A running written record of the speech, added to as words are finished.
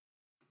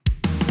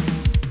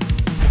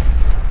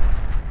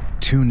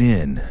Tune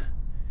in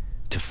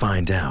to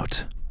find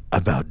out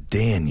about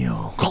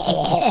Daniel.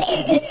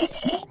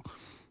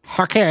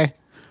 Okay.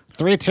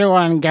 3, 2,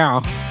 1,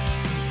 go.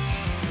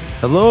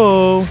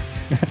 Hello.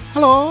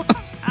 Hello.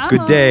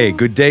 Good day.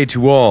 Good day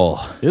to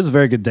all. It is a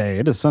very good day.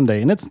 It is Sunday,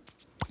 and it's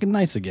fucking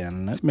nice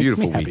again. That It's a makes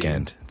beautiful me happy.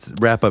 weekend. It's a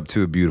wrap up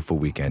to a beautiful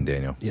weekend,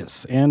 Daniel.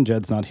 Yes, and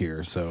Jed's not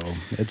here, so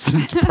it's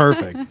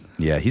perfect.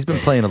 Yeah, he's been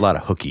playing a lot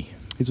of hooky.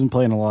 He's been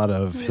playing a lot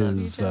of We love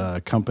his you,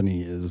 Jed.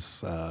 company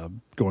is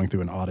going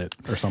through an audit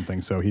or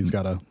something, so he's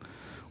got to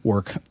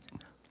work.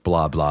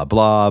 Blah, blah,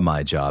 blah.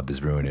 My job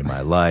is ruining my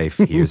life.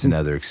 Here's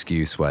another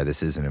excuse why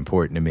this isn't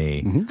important to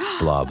me.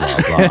 Blah, blah,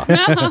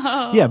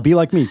 blah. Yeah, be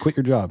like me. Quit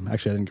your job.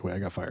 Actually, I didn't quit. I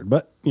got fired.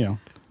 But,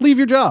 leave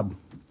your job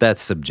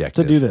That's to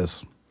subjective. do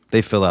this.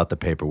 They fill out the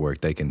paperwork.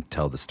 They can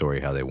tell the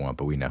story how they want,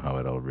 but we know how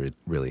it all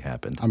really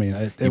happened. I mean,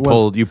 it you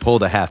was,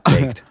 pulled a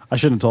half-baked. I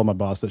shouldn't have told my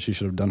boss that she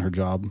should have done her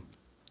job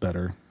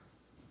better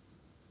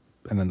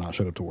and then not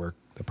showed up to work.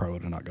 That probably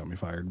would have not got me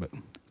fired, but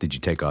Did you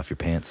take off your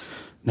pants?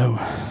 no.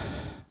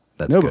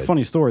 That's No, good. but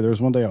funny story. There was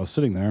one day I was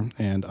sitting there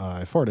and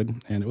I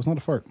farted, and it was not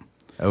a fart.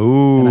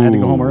 Oh. And I had to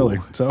go home early.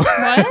 So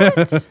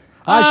What?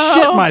 I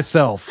shit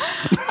myself.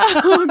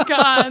 Oh,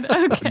 God.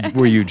 Okay.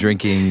 Were you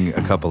drinking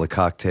a couple of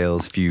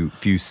cocktails, few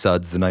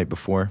suds the night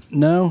before?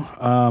 No,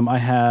 I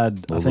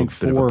had, I little think,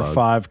 bit of a 4 or bug.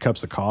 5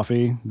 cups of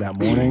coffee that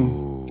morning.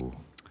 Ooh.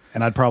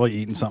 And I'd probably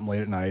eaten something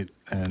late at night,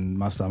 and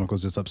my stomach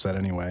was just upset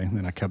anyway.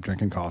 And I kept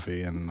drinking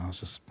coffee, and I was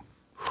just,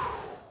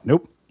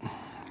 nope.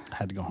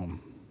 Had to go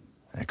home.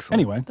 Excellent.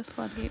 Anyway, The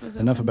floodgate was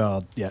enough open.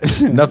 about, yeah.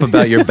 Enough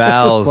about your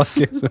bowels,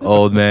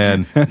 old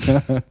man.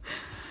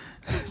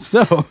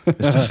 So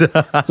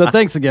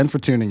thanks again for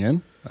tuning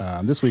in.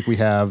 This week we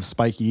have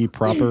Spike E,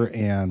 Proper,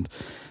 and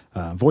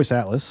Voice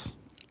Atlas.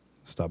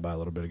 Stopped by a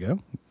little bit ago,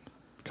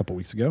 a couple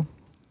weeks ago.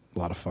 A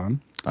lot of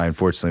fun. I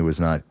unfortunately was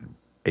not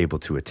able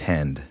to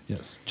attend.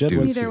 Yes, Jed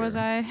Dude. was Neither here. was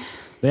I.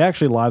 They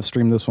actually live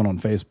streamed this one on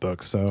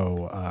Facebook,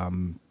 so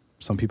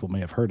some people may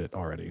have heard it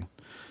already.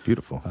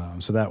 Beautiful.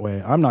 So that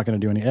way, I'm not going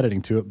to do any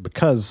editing to it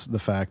because the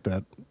fact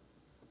that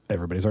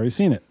everybody's already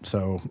seen it.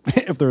 So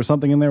if there was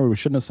something in there we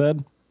shouldn't have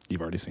said, you've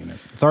already seen it.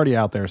 It's already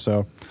out there,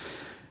 so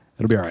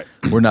it'll be all right.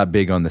 We're not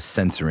big on the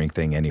censoring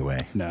thing anyway.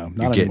 No, not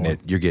You're getting anymore. it.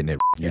 You're getting it.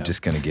 You're Yeah.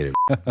 just gonna get it.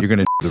 You're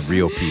gonna the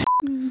real people.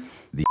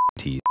 The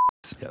T's.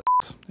 Yes.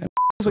 That's It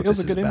what was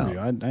a this good is interview.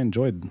 I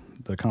enjoyed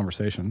the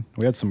conversation.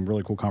 We had some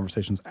really cool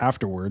conversations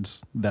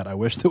afterwards that I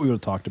wish that we would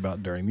have talked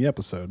about during the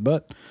episode,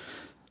 but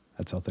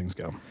that's how things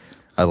go.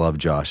 I love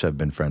Josh. I've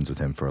been friends with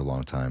him for a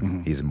long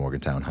time. He's a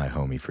Morgantown High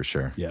homie for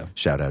sure. Yeah.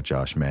 Shout out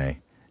Josh May,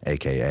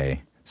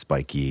 aka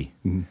Spike E.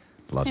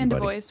 Love you, And a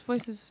buddy. voice.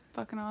 Voice is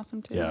fucking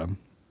awesome, too. Yeah.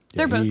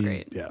 They're both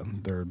great. Yeah.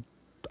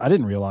 I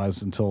didn't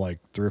realize until like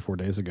 3 or 4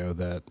 days ago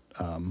that,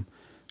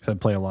 'cause I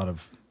play a lot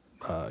of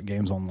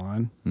games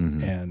online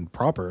and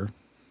Proper,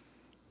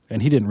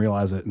 and he didn't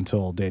realize it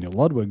until Daniel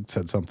Ludwig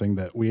said something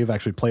that we have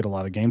actually played a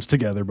lot of games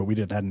together, but we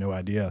had no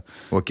idea.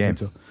 What game?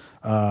 Until,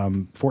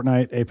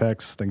 Fortnite,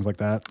 Apex, things like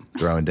that.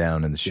 Throwing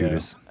down in the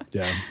shooters.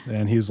 Yeah.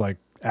 And he was like,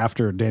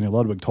 after Daniel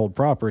Ludwig told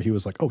Proper, he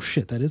was like, oh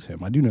shit, that is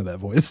him. I do know that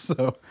voice. So I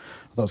thought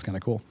it was kind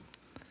of cool.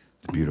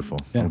 It's beautiful.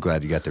 Yeah. I'm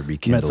glad you got to Met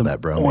rekindle some that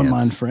bromance.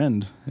 online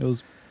friend. It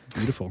was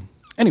beautiful.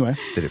 Anyway,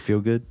 Did it feel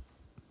good?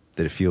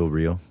 Did it feel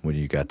real when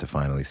you got to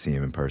finally see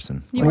him in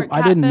person? You were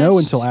I didn't know catfished?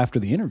 until after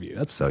the interview.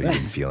 That's So the you thing.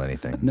 didn't feel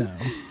anything? No.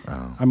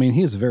 Oh. I mean,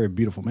 he is a very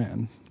beautiful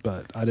man,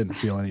 but I didn't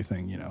feel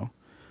anything,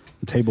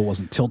 The table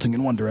wasn't tilting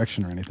in one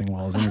direction or anything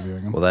while I was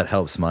interviewing him. Well, that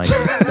helps my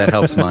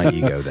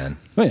ego then.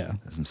 Oh, yeah.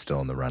 I'm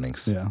still in the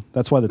runnings. Yeah.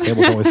 That's why the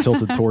table's always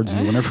tilted towards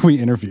you whenever we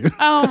interview.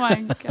 Oh,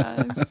 my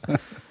gosh.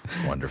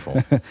 It's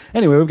wonderful.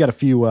 Anyway, we've got a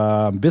few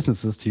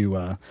businesses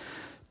to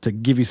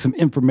give you some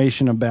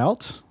information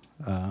about.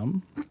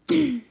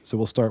 So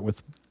we'll start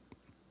with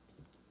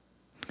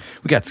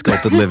We got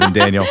Sculpted Living,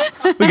 Daniel.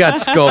 We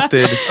got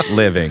Sculpted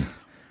Living.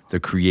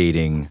 They're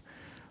creating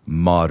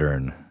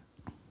modern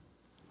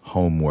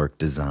homework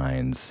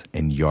designs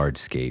and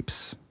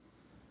yardscapes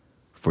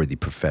for the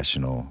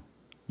professional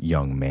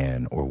young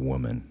man or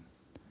woman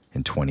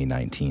in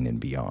 2019 and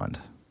beyond.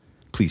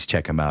 Please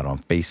check them out on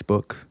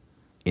Facebook,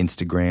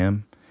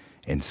 Instagram,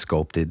 and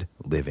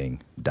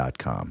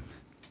sculptedliving.com.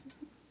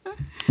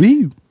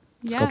 Woo!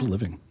 Yeah. Sculpted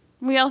Living.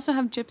 We also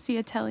have Gypsy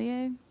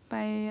Atelier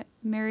by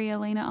Mary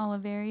Elena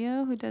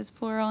Oliverio, who does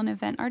floral and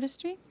event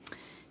artistry.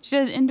 She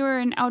does indoor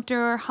and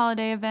outdoor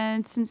holiday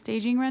events and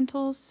staging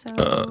rentals, so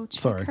check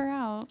sorry. her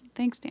out.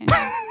 Thanks, Daniel.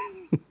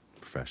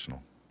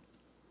 Professional.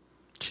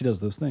 She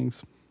does those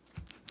things.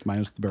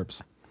 Minus the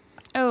burps.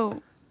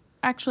 Oh,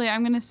 actually,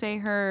 I'm going to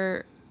say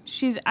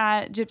she's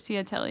at Gypsy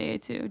Atelier,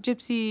 too.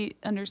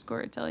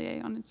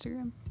 Gypsy_Atelier on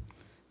Instagram.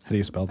 How do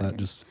you spell that?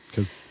 Just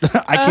because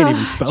I can't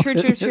even spell True.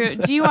 it.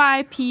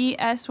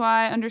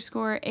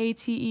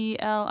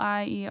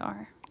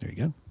 GYPSY_ATELIER. There you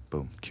go.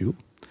 Boom. Cool.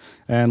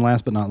 And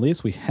last but not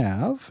least, we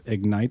have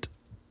Ignite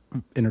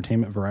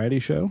Entertainment Variety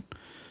Show.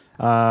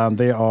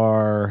 They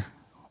are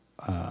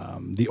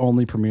the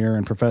only premier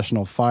and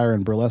professional fire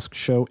and burlesque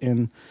show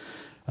in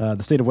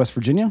the state of West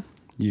Virginia.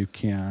 You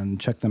can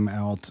check them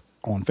out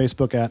on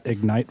Facebook at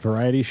Ignite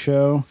Variety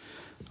Show,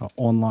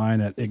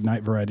 online at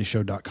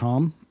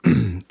ignitevarietyshow.com,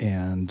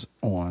 and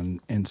on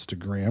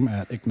Instagram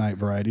at Ignite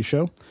Variety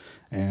Show.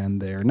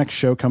 And their next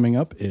show coming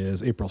up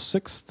is April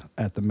 6th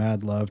at the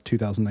Mad Love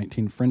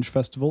 2019 Fringe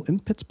Festival in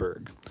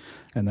Pittsburgh.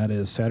 And that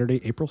is Saturday,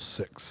 April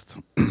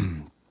 6th.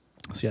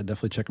 So yeah,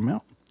 definitely check them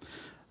out.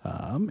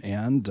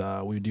 And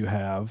we do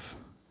have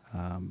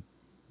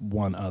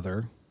one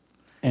other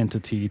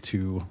entity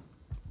to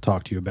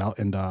talk to you about.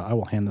 And I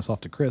will hand this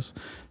off to Chris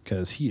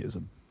because he is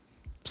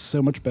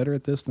so much better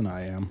at this than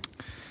I am.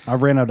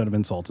 I've ran out of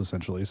insults,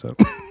 essentially. So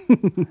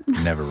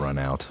Never run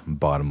out.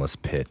 Bottomless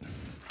pit.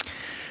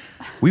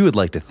 We would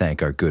like to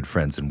thank our good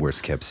friends in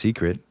Worst Kept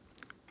Secret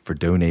for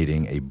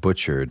donating a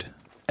butchered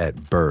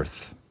at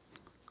birth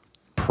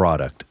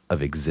product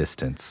of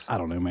existence. I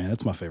don't know, man.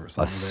 It's my favorite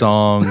song. A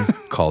song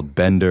called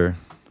Bender,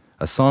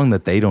 a song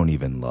that they don't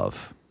even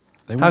love.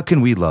 How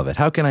can we love it?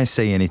 How can I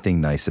say anything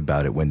nice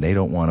about it when they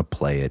don't want to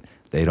play it,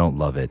 they don't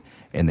love it,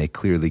 and they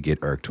clearly get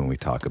irked when we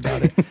talk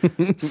about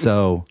it?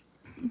 So,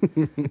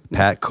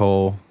 Pat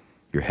Cole,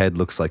 your head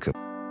looks like a...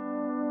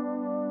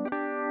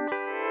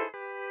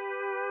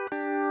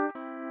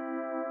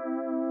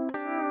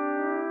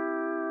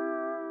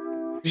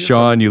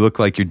 Sean, you look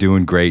like you're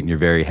doing great and you're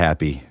very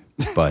happy,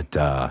 but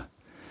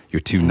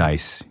you're too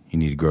nice. You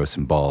need to grow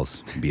some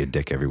balls and be a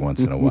dick every once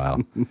in a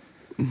while.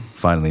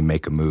 Finally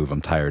make a move. I'm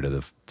tired of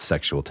the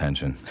sexual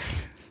tension.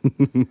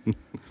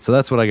 So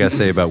that's what I got to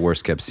say about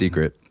Worst Kept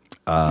Secret.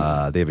 They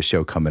have a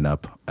show coming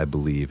up, I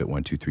believe, at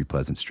 123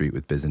 Pleasant Street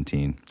with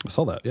Byzantine. I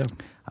saw that, yeah.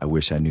 I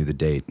wish I knew the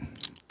date.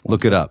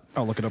 Look it up.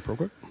 I'll look it up real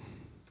quick.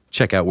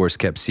 Check out Worst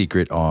Kept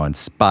Secret on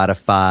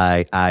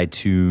Spotify,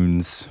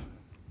 iTunes,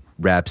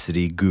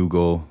 Rhapsody,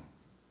 Google,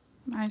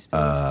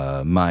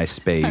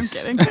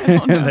 MySpace. I'm kidding. I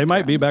don't know. They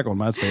might be back on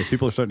MySpace.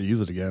 People are starting to use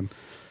it again.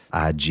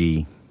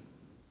 IG.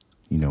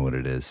 You know what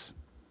it is.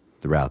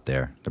 They're out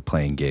there. They're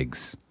playing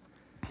gigs.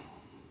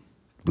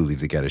 Believe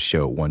they got a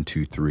show at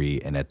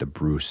 123 and at the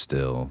Brew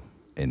Still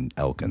in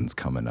Elkins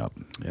coming up.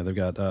 Yeah, they've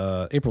got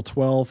April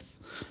 12th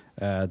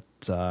at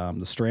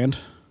the Strand.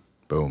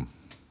 Boom.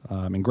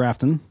 In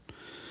Grafton.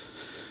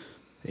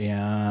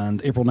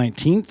 And April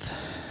 19th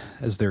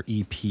as their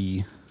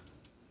EP/beer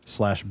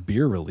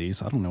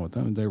release. I don't know what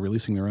they're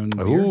releasing their own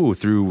beer. Ooh,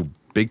 through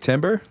Big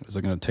Timber? Is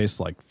it going to taste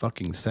like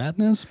fucking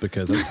sadness?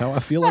 Because that's how I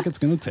feel like it's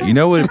going to taste. You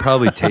know what it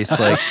probably tastes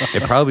like?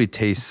 It probably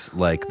tastes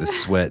like the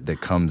sweat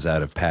that comes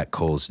out of Pat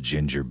Cole's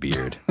ginger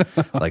beard.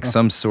 Like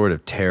some sort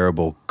of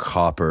terrible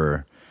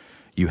copper.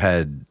 You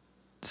had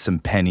some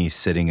pennies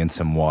sitting in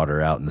some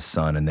water out in the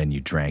sun and then you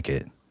drank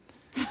it.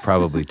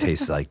 Probably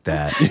tastes like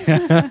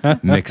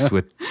that, mixed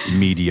with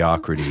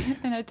mediocrity.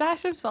 And a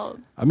dash of salt.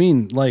 I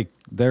mean, like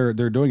they're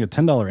doing a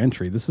 $10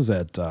 entry. This is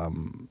at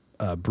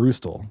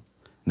Brewstall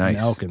Nice.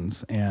 in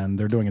Elkins, and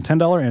they're doing a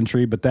 $10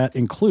 entry, but that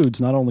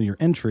includes not only your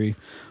entry,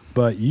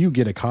 but you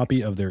get a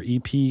copy of their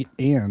EP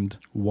and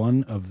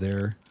one of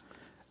their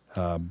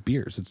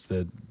beers. It's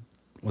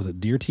was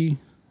it Deer Tea?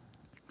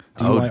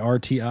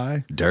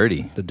 DYRTI?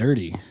 Dirty. The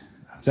Dirty.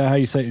 Is that how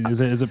you say it?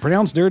 Is it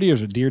pronounced dirty or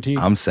is it Deer Tea?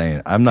 I'm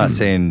not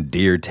saying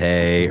deer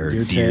tay or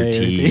Deer deer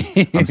tay.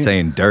 tea. I'm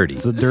saying dirty.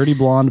 It's a dirty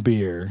blonde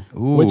beer.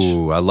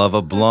 Ooh, I love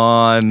a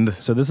blonde.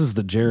 So this is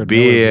the Jared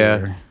Beer.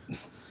 Miller beer.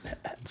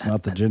 It's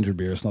not the ginger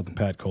beer. It's not the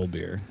Pat Cole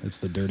beer. It's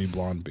the dirty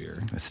blonde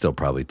beer. It still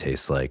probably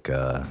tastes like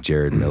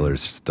Jared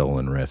Miller's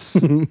stolen riffs.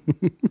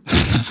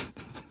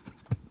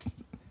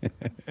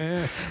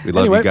 We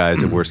love you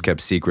guys at Worst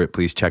Kept Secret.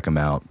 Please check them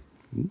out.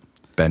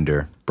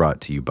 Bender,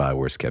 brought to you by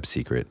Worst Kept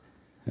Secret.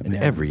 In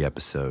every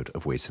episode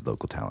of Wasted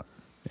Local Talent.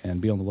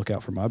 And be on the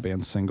lookout for my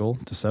band's single,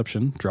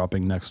 Deception,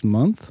 dropping next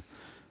month,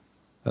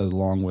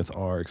 along with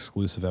our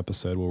exclusive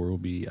episode where we'll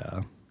be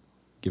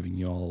giving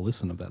you all a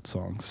listen of that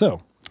song.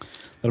 So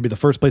that'll be the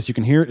first place you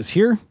can hear it is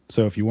here.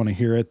 So if you want to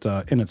hear it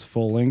in its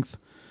full length,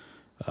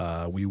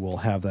 we will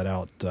have that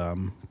out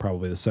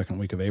probably the second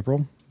week of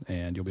April,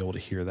 and you'll be able to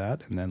hear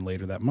that. And then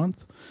later that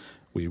month,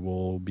 we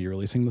will be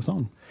releasing the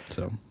song.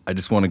 So I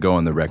just want to go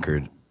on the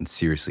record and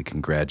seriously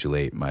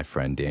congratulate my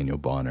friend Daniel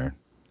Bonner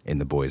and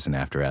the boys in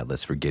After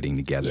Atlas for getting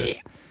together.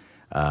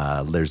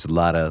 Yeah. There's a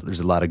lot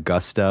of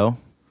gusto.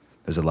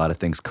 There's a lot of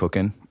things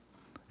cooking,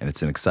 and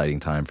it's an exciting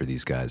time for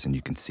these guys, and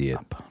you can see it.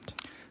 I'm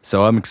pumped.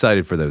 So I'm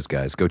excited for those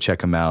guys. Go check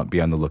them out. Be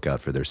on the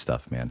lookout for their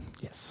stuff, man.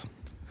 Yes.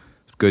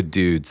 Good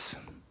dudes.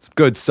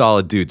 Good,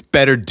 solid dudes.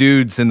 Better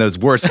dudes than those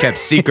Worst Kept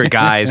Secret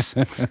guys.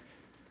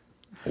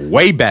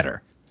 Way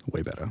better.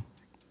 Way better.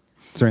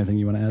 Is there anything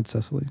you want to add,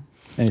 Cecily?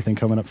 Anything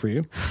coming up for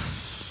you?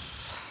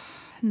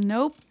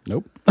 Nope.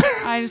 Nope.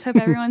 I just hope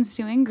everyone's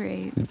doing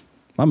great.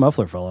 My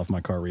muffler fell off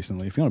my car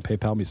recently. If you want to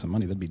PayPal me some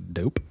money, that'd be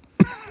dope.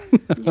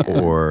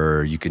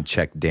 Or you can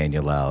check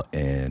Daniel out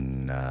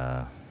in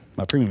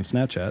My premium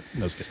Snapchat.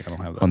 No, just kidding. I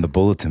don't have that. on the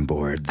bulletin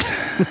boards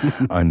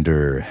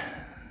under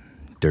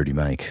Dirty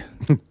Mike.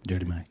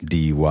 Dirty Mike.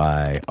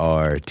 DYRTI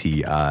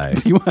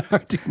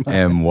DYRTI.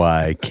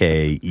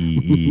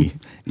 MYKEE.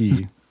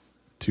 E.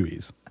 2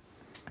 E's.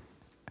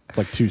 It's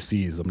like 2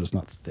 C's. I'm just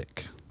not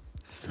thick.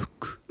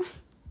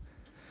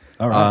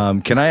 All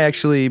right. Can I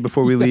actually,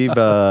 before we leave,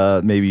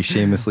 maybe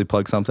shamelessly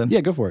plug something?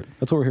 Yeah, go for it.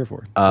 That's what we're here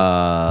for.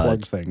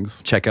 Plug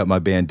things. Check out my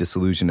band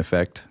Disillusion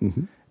Effect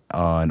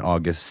on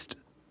August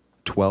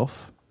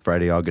 12th,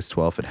 Friday, August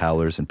 12th at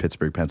Howlers in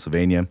Pittsburgh,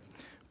 Pennsylvania,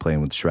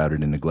 playing with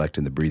Shrouded in Neglect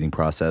in the Breathing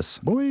Process.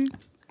 Boy.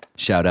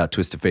 Shout out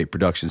Twisted Fate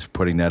Productions for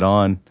putting that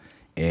on.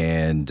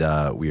 And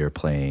we are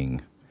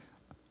playing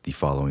the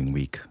following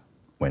week,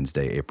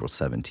 Wednesday, April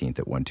 17th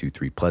at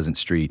 123 Pleasant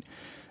Street,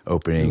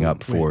 opening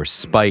up for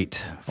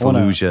Spite,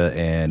 Fallujah,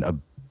 and A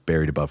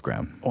Buried Above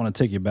Ground. I want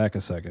to take you back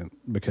a second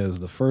because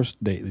the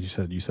first date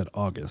that you said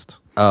August.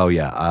 Oh,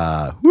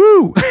 yeah.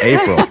 Woo!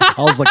 April. I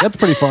was like, that's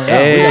pretty far out.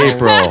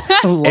 April.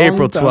 Long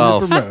April time to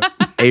 12th. promote.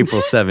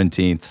 April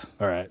 17th.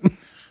 All right.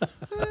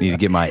 Need to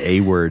get my A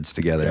words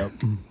together.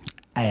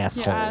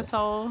 Asshole. Yeah,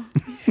 asshole.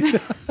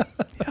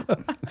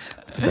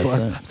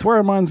 That's where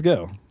our minds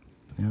go.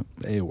 Yep.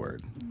 The A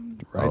word.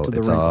 Right to the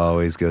It wrinkle.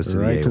 always goes to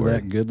Right the A to word.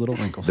 that good little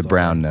wrinkle The star.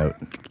 brown note.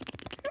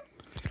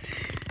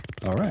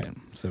 All right.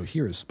 So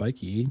here is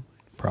Spiky,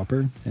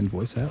 Proper, and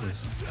Voice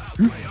Atlas.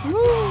 This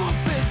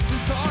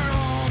is our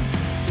home.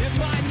 It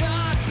might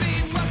not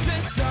be much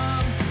this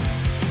some.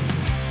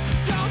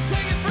 Don't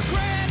take it for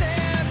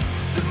granted.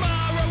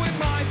 Tomorrow it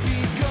might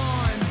be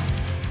gone.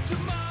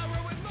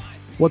 Tomorrow it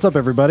might be. What's up,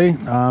 everybody?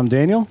 I'm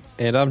Daniel,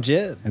 And I'm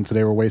Jed. and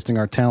today we're wasting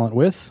our talent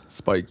with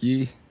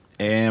Spiky.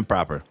 And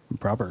Proper.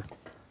 Proper.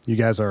 You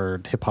guys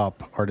are hip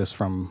hop artists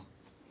from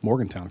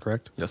Morgantown,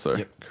 correct? Yes, sir.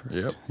 Yep.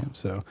 Yep.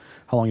 So,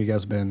 how long you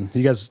guys been?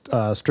 You guys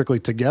strictly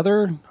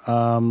together,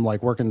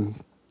 like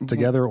working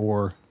together,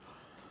 or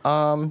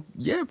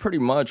Yeah, pretty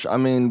much. I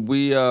mean,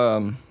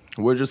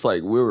 we're just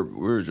like we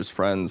were just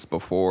friends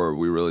before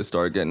we really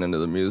started getting into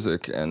the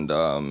music, and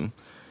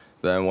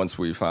then once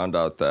we found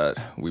out that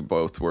we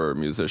both were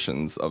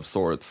musicians of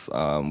sorts,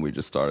 we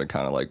just started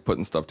kind of like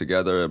putting stuff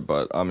together.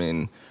 But I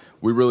mean,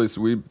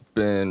 we've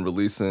been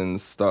releasing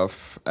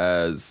stuff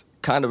as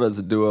kind of as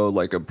a duo,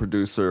 like a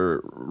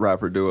producer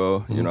rapper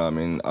duo. You know what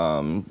I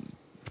mean?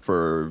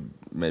 For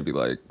maybe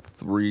like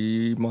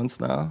 3 months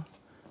now.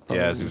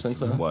 Yeah, You it was think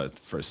so? what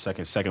for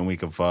second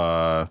week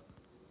of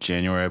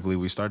January, I believe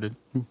we started.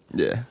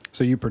 Yeah.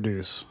 so you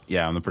produce?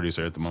 Yeah, I'm the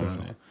producer at the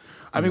moment. Yeah.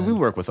 I mean, we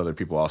work with other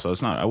people also.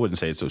 It's not. I wouldn't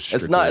say it's so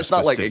strict. It's not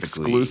like specifically-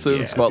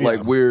 exclusives, yeah. but like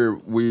Yeah.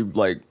 we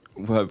like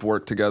have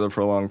worked together for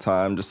a long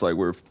time. Just like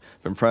we've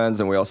been friends,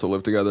 and we also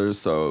live together.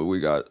 So we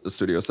got a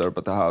studio set up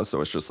at the house.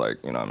 So it's just like,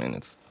 you know what I mean?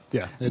 It's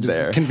Yeah, it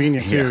There. is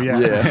convenient too. Yeah.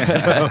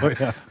 yeah. So,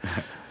 yeah.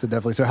 So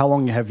definitely. So how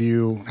long have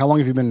you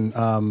been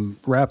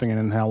rapping, and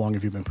then how long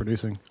have you been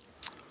producing?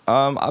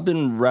 I've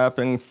been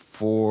rapping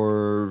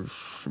for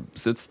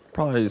it's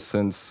probably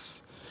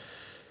since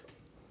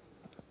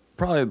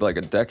like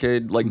a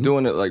decade. Like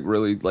doing it like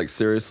really like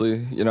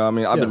seriously. You know what I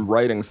mean? I've Yeah. been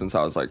writing since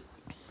I was like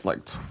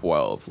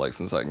 12, like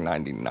since like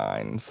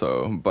 99.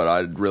 So, but I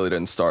really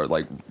didn't start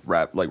like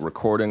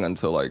recording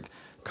until like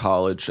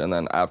college, and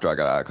then after I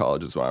got out of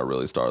college is when I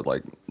really started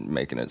like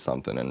making it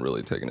something and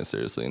really taking it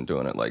seriously and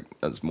doing it like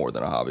as more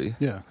than a hobby.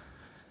 Yeah.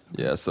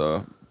 Yeah,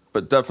 so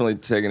but definitely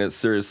taking it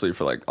seriously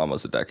for like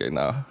almost a decade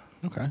now.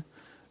 Okay.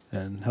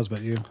 And how's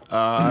about you?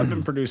 I've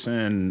been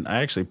producing.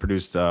 I actually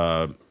produced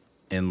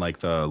in like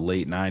the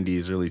late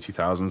 '90s, early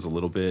 2000s, a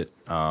little bit.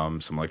 Some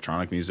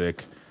electronic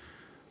music.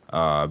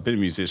 I've been a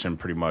musician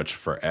pretty much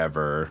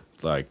forever.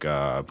 Like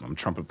I'm a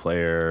trumpet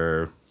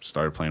player.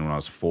 Started playing when I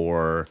was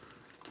 4.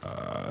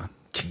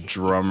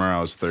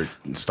 Drummer.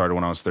 Started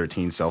when I was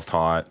 13.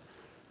 Self-taught.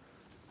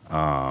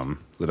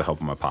 With the help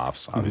of my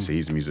pops. Obviously,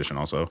 he's a musician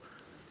also.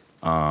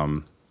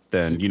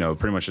 Then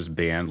pretty much just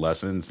band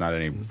lessons, not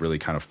any really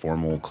kind of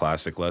formal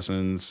classic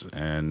lessons,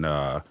 and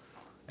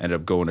ended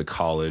up going to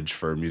college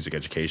for music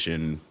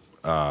education,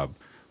 but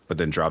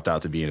then dropped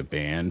out to be in a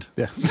band.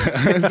 Yeah.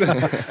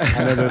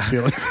 I know those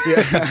feelings.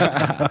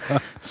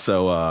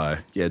 So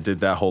did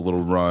that whole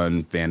little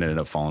run. Band ended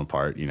up falling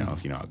apart. You know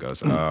how it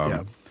goes.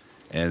 Yeah.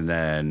 And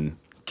then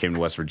came to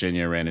West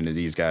Virginia, ran into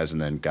these guys,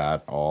 and then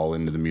got all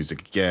into the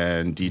music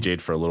again.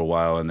 DJ'd for a little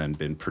while, and then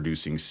been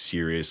producing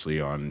seriously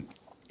on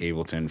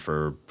Ableton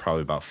for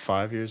probably about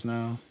 5 years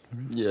now.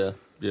 Yeah,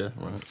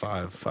 right.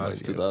 Five. Like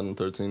Yeah.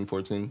 2013,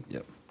 14.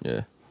 Yep.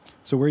 Yeah.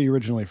 So where are you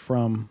originally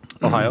from?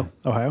 Ohio.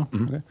 Ohio.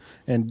 Okay.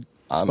 And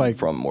I'm Spike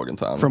from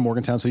Morgantown. from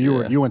Morgantown. So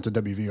Yeah. you went to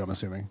WVU, I'm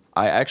assuming.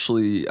 I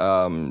actually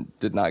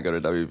did not go to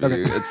WVU.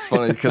 Okay. It's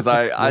funny because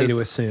I Way to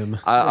assume.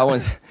 I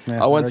went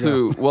Yeah, I went there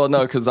you to well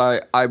no because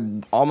I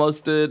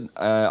almost did.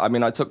 I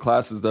mean I took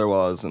classes there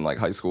while I was in like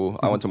high school.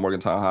 I went to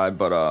Morgantown High,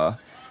 but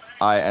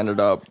I ended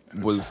up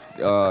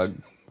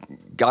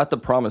got the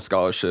Promise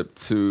Scholarship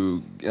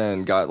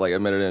and got like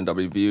admitted in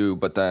WVU,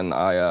 but then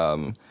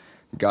I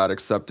got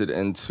accepted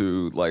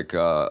into like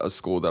a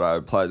school that I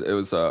applied. It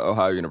was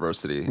Ohio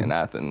University in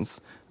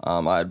Athens.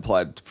 I had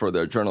applied for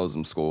their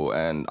journalism school,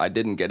 and I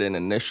didn't get in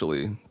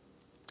initially,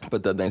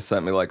 but then they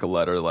sent me like a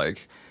letter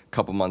like a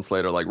couple months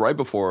later, like right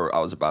before I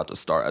was about to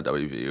start at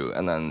WVU,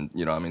 and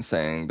then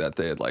saying that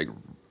they had like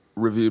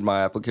reviewed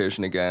my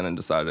application again and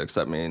decided to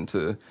accept me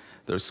into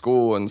their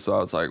school. And so I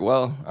was like,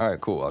 well, all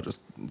right, cool, I'll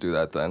just do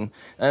that then.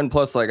 And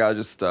plus, like, I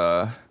just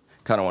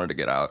kind kind of wanted to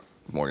get out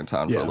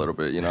Morgantown for Yeah. a little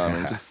bit, you know what I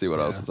mean? Just see what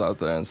else is out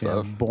there and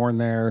Yeah, stuff. born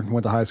there,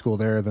 went to high school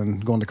there, then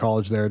going to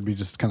college there, it'd be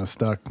just kind of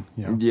stuck.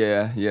 You know?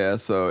 Yeah.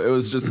 So it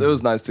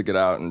was nice to get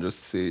out and just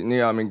see. You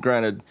know, I mean,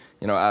 granted,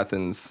 you know,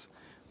 Athens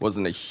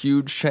wasn't a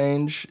huge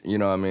change, you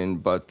know what I mean?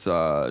 But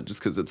just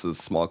because it's a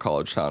small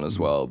college town as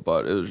well,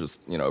 but it was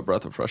just, you know, a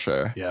breath of fresh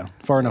air. Yeah,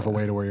 far enough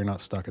away to where you're not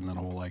stuck in that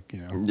whole like,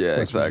 you know. Yeah,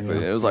 West exactly.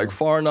 Virginia It was feel. like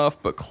far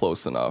enough, but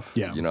close enough.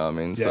 Yeah. You know what I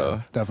mean? Yeah,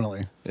 So,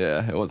 definitely.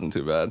 yeah, it wasn't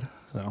too bad.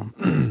 So,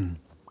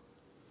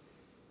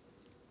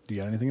 do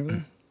you got anything over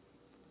there?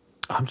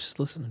 I'm just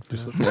listening.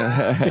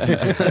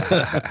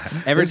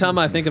 Every time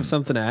I think of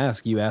something to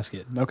ask, you ask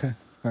it. Okay,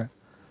 all right.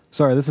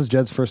 Sorry, this is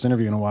Jed's first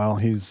interview in a while.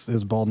 His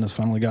baldness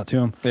finally got to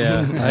him. Yeah,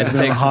 I had He's to been in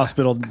take the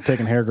hospital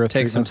taking hair growth.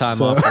 take some treatments, time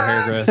so- off for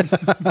hair growth.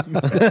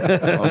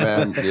 Oh,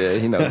 man. Yeah,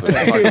 he knows what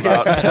he's talking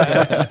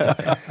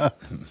about.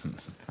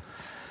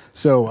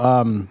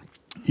 So,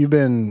 you've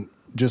been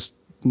just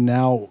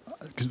now,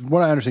 because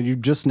what I understand, you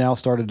just now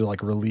started to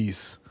like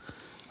release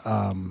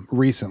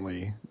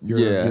recently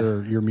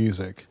your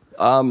music.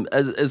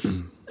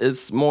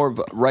 It's more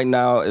of right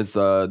now is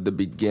the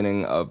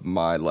beginning of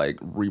my like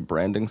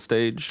rebranding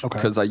stage Okay.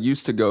 because I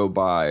used to go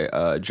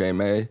by J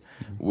May,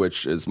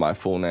 which is my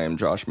full name,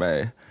 Josh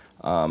May.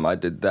 I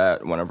did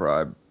that whenever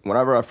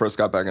I first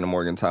got back into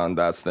Morgantown.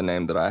 That's the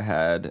name that I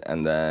had,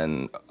 and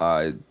then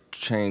I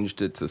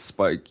changed it to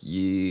Spike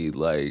Yee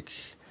like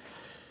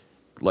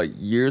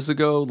years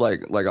ago,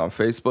 like on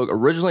Facebook.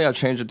 Originally, I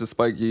changed it to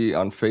Spike Yee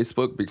on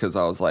Facebook because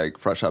I was like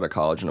fresh out of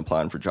college and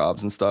applying for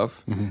jobs and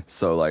stuff.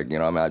 So like, you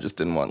know, I mean, I just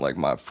didn't want like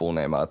my full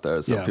name out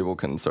there so Yeah. people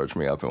can search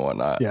me up and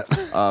whatnot. Yeah.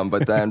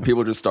 But then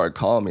people just started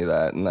calling me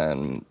that, and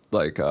then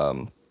like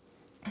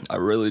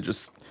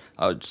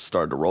I just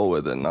started to roll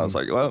with it, and I was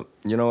like, well,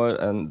 you know what?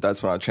 And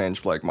that's when I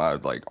changed like my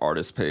like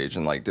artist page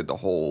and like did the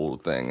whole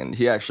thing. And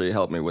he actually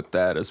helped me with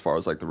that as far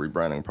as like the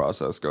rebranding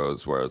process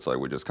goes, where it's like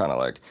we just kind of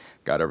like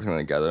got everything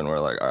together, and we're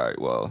like, all right,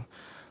 well,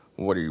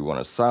 what do you want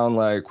to sound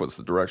like? What's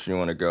the direction you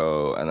want to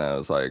go? And then I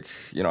was like,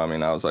 you know, I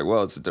mean, I was like,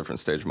 well, it's a different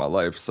stage of my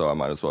life, so I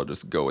might as well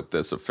just go with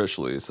this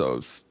officially. So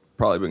it's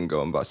probably been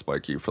going by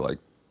Spike Yee for like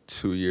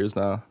 2 years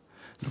now.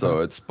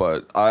 So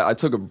but I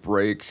took a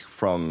break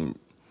from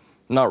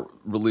not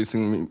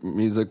releasing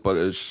music, but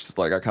it's just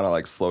like I kind of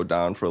like slowed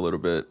down for a little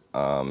bit,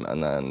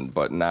 and then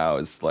but now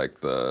it's like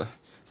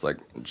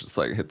just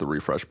like hit the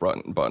refresh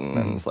button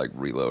and it's like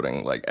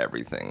reloading like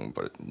everything,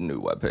 but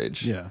new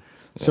webpage. Yeah.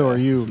 So are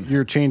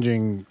you're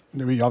changing? I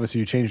mean, obviously,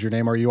 you changed your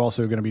name. Are you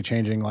also going to be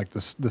changing like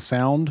the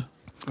sound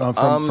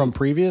from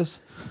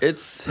previous?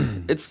 It's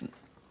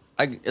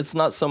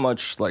not so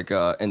much like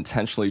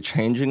intentionally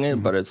changing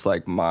it, but it's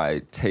like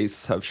my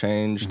tastes have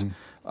changed.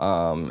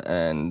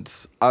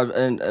 And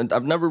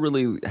I've never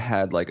really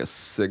had like a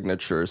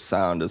signature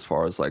sound as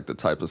far as like the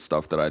type of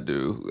stuff that I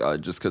do,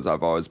 just because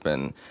I've always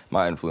been,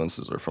 my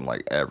influences are from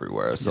like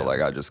everywhere, so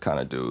like I just kind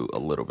of do a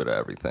little bit of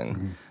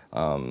everything.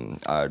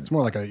 It's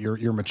more like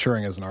you're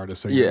maturing as an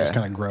artist, so you're Yeah. just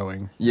kind of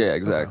growing. Yeah,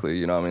 exactly.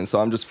 You know what I mean? So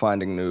I'm just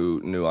finding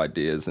new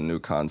ideas and new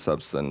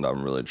concepts, and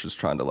I'm really just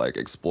trying to like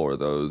explore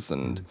those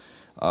and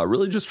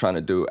really just trying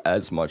to do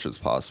as much as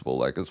possible.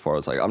 Like as far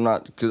as like I'm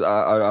not, because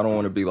I don't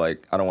want to be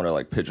like, I don't want to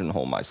like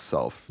pigeonhole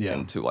myself Yeah.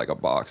 into like a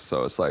box.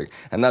 So it's like,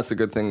 and that's the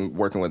good thing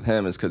working with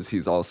him is because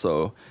he's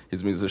a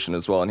musician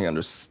as well, and he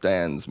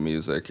understands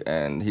music,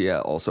 and he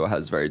also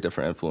has very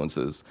different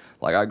influences.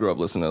 Like I grew up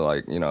listening to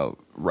like, you know,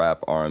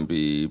 rap,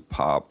 R&B,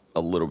 pop,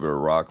 a little bit of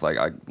rock. Like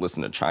I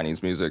listen to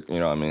Chinese music, you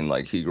know what I mean?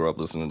 Like he grew up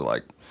listening to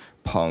like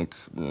punk.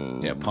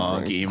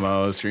 Punk,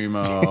 emo,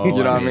 screamo.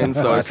 You know what I mean?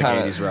 So it's classic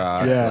kinda- 80s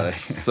rock. Yeah. like,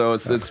 So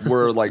it's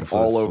we're like so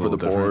all it's a over the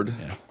little board.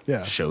 different.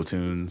 Yeah. Show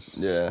tunes,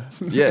 Yeah,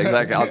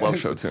 exactly. I love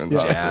show tunes.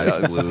 honestly. jazz, Yeah,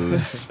 it's-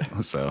 blues.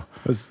 So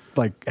It's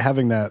like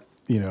having that,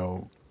 you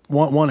know,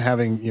 one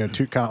having, you know,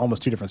 two kind of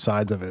almost two different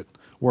sides of it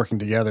working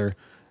together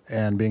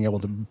and being able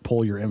to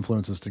pull your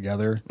influences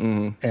together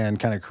and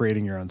kind of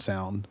creating your own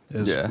sound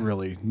is Yeah.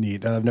 really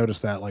neat. And I've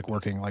noticed that like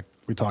working, like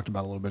we talked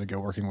about a little bit ago,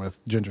 working with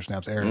Ginger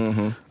Snaps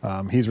Eric.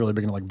 He's really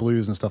big into like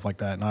blues and stuff like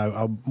that. And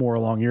I'm more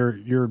along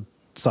your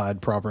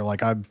side proper.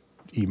 Like I'm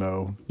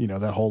emo, you know,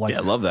 that whole like Yeah,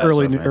 I love that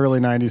early stuff, man. early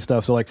 90s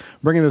stuff. So like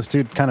bringing those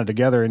two kind of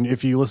together, and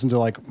if you listen to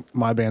like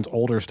my band's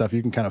older stuff,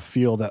 you can kind of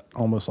feel that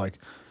almost like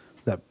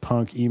that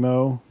punk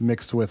emo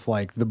mixed with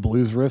like the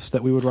blues riffs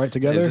that we would write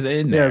together. It's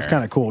in Yeah, it's there.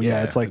 kind of cool. Yeah,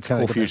 Yeah, it's like it's kind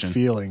cool of fusion.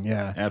 feeling.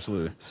 Yeah,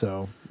 absolutely.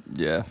 So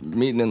Yeah,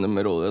 meeting in the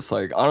middle. It's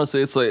like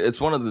honestly, it's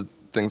one of the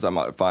things I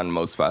might find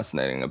most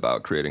fascinating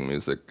about creating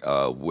music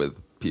with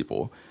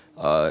people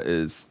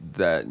is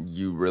that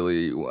you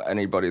really,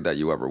 anybody that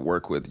you ever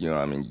work with, you know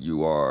what I mean,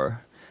 you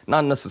are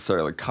not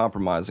necessarily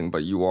compromising,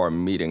 but you are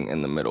meeting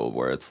in the middle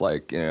where it's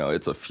like, you know,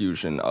 it's a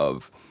fusion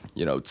of,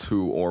 you know,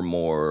 two or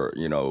more,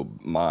 you know,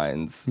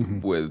 minds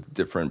with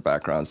different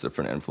backgrounds,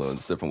 different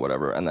influence, different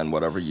whatever. And then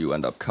whatever you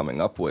end up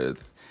coming up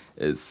with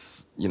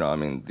is, you know, I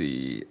mean,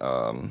 the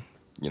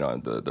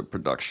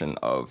production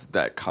of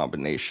that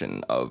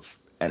combination of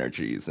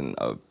energies and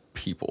of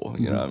people,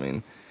 you know what I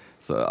mean?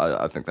 So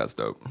I think that's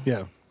dope.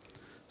 yeah,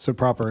 so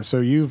proper. So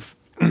you've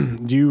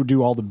do you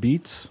do all the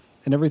beats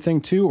and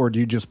everything too, or do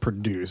you just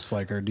produce?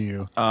 Like, or do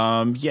you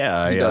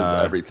Yeah, He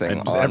does everything.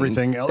 I- on-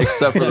 everything else?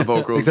 except for the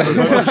vocals.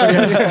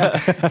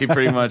 he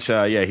pretty much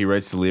he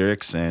writes the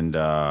lyrics, and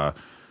I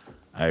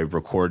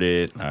record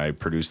it. I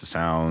produce the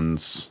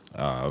sounds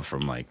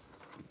from like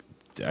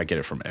I get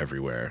it from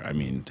everywhere. I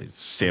mean, it's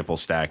sample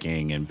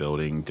stacking and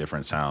building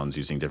different sounds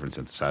using different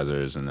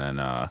synthesizers, and then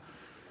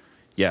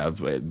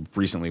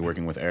recently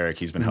working with Eric,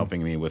 he's been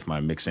helping me with my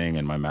mixing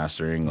and my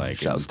mastering. Like,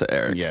 Shouts to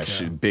Eric. Yeah,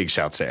 big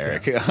shouts to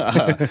Eric.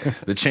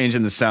 The change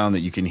in the sound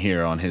that you can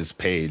hear on his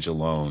page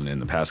alone in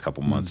the past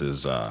couple months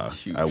is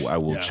Huge. I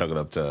will Yeah. chug it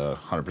up to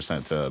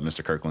 100% to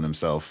Mr. Kirkland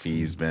himself.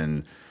 He's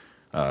been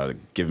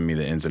giving me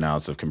the ins and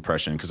outs of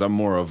compression because I'm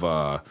more of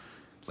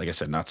like I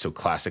said, not so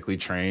classically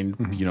trained.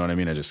 You know what I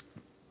mean? I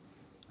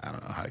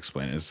don't know how to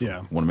explain it. I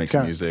want to make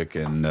some music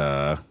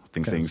and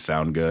things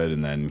sound good,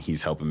 and then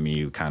he's helping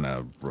me kind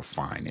of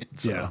refine it.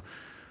 So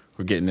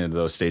we're getting into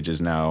those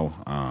stages now.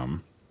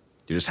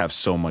 You just have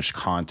so much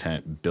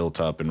content built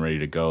up and ready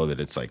to go that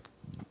it's like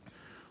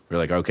we're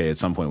like, okay, at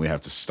some point we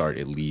have to start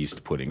at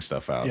least putting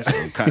stuff out. Yeah.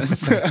 So kind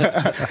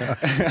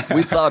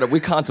of We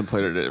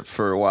contemplated it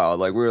for a while.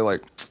 Like, we were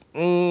like, I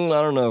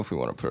don't know if we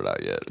want to put it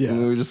out yet. Yeah. And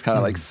we were just kind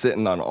of like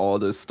sitting on all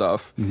this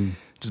stuff,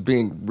 just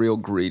being real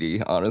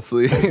greedy,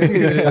 honestly. You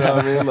know what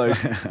I mean?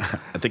 Like,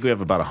 I think we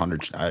have about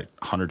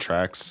 100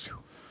 tracks.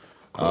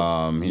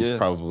 He's Yes.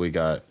 probably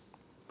got,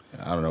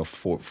 I don't know,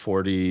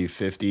 40,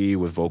 50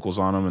 with vocals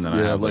on them. And then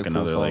I Yeah, have like like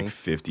full another like songs.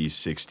 50,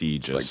 60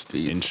 like just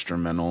beats.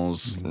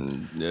 instrumentals.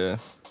 yeah.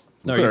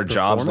 We No, quit you're our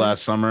jobs performing?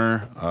 last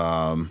summer.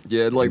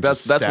 Yeah, like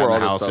just that's sat where in all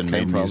the this house stuff and came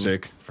made from.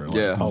 music for like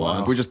Yeah,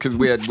 months. we just because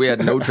we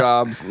had no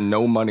jobs,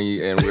 no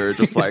money, and we were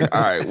just like, all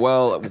right,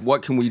 well,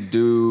 what can we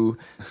do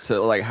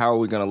to like, how are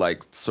we gonna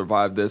like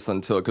survive this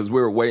until? Because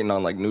we were waiting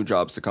on like new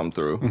jobs to come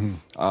through,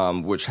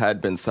 which had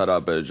been set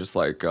up, but it's just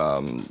like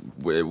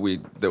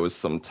we there was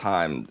some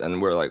time, and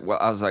we're like, well,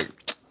 I was like,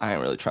 I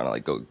ain't really trying to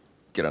like go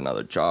get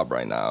another job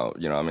right now,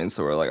 you know what I mean?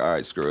 So we're like, all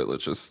right, screw it,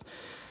 let's just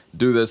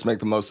do this, make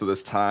the most of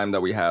this time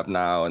that we have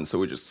now. And so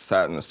we just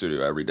sat in the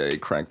studio every day,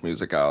 cranked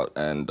music out,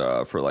 and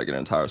for like an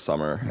entire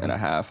summer and a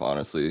half,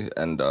 honestly.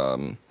 And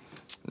and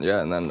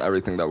then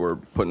everything that we're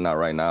putting out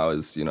right now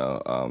is,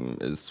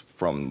 is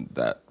from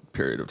that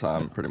period of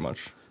time, pretty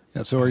much.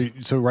 Yeah. So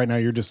right now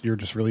you're just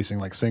releasing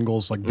like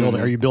singles, like building.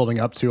 Are you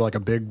building up to like a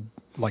big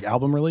like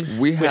album release?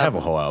 We We have a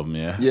whole album,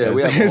 yeah. Yeah,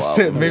 we have a whole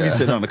album, Maybe yeah.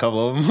 sitting on a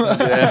couple of them.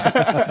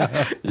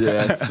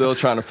 Yeah, still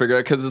trying to figure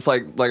out, because it's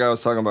like I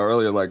was talking about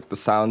earlier, like the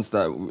sounds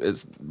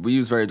we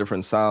use very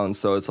different sounds,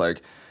 so it's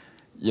like,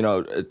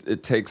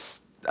 it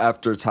takes,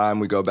 after time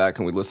we go back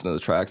and we listen to the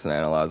tracks and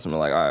analyze them, and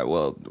we're like, all right,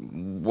 well,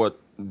 what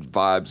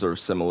vibes are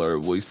similar?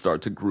 We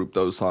start to group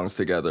those songs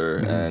together,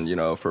 and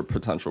for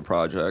potential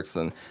projects.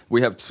 And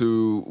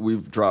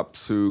we've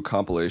dropped 2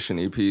 compilation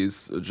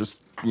EPs,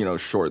 just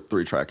short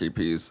 3-track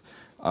EPs.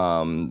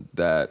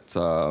 That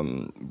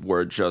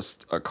were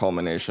just a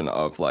culmination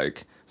of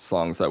like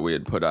songs that we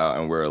had put out,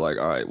 and we're like,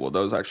 all right, well,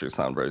 those actually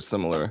sound very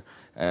similar,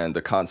 and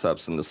the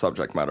concepts and the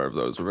subject matter of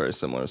those were very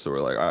similar. So we're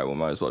like, all right, well,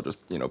 might as well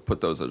just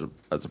put those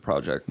as a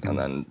project and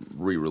then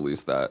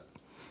re-release that.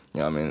 You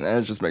know what I mean? And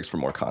it just makes for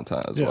more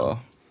content as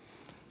well.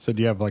 So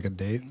do you have like a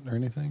date or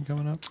anything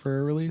coming up for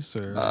a release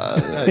or?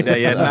 Not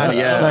yet. Not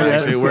yet.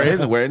 Actually,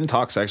 we're in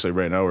talks actually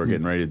right now. We're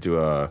getting ready to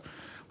do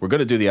we're going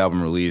to do the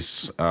album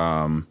release.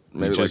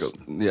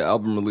 Maybe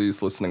album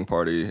release, listening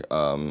party,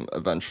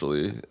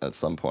 eventually at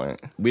some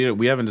point.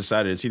 We haven't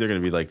decided. It's either going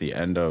to be like the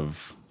end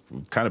of,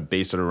 kind of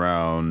based it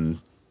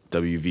around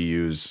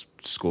WVU's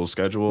school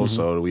schedule.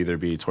 So it'll either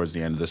be towards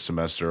the end of this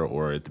semester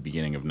or at the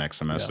beginning of next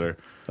semester.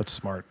 That's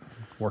smart.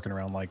 Working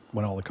around like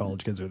when all the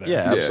college kids are there.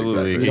 Yeah, absolutely.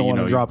 exactly. You don't want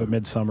to drop at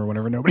midsummer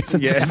whenever nobody's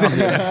in town.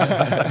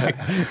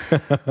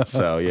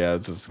 So yeah,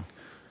 it's just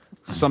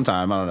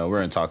sometime, I don't know.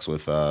 We're in talks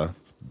with 2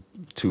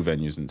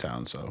 venues in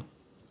town. So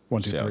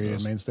 1, 2, See how it 3 goes.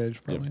 and main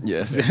stage probably.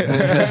 Yes.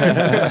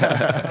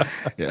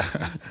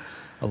 yeah.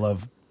 I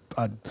love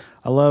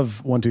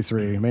 1, 2,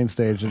 3 main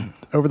stage. And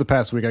over the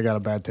past week, I got a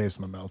bad taste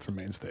in my mouth from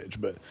main stage,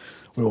 but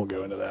we won't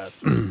go into that.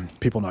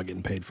 People not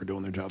getting paid for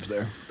doing their jobs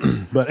there.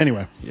 But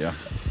anyway, Yeah.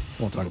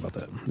 won't talk about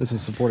that. This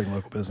is supporting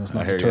local business,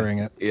 not hear ya. deterring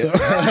it.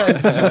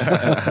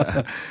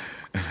 Yeah.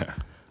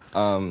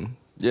 So,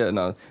 Yeah,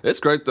 no, it's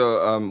great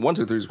though. 1,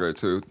 2, 3 is great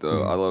too.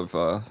 Though I love.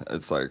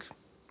 It's like,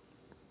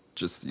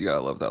 just you gotta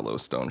love that low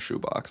stone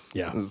shoebox.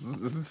 Yeah.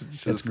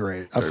 it's it's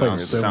great. I've Sounds- played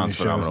so many sounds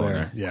shows phenomenal in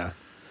there. there. Yeah.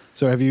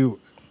 So have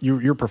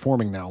you're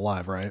performing now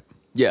live, right?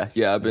 Yeah.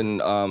 I've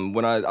been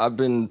I've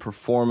been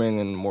performing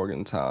in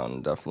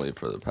Morgantown definitely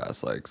for the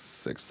past like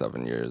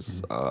 6-7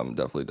 years.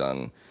 Definitely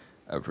done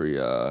every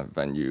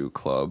venue,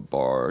 club,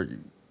 bar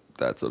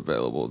that's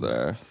available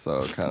there.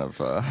 So kind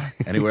of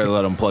Anywhere to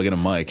let them plug in a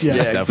mic. Yeah.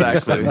 Yeah, Definitely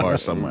exactly. spit more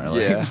somewhere.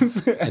 Like, yeah.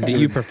 And do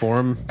you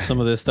perform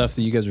some of this stuff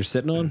that you guys are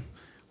sitting on?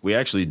 We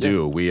actually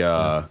do. We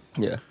Yeah.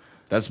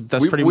 That's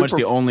We- pretty we much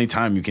the perf- only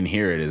time you can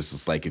hear it is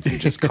just like if you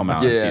just come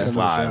out and see Yeah. us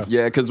live.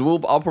 Yeah, because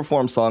I'll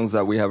perform songs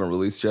that we haven't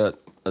released yet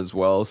as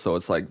well. So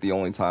it's like the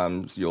only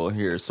times you'll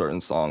hear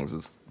certain songs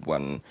is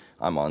when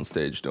I'm on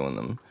stage doing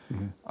them.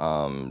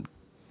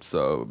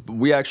 So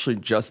we actually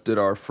just did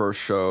our first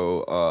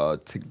show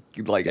as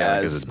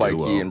as a Spiky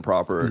duo. and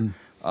Proper.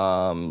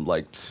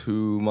 Like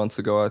 2 months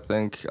ago, I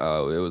think. It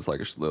was like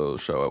a little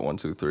show at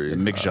 123. A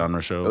mixed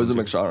genre show. It was a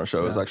mixed genre show.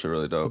 It was Yeah. actually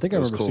really dope. I think I It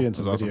was remember cool. seeing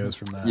some It was awesome. videos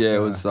from that. Yeah, it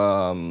was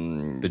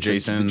The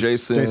Jasons. the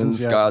Jasons,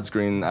 Jasons, yeah. God's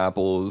Green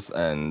Apples,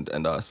 and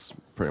us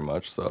pretty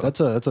much. So That's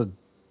a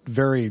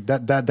very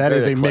that Very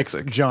is a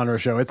eclectic. mixed genre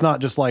show. It's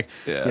not just like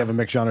Yeah. you have a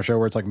mixed genre show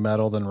where it's like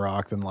metal then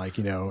rock then like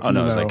Oh,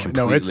 no, it's like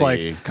no, it's like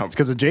completely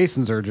because the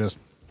Jasons are just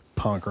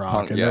punk rock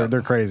Punk, and yeah.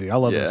 they're crazy. I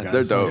love yeah, those guys.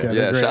 they're dope. they're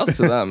Yeah, great. shouts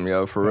to them,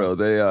 for real.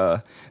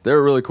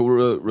 They're really cool,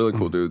 really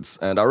cool dudes,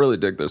 and I really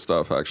dig their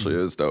stuff. Actually, it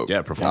was dope.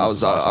 Yeah,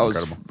 performance I was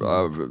was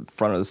awesome,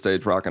 front of the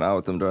stage rocking out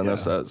with them during Yeah. their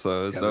set,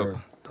 so it's Yeah, dope.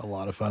 they're a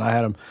lot of fun. I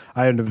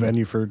had a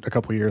venue for a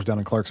couple of years down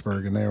in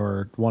Clarksburg, and they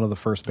were one of the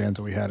first bands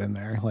that we had in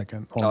there. Like,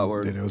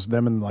 word. it was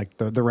them and like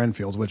the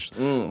Renfields, which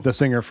the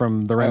singer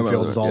from the remember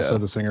Renfields is that, also yeah.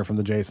 the singer from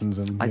the Jasons,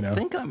 and I you know,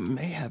 think I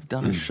may have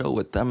done a show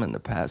with them in the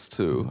past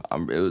too.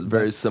 It was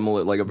very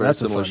similar, like a very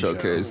That's a similar fun show.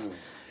 showcase.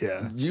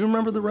 yeah. Do you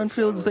remember the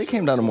Renfields? They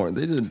came down to more.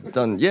 They did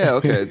done. Yeah,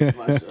 okay.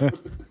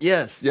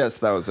 yes,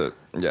 that was it.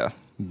 Yeah,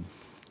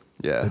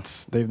 yeah.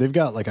 They've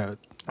got like a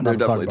not They're to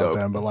talk definitely about dope.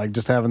 them, but like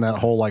just having that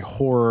whole like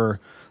horror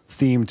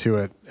theme to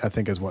it, I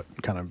think is what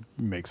kind of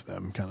makes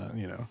them kind of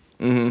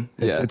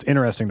yeah. it's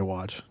interesting to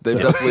watch.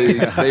 They've So-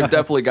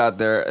 definitely got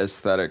their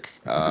aesthetic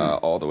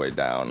all the way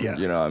down. Yeah.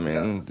 You know what I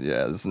mean?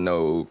 Yeah, there's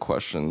no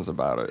questions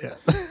about it.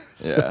 yeah.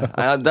 Yeah,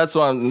 and that's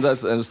and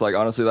it's like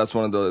honestly, that's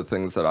one of the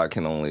things that I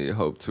can only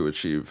hope to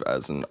achieve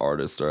as an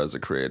artist or as a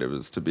creative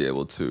is to be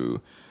able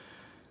to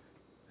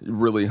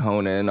really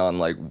hone in on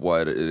like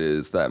what it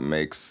is that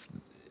makes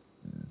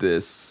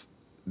this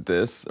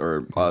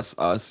or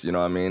us, you know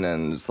what I mean?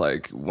 And it's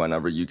like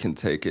whenever you can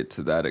take it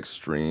to that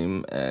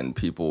extreme and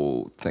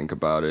people think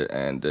about it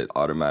and it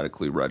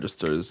automatically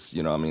registers,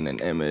 you know what I mean, an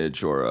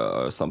image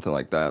or something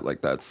like that,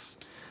 like that's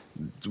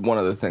one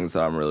of the things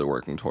that I'm really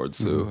working towards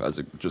too, as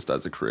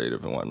a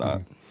creative and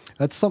whatnot.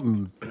 That's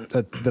something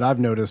that I've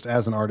noticed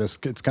as an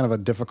artist. It's kind of a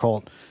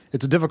difficult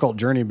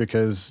journey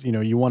because, you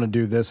know, you want to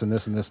do this and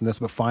this and this and this,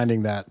 but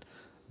finding that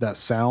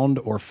sound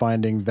or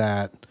finding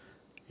that,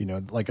 you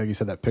know, like you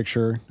said, that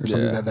picture or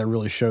something Yeah. that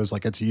really shows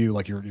like it's you,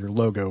 like your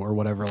logo or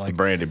whatever. It's like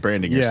the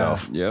branding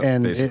yourself. Yep.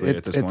 And basically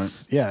at this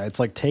point. it's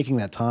like taking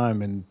that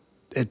time and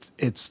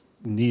it's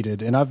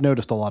needed. And I've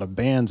noticed a lot of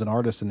bands and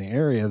artists in the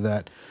area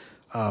that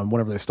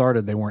whenever they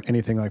started, they weren't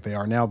anything like they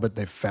are now, but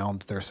they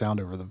found their sound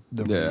over the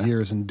Yeah.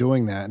 years and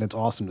doing that, and it's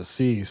awesome to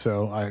see.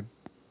 So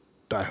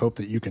I hope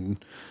that you can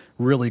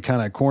really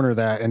kind of corner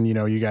that, and you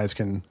know, you guys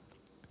can,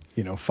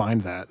 you know,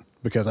 find that,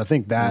 because I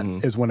think that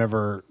is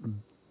whenever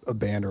a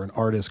band or an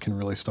artist can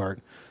really start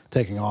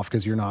taking off,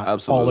 because you're not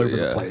Absolutely, all over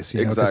the yeah. place, you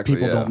know, because Exactly,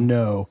 people yeah. don't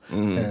know,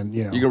 and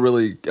you know, You can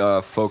really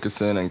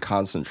focus in and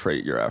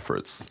concentrate your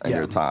efforts and Yeah.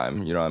 your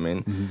time. You know what I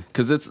mean?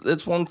 Because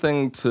it's one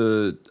thing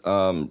to,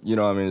 you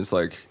know what I mean? It's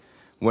like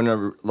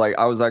whenever, like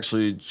I was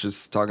actually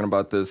just talking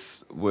about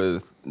this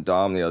with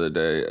Dom the other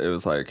day. It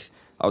was like,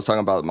 I was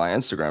talking about my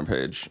Instagram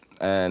page.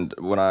 And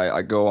when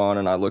I go on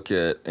and I look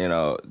at, you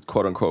know,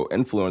 quote unquote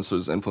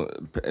influencers,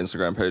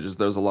 Instagram pages,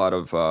 there's a lot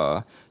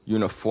of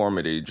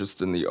uniformity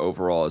just in the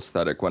overall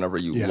aesthetic whenever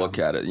you Yeah. look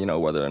at it, you know,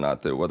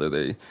 whether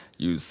they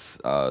use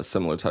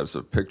similar types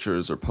of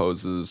pictures or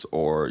poses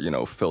or, you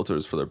know,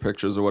 filters for their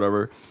pictures or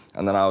whatever.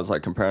 And then I was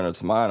like comparing it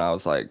to mine. I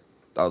was like,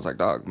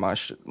 dog, my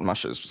shit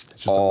is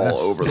just a all mess.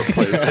 over the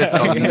place. It's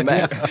a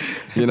mess,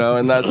 you know,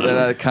 and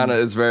that kind of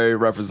is very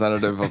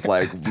representative of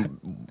like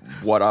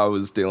what I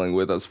was dealing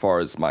with as far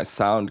as my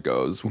sound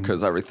goes,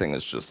 because everything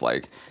is just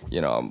like, you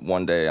know,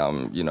 one day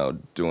I'm, you know,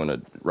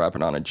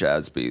 rapping on a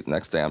jazz beat.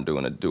 Next day I'm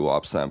doing a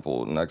doo-wop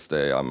sample. Next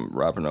day I'm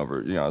rapping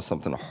over, you know,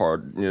 something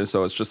hard, you know,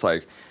 so it's just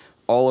like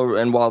all over.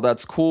 And while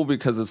that's cool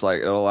because it's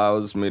like, it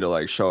allows me to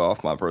like show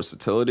off my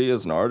versatility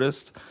as an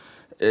artist,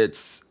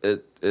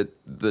 the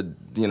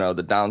you know,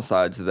 the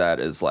downside to that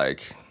is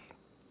like,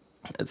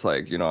 it's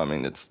like, you know, I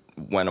mean, it's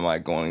when am I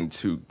going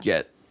to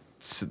get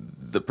to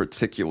the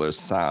particular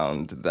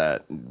sound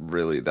that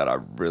really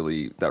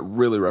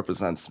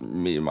represents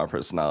me and my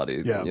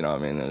personality. Yeah. You know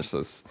what I mean? It's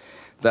just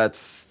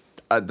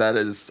that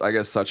is, I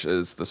guess, such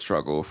is the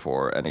struggle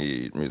for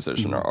any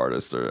musician or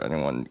artist or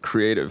anyone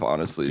creative,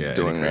 honestly, Yeah,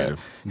 doing any that. creative.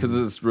 Because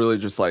it's really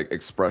just like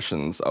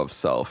expressions of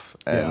self.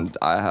 And Yeah.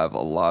 I have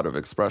a lot of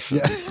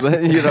expressions.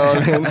 You know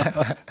what I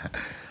mean?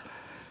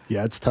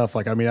 yeah, it's tough.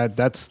 Like, I mean,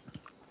 that's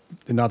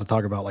not to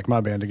talk about like my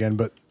band again,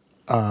 but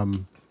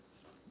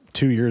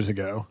 2 years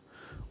ago,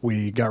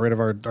 we got rid of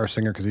our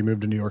singer because he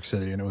moved to New York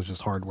City, and it was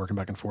just hard working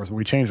back and forth. And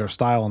we changed our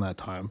style in that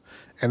time,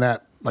 and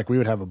that, like, we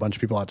would have a bunch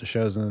of people out to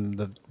shows, and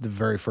then the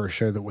very first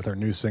show that with our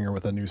new singer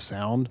with a new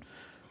sound,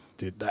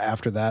 dude,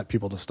 after that,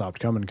 people just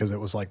stopped coming because it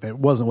was like it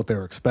wasn't what they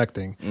were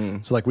expecting.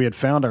 So like we had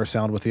found our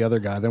sound with the other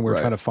guy, then we were Right.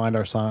 trying to find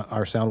our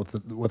sound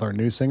with our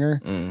new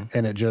singer, and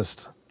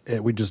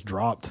we just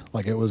dropped.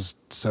 Like, it was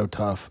so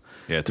tough.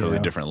 Yeah, totally you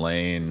know? different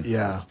lane.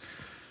 Yeah.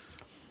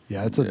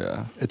 Yeah, it's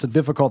Yeah. a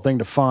difficult thing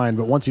to find,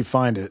 but once you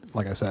find it,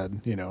 like I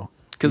said, you know,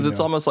 Because you it's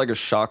know. almost like a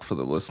shock for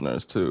the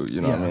listeners too.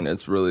 You know what I Yeah. mean?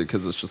 It's really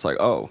because it's just like,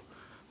 oh,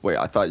 wait,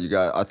 I thought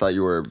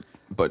you were,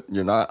 but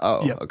you're not.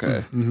 Oh, Yep.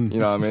 okay. You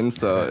know what I mean?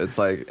 So it's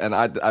like, and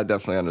I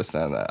definitely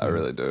understand that. I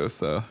really do.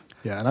 So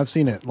Yeah, and I've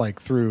seen it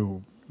like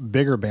through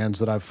bigger bands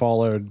that I've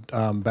followed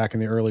back in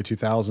the early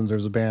 2000s.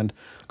 There's a band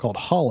called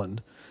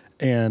Holland,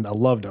 and I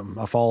loved them.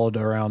 I followed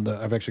around.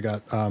 I've actually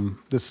got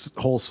this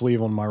whole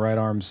sleeve on my right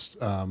arm's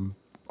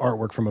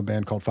artwork from a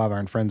band called Five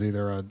Iron Frenzy.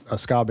 They're a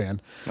ska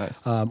band.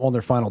 Nice. On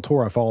their final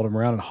tour, I followed them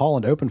around, and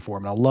Holland opened for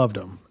them, and I loved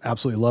them.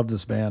 Absolutely loved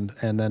this band.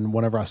 And then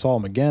whenever I saw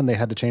them again, they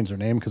had to change their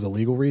name because of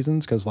legal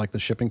reasons, because like the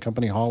shipping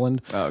company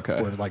Holland, Oh,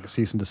 okay. were like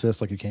cease and desist,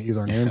 like you can't use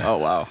our name. Oh,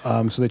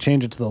 wow. So they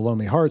changed it to the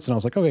Lonely Hearts, and I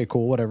was like, okay,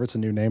 cool, whatever. It's a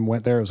new name.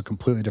 Went there, it was a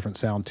completely different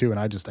sound too, and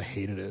I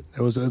hated it.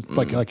 It was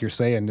like you're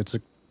saying,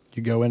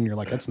 you go in and you're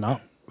like, that's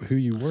not who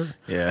you were.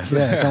 Yeah.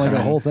 Yeah, kind of like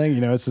the whole thing.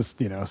 You know, it's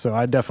just So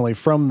I definitely,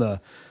 from the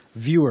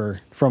viewer,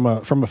 from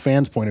a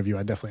fan's point of view,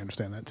 I definitely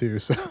understand that too.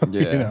 So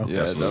yeah,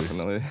 yeah,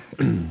 Absolutely.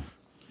 definitely.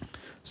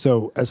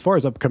 So as far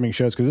as upcoming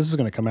shows, because this is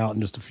going to come out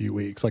in just a few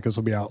weeks, like this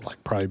will be out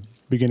like probably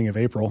beginning of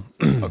April.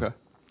 Okay.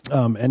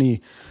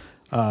 Any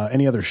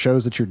other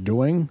shows that you're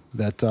doing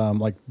that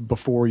like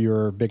before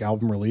your big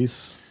album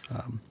release?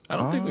 I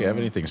don't think we have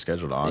anything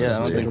scheduled, honestly. Yeah, I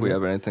don't think we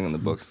have anything in the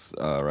books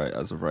right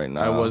as of right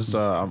now.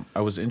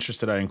 I was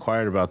interested. I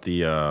inquired about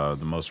the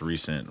most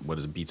recent, what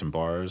is it, Beats and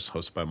Bars,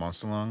 hosted by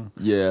Monster Lung.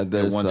 Yeah, The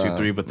there's 1, 2,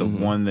 3, but the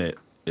one that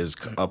is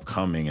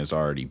upcoming is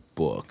already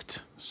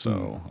booked.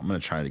 So I'm gonna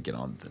try to get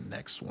on the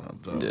next one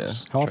of those. Yeah.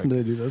 How often do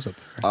they do those up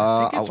there?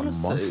 I think it's wanna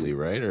monthly, say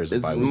right? Or is it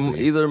It's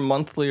bi-weekly? either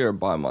monthly or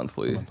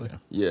bi-monthly.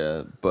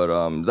 Yeah,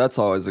 but that's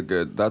always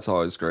great.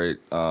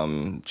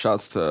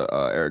 Shouts to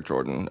Eric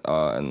Jordan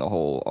and the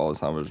whole All the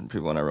Television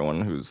people and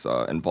everyone who's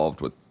involved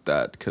with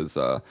that, because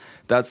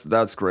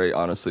that's great,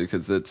 honestly,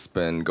 because it's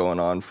been going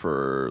on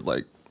for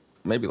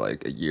maybe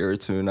like a year or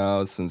two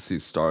now since he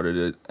started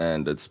it,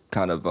 and it's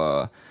kind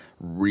of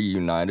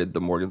reunited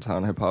the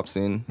Morgantown hip hop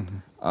scene.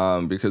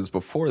 Because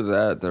before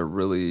that, there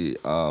really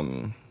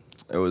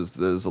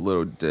there's a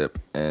little dip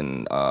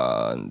in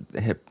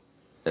hip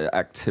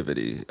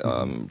activity,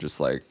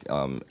 just like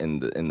in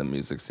the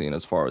music scene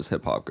as far as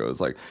hip hop goes.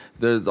 Like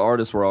the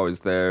artists were always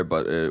there,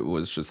 but it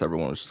was just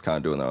everyone was just kind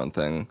of doing their own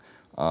thing.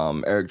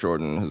 Eric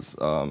Jordan has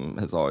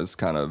always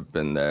kind of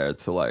been there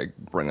to like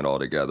bring it all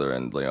together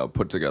and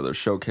put together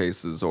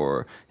showcases,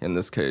 or in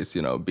this case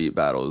beat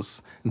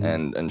battles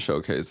and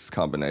showcase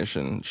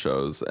combination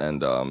shows,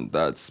 and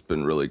that's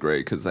been really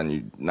great, because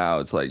then now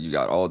it's like you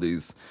got all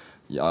these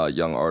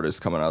young artists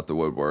coming out the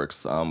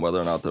woodworks,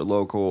 whether or not they're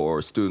local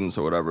or students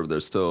or whatever,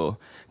 they're still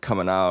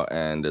coming out,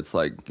 and it's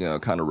like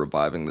kind of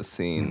reviving the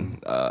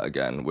scene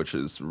again, which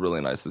is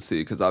really nice to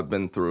see, because I've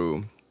been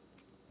through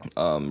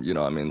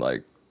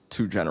like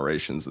 2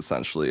 generations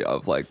essentially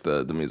of like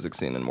the music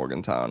scene in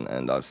Morgantown,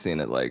 and I've seen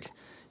it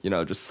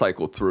just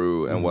cycle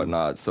through and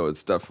whatnot. So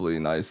it's definitely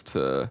nice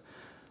to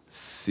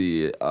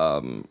see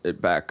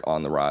it back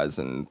on the rise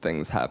and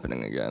things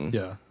happening again.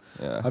 Yeah.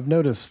 Yeah. I've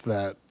noticed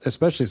that,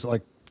 especially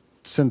like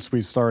since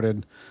we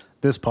started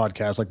this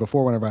podcast, like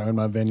before, whenever I owned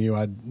my venue,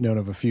 I'd known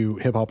of a few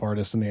hip hop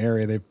artists in the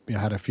area. They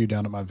had a few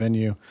down at my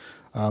venue.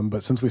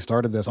 But since we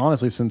started this,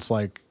 honestly, since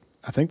like,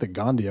 I think the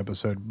Gandhi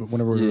episode, but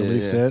whenever we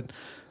released it,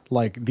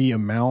 like the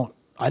amount,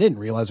 I didn't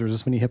realize there was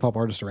this many hip hop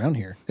artists around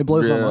here. It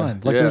blows my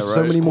mind. Like there's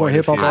so right. many more Quite a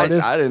hip hop few.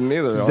 artists I didn't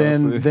either,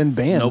 honestly. than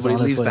bands. Nobody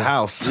leaves honestly. the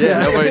house.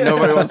 Yeah,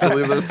 nobody wants to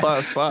leave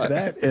their spot.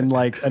 That, and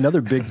like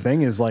another big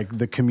thing is like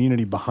the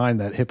community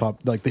behind that hip hop,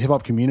 like the hip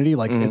hop community.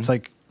 Like it's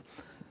like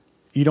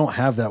you don't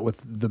have that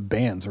with the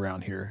bands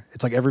around here.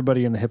 It's like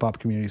everybody in the hip hop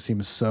community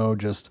seems so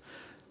just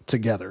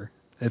together.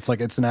 It's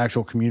like it's an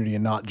actual community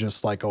and not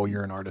just like, oh,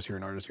 you're an artist, you're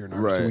an artist, you're an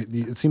artist. Right.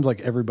 It seems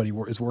like everybody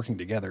is working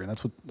together, and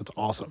that's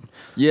awesome.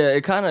 Yeah,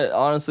 it kind of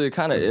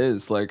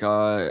is like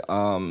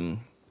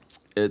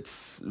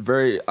it's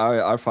very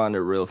I find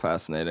it real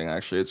fascinating,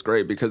 actually. It's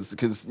great because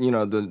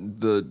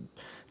the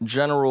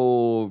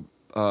general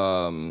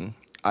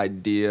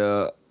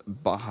idea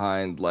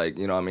behind like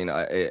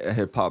a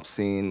hip hop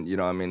scene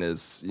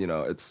is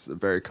it's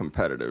very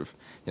competitive.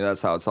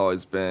 That's how it's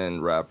always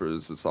been.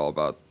 Rappers, it's all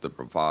about the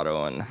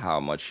bravado and how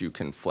much you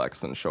can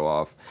flex and show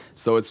off.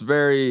 So it's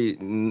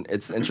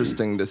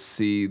interesting to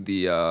see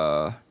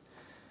the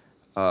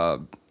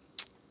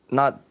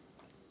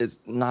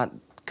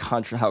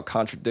how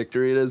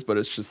contradictory it is, but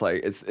it's just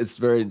like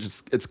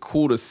it's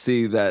cool to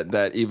see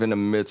that even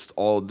amidst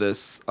all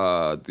this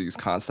these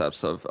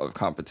concepts of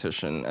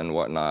competition and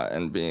whatnot,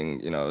 and being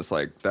it's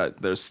like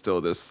that there's still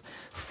this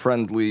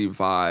friendly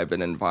vibe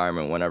and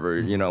environment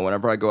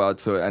whenever I go out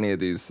to any of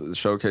these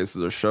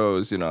showcases or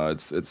shows,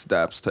 it's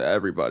daps to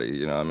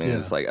everybody,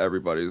 it's like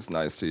everybody's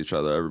nice to each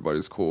other,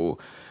 everybody's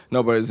cool.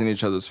 Nobody's in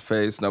each other's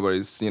face.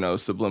 Nobody's,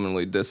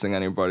 subliminally dissing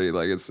anybody.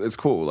 Like it's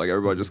cool. Like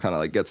everybody just kind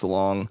of like gets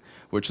along,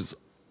 which is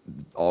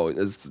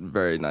it's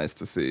very nice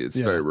to see. It's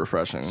very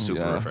refreshing.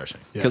 Super refreshing.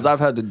 Because I've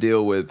had to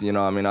deal with,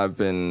 I've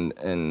been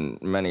in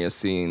many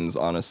scenes,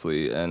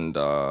 honestly, and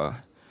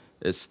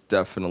it's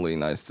definitely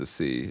nice to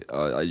see.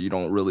 You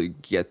don't really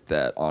get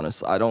that,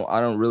 honest. I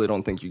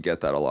don't think you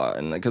get that a lot,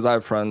 and because I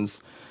have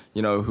friends,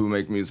 who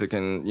make music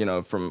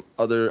and from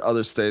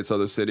other states,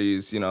 other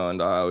cities,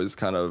 and I always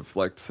kind of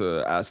like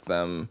to ask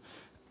them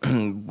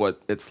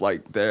what it's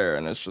like there,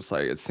 and it's just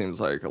like it seems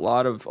like a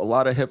lot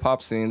of hip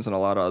hop scenes and a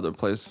lot of other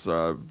places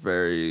are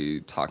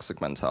very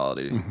toxic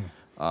mentality.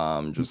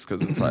 Just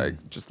because it's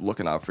like just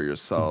looking out for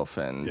yourself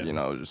and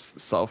just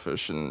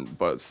selfish,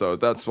 but so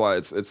that's why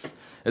it's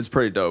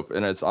pretty dope,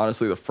 and it's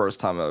honestly the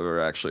first time I've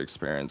ever actually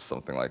experienced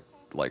something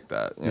like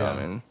that. You know what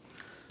I mean?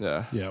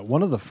 Yeah.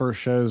 One of the first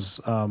shows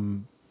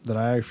that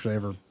I actually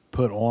ever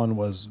put on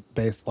was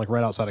based like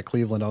right outside of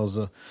Cleveland. I was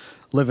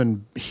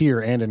living here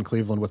and in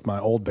Cleveland with my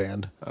old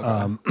band.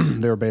 Okay.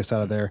 They were based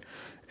out of there.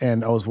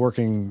 And I was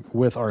working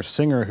with our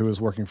singer who was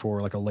working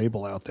for like a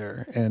label out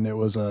there, and it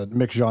was a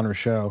mixed genre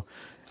show.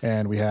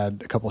 And we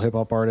had a couple hip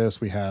hop artists.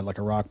 We had like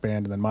a rock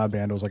band, and then my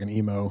band was like an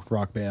emo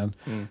rock band.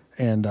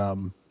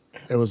 And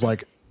it was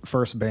like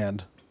first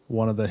band.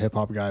 One of the hip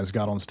hop guys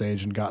got on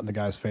stage and got in the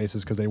guys'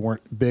 faces because they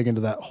weren't big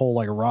into that whole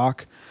like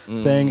rock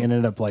thing, and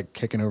ended up like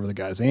kicking over the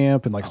guy's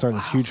amp and like starting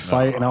this huge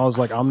fight. And I was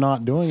like, I'm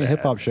not doing a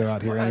hip hop show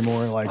out here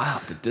anymore. Like,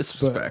 wow, the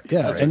disrespect. But,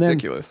 yeah, that's and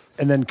ridiculous.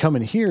 And then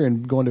coming here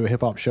and going to a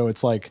hip hop show,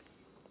 it's like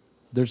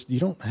you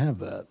don't have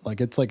that. Like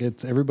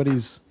it's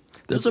everybody's.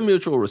 There's a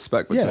mutual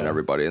respect between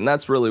everybody, and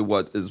that's really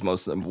what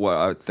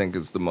I think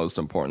is the most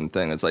important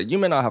thing. It's like you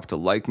may not have to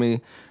like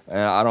me, and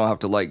I don't have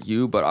to like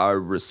you, but I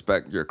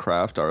respect your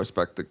craft. I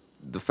respect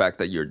the fact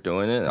that you're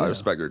doing it. I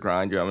respect your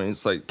grind. I mean,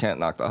 it's like can't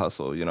knock the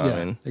hustle. You know what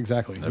I mean?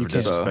 Exactly. Never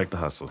disrespect the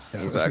hustle.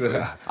 Yeah.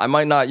 Exactly. I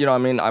might not,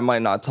 I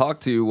might not talk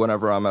to you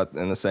whenever I'm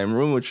in the same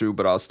room with you,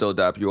 but I'll still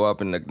dap you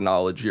up and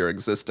acknowledge your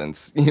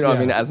existence. You know what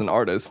I mean? As an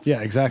artist. Yeah,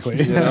 exactly.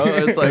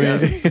 It's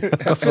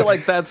like I feel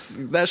like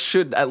that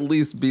should at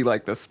least be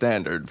like the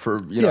standard for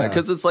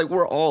because it's like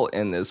we're all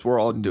in this, we're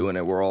all doing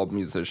it, we're all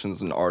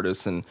musicians and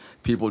artists and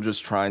people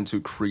just trying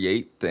to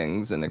create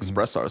things and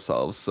express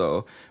ourselves.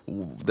 So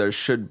there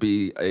should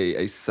be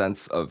a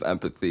sense of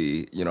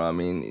empathy. You know what I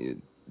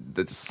mean?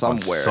 That's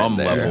somewhere on some in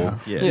there. level.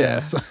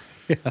 Yeah.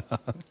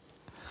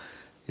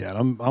 Yeah,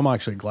 and I'm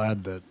actually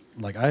glad that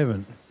like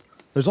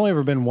there's only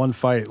ever been one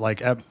fight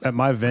like at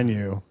my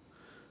venue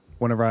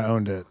whenever I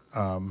owned it,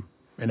 and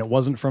it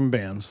wasn't from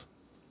bands.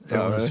 It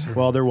was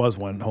well, there was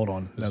one. Hold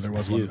on, no, there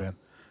was one band.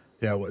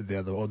 Yeah,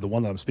 the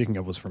one that I'm speaking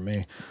of was from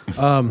me,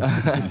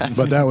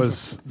 but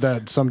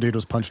that some dude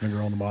was punching a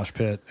girl in the mosh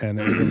pit, and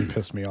it really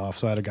pissed me off.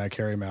 So I had a guy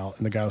carry him out,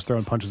 and the guy was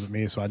throwing punches at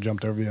me, so I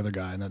jumped over the other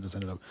guy, and that just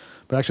ended up.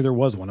 But actually, there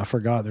was one. I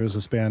forgot. There was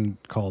this band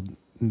called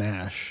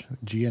Nash,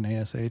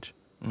 Gnash,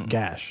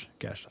 Gash.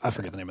 I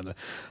forget the name of it.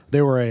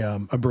 They were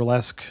a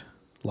burlesque,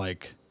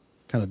 like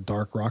kind of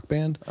dark rock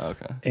band.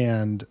 Okay.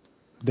 And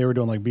they were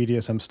doing like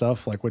BDSM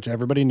stuff, like which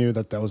everybody knew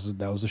that was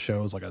the show.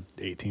 It was like a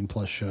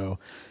 18+ show.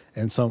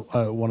 And some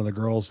one of the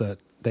girls that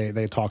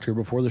they talked to her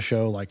before the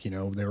show, like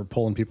they were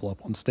pulling people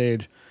up on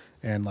stage,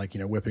 and like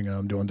whipping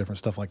them, doing different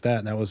stuff like that.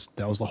 And that was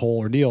the whole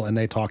ordeal. And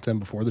they talked to them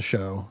before the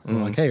show, and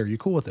were like, "Hey, are you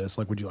cool with this?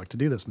 Like, would you like to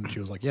do this?" And she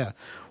was like, "Yeah."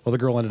 Well, the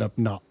girl ended up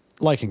not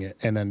liking it,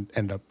 and then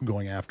ended up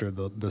going after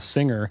the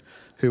singer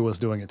who was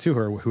doing it to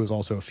her, who was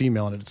also a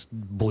female, and it just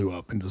blew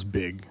up into this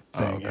big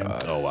thing.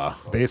 Oh wow!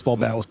 Baseball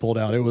bat was pulled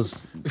out. It was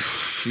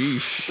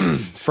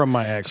from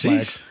my ex. My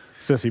ex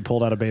sissy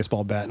pulled out a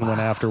baseball bat and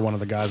went after one of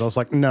the guys. I was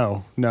like,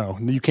 no,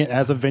 you can't.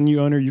 As a venue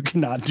owner, you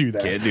cannot do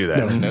that. Can't do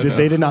that. No.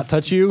 They did not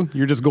touch you.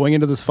 You're just going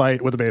into this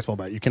fight with a baseball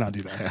bat. You cannot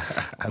do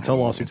that. That's how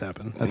lawsuits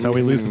happen. That's how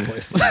we lose the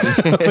place.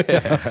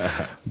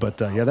 But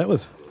that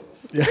was.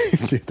 Yeah,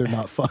 dude, they're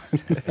not fun.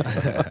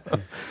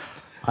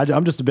 I'm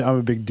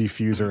a big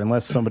diffuser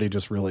unless somebody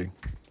just really.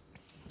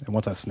 And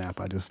once I snap,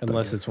 I just.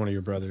 Unless it's one of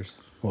your brothers.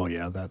 Well,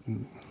 yeah, that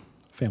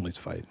families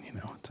fight.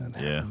 That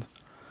happens.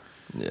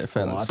 Yeah,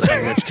 families.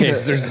 In which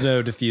case, there's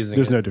no diffusing.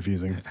 There's no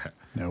diffusing.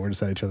 No, we're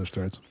just at each other's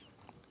throats.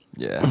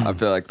 Yeah, I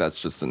feel like that's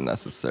just a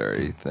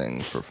necessary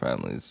thing for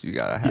families. You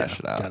gotta hash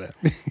it out. Got it.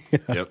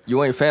 Yep.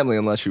 You ain't family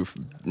unless you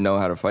know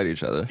how to fight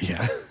each other.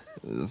 Yeah.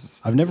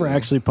 I've never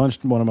actually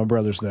punched one of my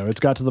brothers though. It's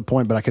got to the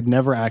point, but I could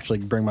never actually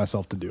bring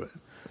myself to do it.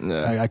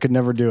 Yeah. I could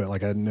never do it.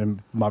 Like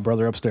and my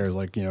brother upstairs,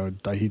 like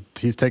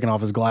he's taking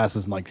off his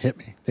glasses and like hit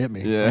me.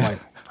 Yeah. I'm like,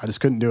 I just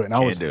couldn't do it. And I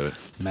was do it.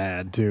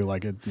 mad too.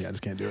 Like I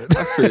just can't do it.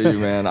 I feel you,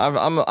 man.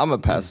 I'm a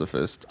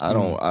pacifist. I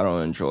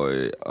don't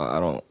enjoy. I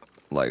don't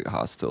like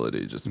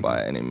hostility just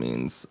by any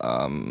means.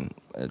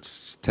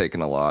 It's taken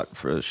a lot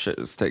for shit.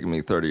 It's taken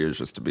me 30 years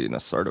just to be an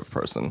assertive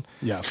person.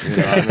 Yeah. You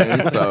know what I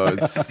mean? So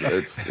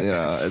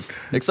it's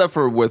except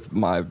for with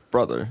my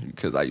brother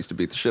because I used to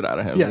beat the shit out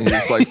of him. Yeah.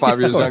 He's like 5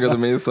 years younger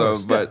than me. So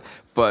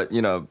but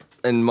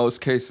in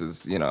most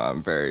cases,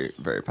 I'm very,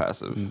 very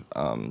passive.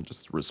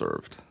 Just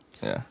reserved.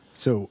 Yeah.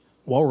 So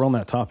while we're on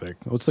that topic,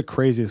 what's the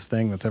craziest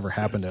thing that's ever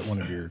happened at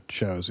one of your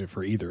shows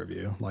for either of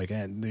you? Like,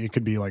 and it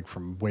could be like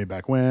from way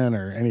back when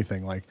or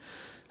anything. Like,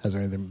 has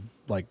there anything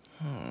like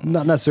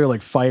not necessarily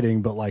like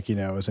fighting, but like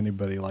has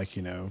anybody like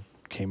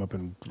came up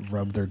and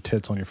rubbed their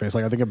tits on your face.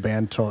 Like I think a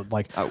band told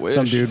like I wish.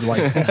 some dude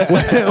like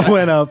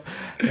went up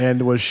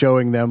and was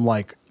showing them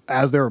like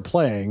as they were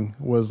playing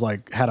was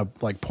like had a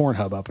like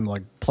Pornhub up and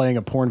like playing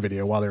a porn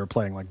video while they were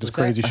playing like just Was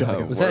that- crazy shit.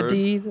 Like, Was Word. that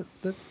D?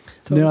 That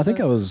told no, I us think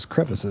that? I was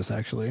Crevices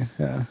actually.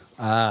 Yeah,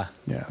 Ah,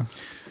 yeah.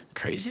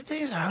 Crazy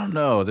things? I don't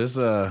know. There's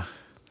a.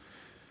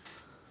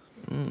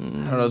 I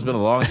don't know. It's been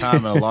a long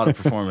time and a lot of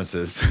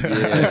performances.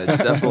 Yeah,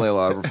 definitely a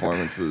lot of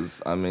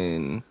performances. I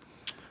mean,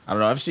 I don't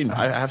know.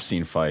 I have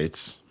seen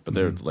fights, but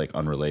they're like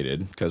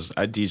unrelated because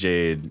I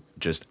DJ'd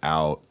just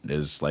out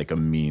as like a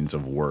means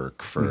of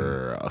work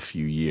for a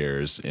few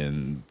years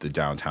in the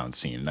downtown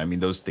scene. I mean,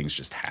 those things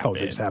just happen.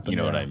 they just happen, You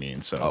know what yeah. I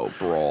mean? So oh,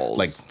 brawls.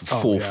 like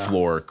Oh, full yeah.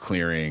 floor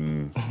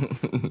clearing,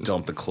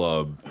 dump the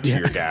club,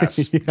 tear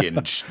gas,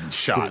 getting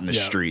shot in the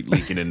Yeah. street,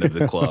 leaking into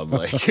the club.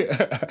 Like,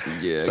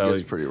 yeah, so- it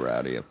gets pretty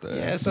rowdy up there.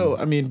 yeah. So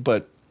I mean,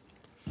 but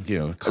you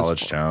know,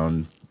 college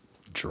town,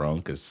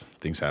 drunk as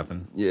things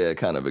happen. Yeah,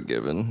 kind of a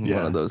given. Yeah.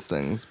 One of those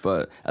things.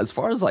 But as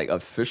far as like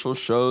official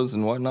shows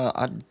and whatnot,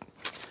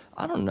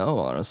 I don't know,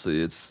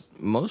 honestly. It's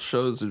most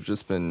shows have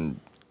just been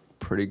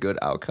pretty good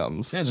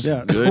outcomes. Yeah, just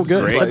Yeah. good,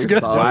 Good. great, That's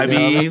good.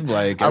 vibey.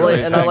 Like I like,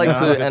 everybody's and I like hanging out,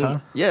 to, good and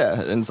time.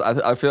 yeah, and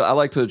I feel I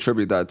like to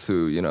attribute that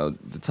to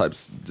the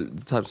types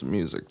of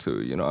music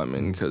too. You know what I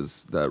mean?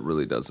 Because that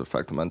really does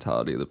affect the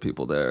mentality of the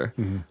people there.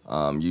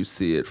 You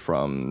see it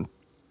from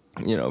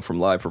from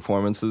live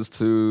performances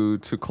to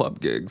club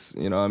gigs.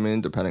 You know what I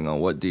mean? Depending on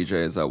what DJ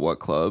is at what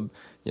club.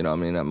 You know what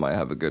I mean? I might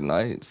have a good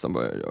night.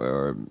 Somebody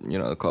or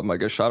the club might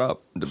get shot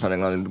up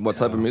depending on what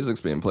type of music's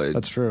being played.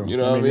 That's true. You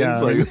know what I mean?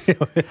 Yeah, It's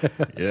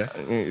like,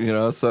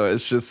 Yeah. so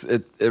it's just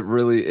it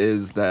really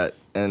is that,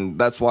 and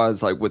that's why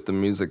it's like with the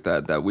music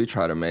that we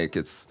try to make,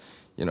 it's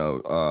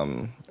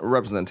a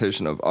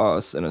representation of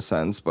us in a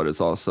sense, but it's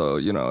also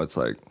it's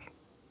like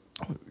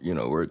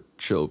we're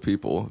chill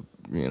people,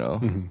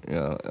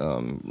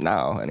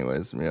 now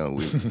anyways,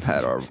 we've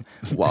had our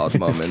wild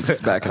moments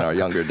back in our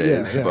younger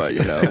days, Yeah. but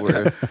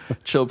we're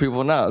chill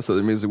people now, so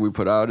the music we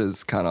put out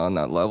is kind of on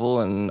that level,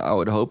 and I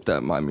would hope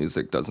that my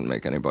music doesn't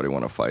make anybody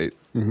want to fight.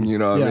 You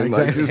know what Yeah, I mean?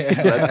 exactly.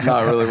 Like, that's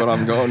not really what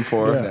I'm going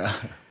for. Yeah.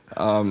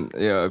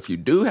 If you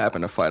do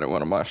happen to fight at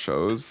one of my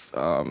shows,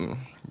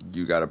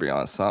 you got to be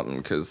on something,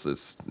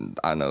 because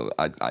I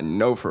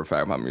know for a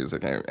fact my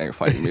music ain't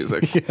fighting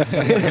music.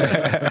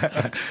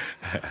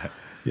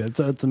 Yeah,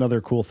 it's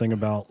another cool thing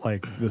about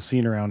like the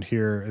scene around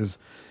here is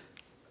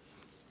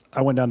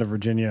I went down to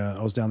Virginia.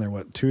 I was down there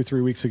 2 or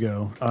 3 weeks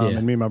ago, Yeah.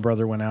 and me and my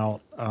brother went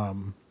out,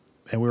 and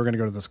we were going to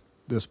go to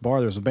this bar.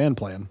 There's a band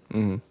playing.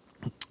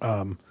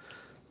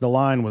 The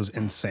line was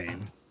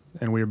insane,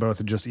 and we were both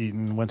had just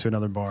eaten, went to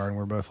another bar, and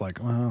we're both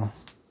like, well,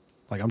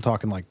 like I'm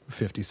talking like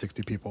 50,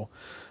 60 people,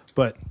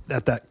 but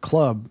at that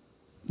club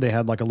they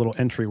had like a little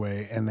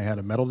entryway, and they had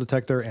a metal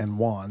detector and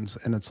wands,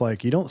 and it's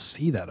like you don't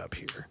see that up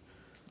here.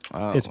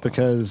 It's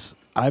because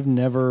I've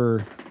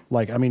never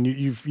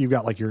you've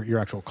got like your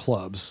actual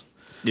clubs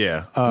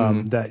Yeah.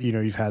 that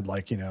you've had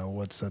like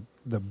what's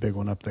the big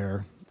one up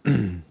there,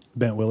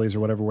 Bent Willie's or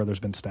whatever, where there's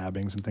been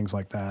stabbings and things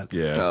like that.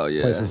 yeah. Oh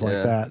yeah, Places like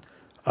yeah.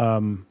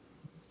 that.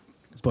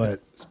 But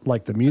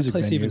like the music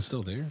place even venues,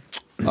 still there?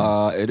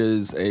 It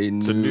is a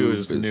new,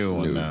 it's a new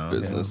one now.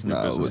 business Yeah, new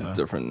now business with now.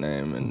 different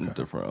name and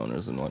different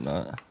owners and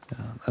whatnot.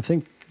 I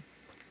think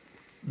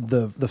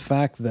the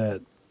fact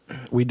that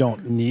we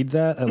don't need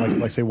that at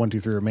like say 1, 2,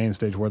 3 or main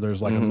stage where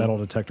there's like a metal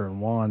detector and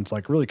wands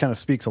like really kind of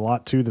speaks a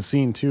lot to the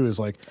scene too. Is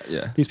like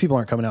Yeah. these people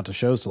aren't coming out to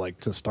shows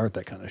to start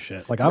that kind of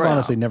shit. Like I've Right.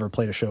 honestly never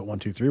played a show at 1,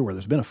 2, 3 where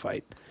there's been a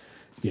fight.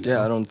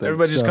 Yeah, I don't think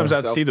Everybody just So- comes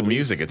out to see the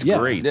music. It's Yeah.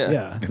 great. Yeah,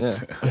 Yeah.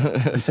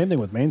 yeah. And same thing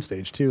with main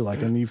stage too.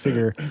 Like, and you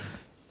figure,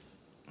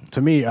 to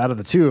me, out of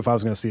the two, if I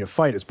was going to see a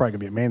fight, it's probably going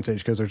to be at main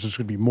stage because there's just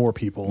going to be more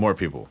people, More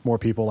people.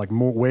 like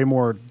way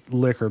more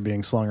liquor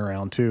being slung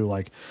around too.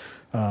 Like,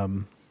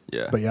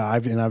 Yeah. but yeah,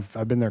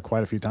 I've been there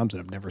quite a few times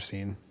and I've never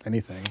seen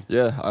anything.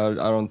 Yeah,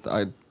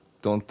 I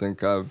don't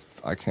think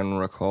I can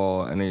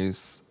recall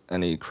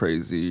any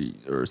crazy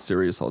or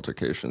serious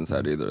altercations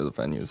at either of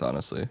the venues,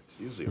 honestly. It's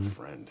usually a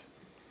friend.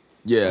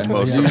 Yeah,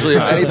 Most of usually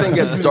if anything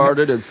gets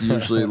started, it's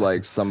usually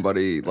like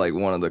somebody, like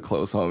one of the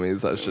close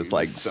homies that's just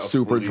like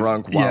super Self-release.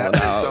 drunk,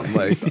 wilding out.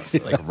 Like,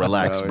 Like,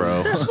 relax,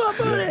 bro.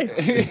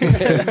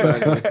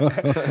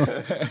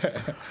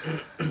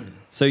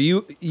 So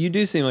you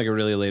do seem like a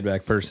really laid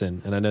back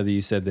person, and I know that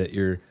you said that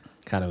you're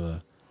kind of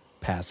a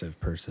passive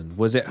person.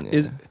 Was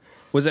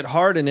it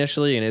hard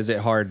initially, and is it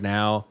hard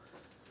now?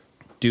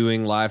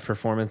 Doing live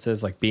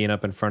performances, like being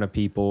up in front of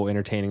people,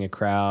 entertaining a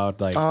crowd,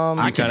 like I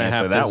you can kind of answer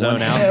have that to zone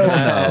one.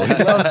 out. No,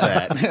 he loves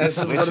that.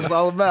 That's what it's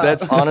all about.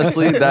 that's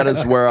honestly, that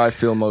is where I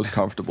feel most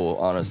comfortable.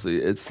 Honestly,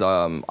 it's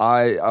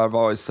I've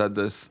always said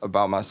this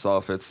about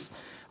myself.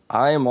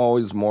 I am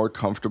always more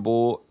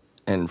comfortable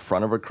in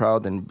front of a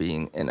crowd than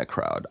being in a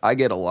crowd. I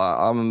get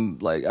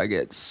I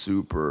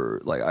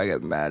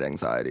get mad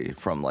anxiety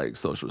from like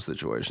social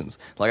situations.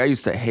 Like I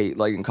used to hate,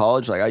 like in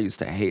college, like I used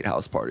to hate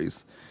house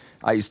parties.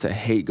 I used to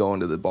hate going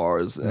to the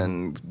bars,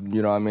 and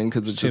you know what I mean,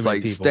 because it's Too just many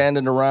like people.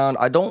 standing around.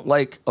 I don't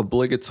like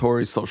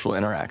obligatory social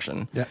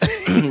interaction. Yeah.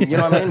 You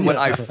know what I mean? When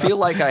I feel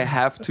like I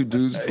have to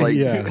do like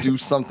Yeah. do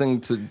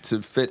something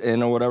to fit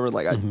in or whatever,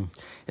 like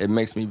it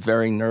makes me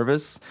very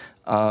nervous.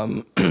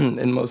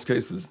 In most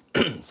cases,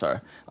 sorry,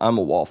 I'm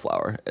a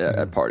wallflower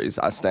at parties.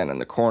 I stand in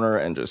the corner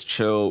and just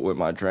chill with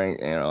my drink,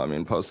 you know, I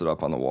mean, post it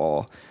up on the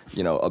wall,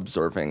 you know,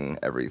 observing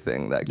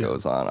everything that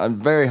goes on. I'm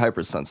very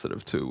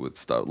hypersensitive too with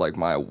stuff. Like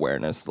my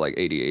awareness, like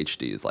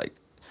ADHD is like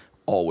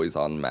always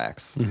on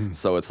max.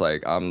 So it's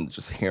like I'm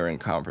just hearing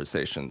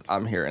conversations.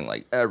 I'm hearing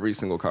like every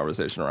single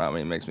conversation around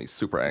me. It makes me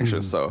super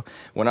anxious. So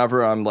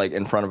whenever I'm like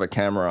in front of a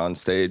camera on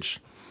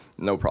stage,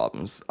 no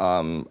problems.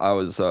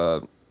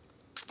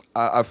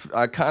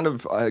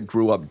 I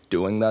grew up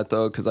doing that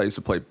though, because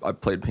I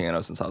played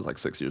piano since I was like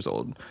 6 years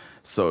old.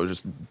 So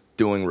just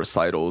doing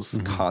recitals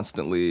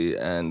constantly,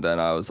 and then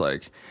I was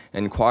like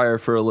in choir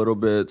for a little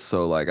bit.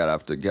 So like I'd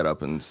have to get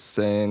up and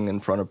sing in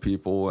front of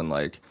people, and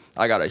like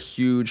I got a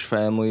huge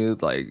family,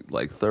 like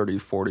 30,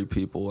 40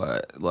 people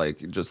at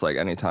like just like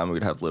anytime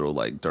we'd have little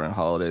like during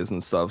holidays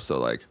and stuff. So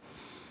like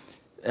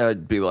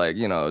it'd be like,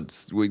 you know,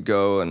 we'd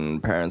go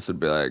and parents would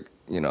be like,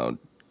 you know,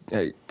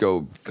 hey,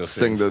 go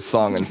sing this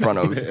song in front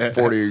of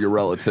 40 of your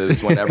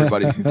relatives when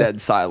everybody's dead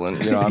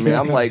silent. You know what I mean?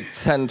 I'm like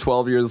 10,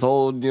 12 years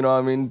old, you know what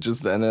I mean?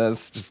 And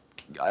it's just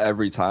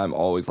every time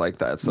always like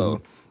that.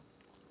 So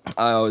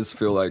I always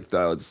feel like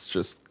that was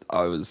just,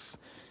 I feel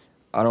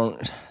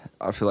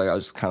like I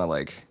was just kind of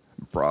like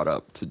brought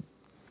up to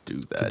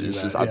do that.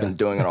 It's just, I've been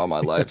doing it all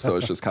my life. So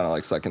it's just kind of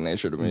like second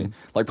nature to me.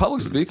 Like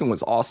public speaking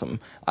was awesome.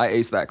 I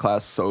aced that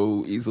class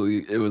so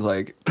easily. It was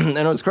like, and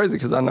it was crazy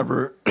because I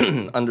never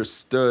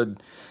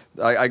understood,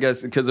 I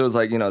guess because it was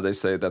like, you know, they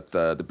say that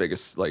the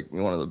biggest, like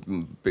one of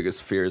the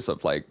biggest fears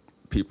of like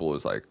people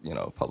is like, you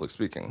know, public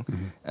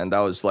speaking. And that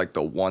was like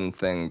the one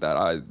thing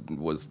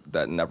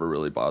that never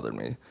really bothered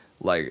me.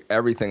 Like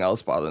everything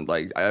else bothered.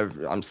 Like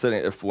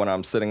when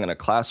I'm sitting in a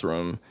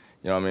classroom,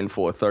 you know what I mean,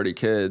 full of 30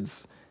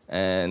 kids,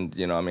 and,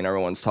 you know, I mean,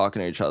 everyone's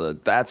talking to each other.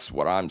 That's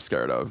what I'm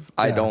scared of.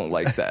 I don't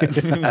like that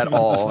at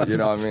all. You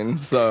know what I mean?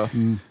 So,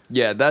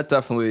 yeah, that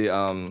definitely,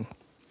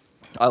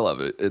 I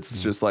love it. It's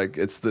just like,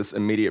 it's this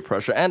immediate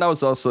pressure. And I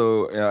was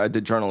also, you know, I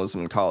did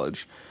journalism in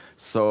college.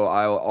 So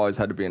I always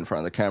had to be in front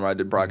of the camera. I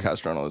did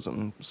broadcast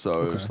journalism.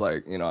 So it was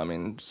like, you know, I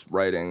mean, just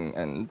writing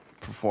and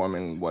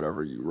performing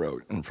whatever you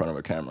wrote in front of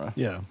a camera.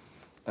 Yeah.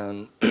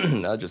 And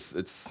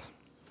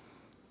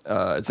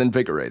it's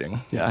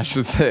invigorating, I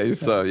should say.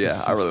 So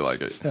yeah, I really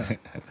like it.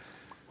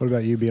 What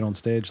about you being on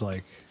stage?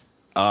 Like,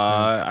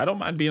 I don't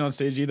mind being on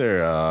stage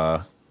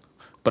either,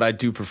 but I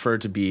do prefer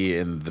to be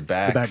in the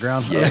back. the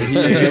background? Yeah,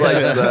 he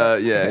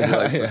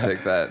likes to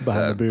take that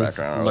Behind the booth.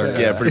 background. Lurk,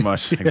 yeah, pretty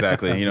much,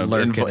 exactly. You know,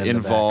 Lurking in the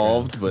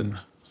involved, but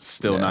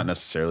still Yeah. not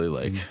necessarily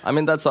like. I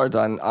mean, that's our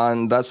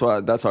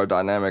that's our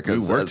dynamic. We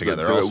work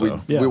together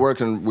also. We work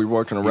in a He's the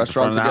restaurant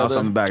front of the house, together.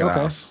 I'm the back of the Okay.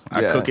 house.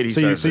 I Yeah. cook it. He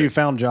So serves you it.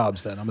 found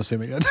jobs then? I'm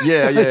assuming.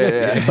 Yeah.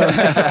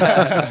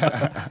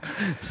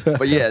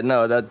 But yeah,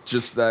 no,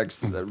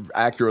 that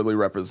accurately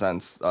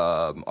represents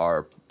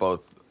our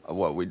both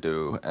what we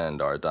do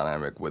and our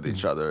dynamic with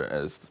each other.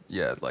 As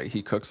like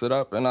he cooks it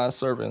up and I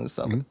serve it and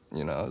stuff.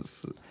 You know,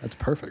 That's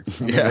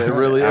perfect. Yeah, it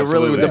really,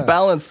 absolutely. the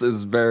balance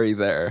is very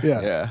there.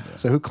 Yeah.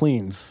 So who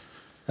cleans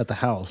at the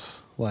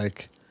house?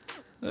 Like,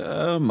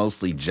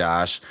 Mostly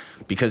Josh,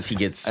 because he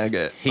gets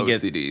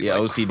OCD, yeah,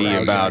 like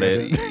OCD about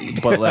crazy.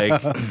 it. But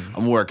like,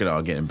 I'm working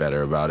on getting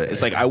better about it.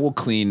 It's like I will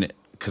clean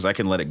because I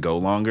can let it go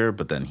longer,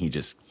 but then he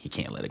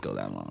can't let it go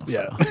that long.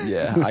 So.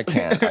 Yeah, I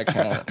can't.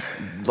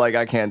 Like,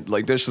 I can't,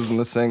 like, dishes in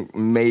the sink,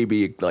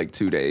 maybe, like,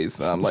 2 days.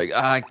 And I'm like,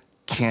 I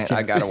can't.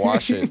 I gotta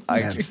wash it.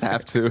 I just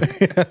have to.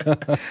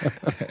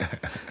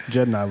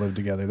 Jed and I lived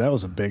together. That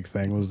was a big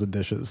thing, was the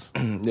dishes.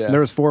 Yeah. There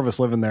was 4 of us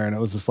living there, and it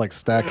was just, like,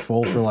 stacked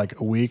full for, like,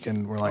 a week,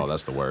 and we're like, Oh,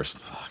 that's the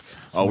worst.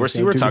 Someone's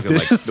We're gotta do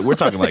these talking we're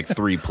talking like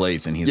 3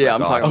 plates, and he's Yeah,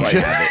 like, I'm talking I like,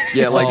 have it.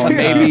 yeah, like,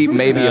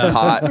 maybe a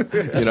pot.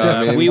 You know what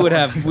I mean? We would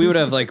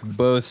have like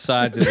both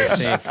sides of the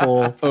sink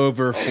full,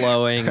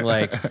 overflowing,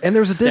 like, and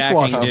there's a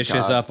stacking dishwasher.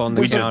 dishes up on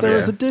the There's a, counter. there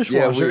was a Yeah,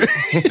 dishwasher.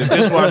 The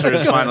dishwasher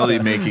is finally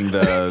making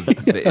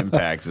the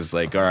impact. It's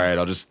like, all right,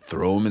 I'll just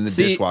throw them in the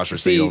dishwasher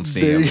so you don't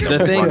see them.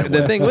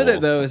 The thing with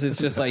it though is it's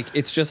just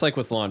like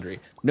with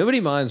laundry.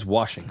 Nobody minds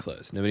washing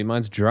clothes. Nobody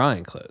minds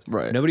drying clothes.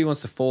 Right. Nobody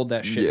wants to fold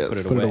that shit and put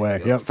it away. Put it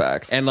away. Yep.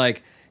 Facts. And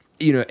like,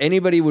 you know,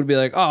 anybody would be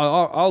like,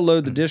 "Oh, I'll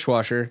load the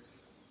dishwasher,"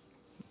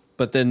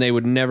 but then they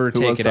would never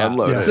take wants it to out.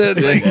 unload it? So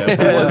it's like,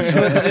 let's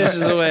put the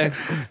dishes away.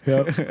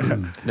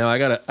 Yep. No, I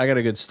got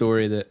a good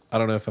story that I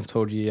don't know if I've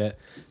told you yet.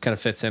 Kind of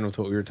fits in with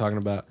what we were talking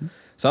about.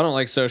 So I don't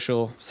like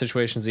social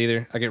situations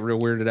either. I get real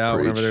weirded out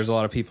Preach. whenever there's a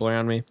lot of people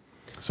around me.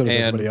 So does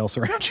And- everybody else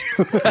around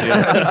you.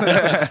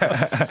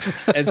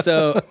 And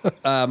so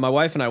my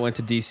wife and I went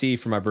to DC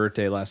for my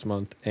birthday last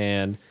month,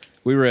 and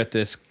we were at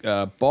this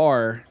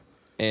bar,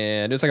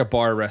 and it's like a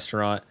bar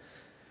restaurant,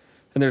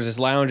 and there's this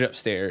lounge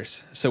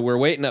upstairs. So we're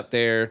waiting up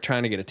there,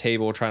 trying to get a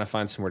table, trying to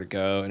find somewhere to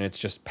go, and it's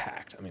just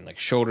packed. I mean, like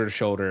shoulder to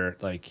shoulder,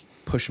 like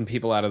pushing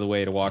people out of the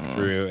way to walk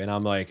through, and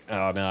I'm like,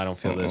 oh no, I don't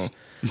feel this.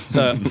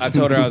 So I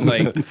told her, I was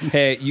like,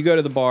 hey, you go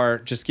to the bar,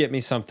 just get me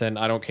something.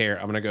 I don't care.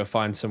 I'm gonna go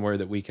find somewhere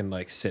that we can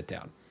like sit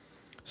down.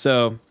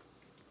 So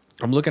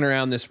I'm looking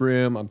around this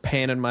room. I'm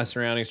panning my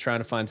surroundings, trying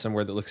to find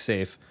somewhere that looks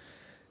safe,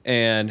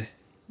 and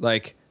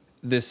like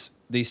these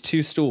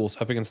two stools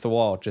up against the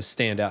wall just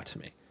stand out to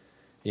me.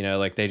 You know,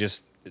 like they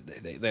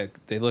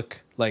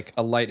look like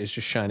a light is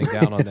just shining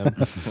down on them.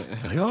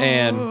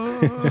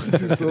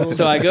 And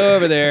so I go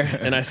over there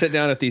and I sit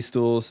down at these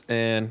stools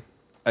and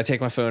I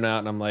take my phone out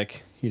and I'm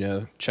like, you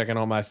know, checking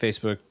all my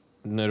Facebook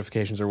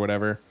notifications or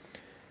whatever.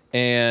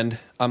 And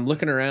I'm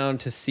looking around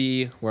to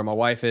see where my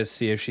wife is,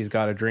 see if she's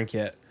got a drink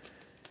yet.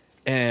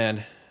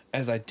 And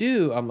as I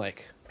do, I'm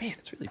like, man,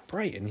 it's really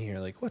bright in here.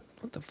 Like, what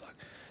the fuck?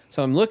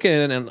 So I'm looking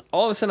and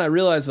all of a sudden I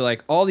realize that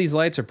like all these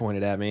lights are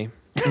pointed at me.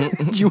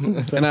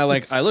 And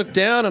I look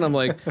down and I'm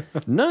like,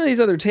 none of these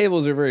other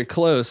tables are very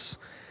close.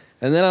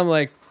 And then I'm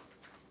like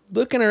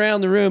looking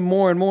around the room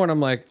more and more and I'm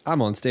like,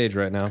 I'm on stage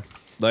right now.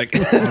 Like,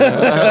 Oops.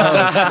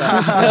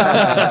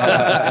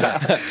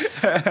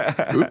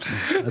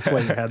 That's why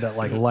you had that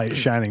like light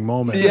shining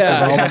moment.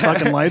 Yeah. All the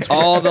fucking lights.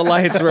 all the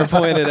lights were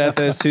pointed at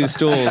those two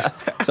stools.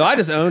 So I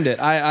just owned it.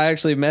 I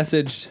actually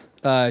messaged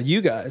you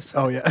guys.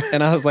 Oh yeah.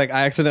 And I was like,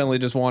 I accidentally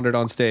just wandered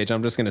on stage.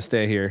 I'm just going to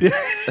stay here.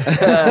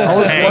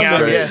 Hang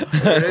out. Yeah.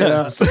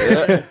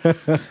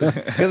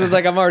 Because it's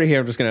like, I'm already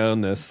here. I'm just going to own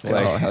this.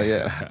 Like, Oh hell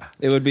yeah!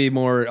 it would be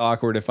more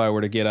awkward if I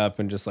were to get up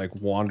and just like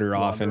wander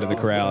off into the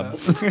crowd.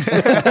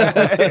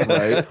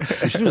 Right?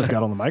 You should have just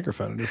got on the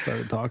microphone and just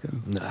started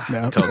talking.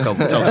 No. Tell a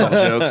couple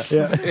jokes.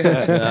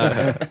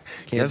 Yeah.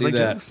 Can't do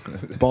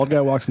that. Bald guy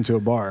walks into a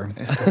bar.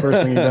 The first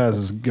thing he does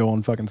is go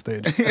on fucking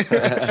stage.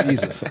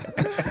 Jesus.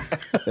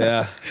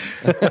 Yeah.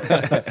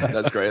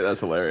 That's great. That's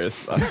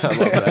hilarious. I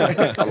love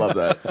that. I love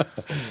that.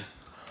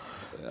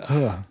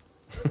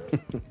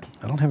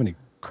 I don't have any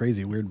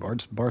crazy weird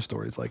bar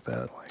stories like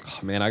that. Like Oh,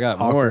 man, I got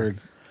awkward.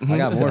 more. I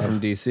got more from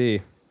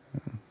DC.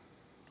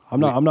 I'm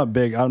not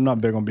big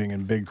on being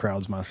in big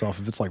crowds myself.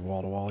 If it's like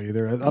wall to wall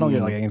either, I don't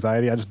get like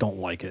anxiety. I just don't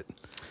like it.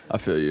 I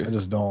feel you. I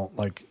just don't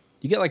like.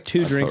 You get like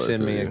two drinks totally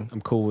in me, feel you.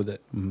 I'm cool with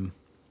it.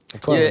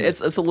 Yeah,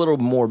 it's a little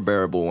more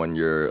bearable when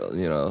you're,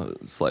 you know,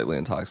 slightly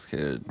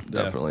intoxicated,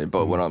 definitely.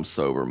 But when I'm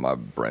sober, my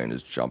brain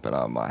is jumping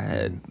out of my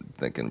head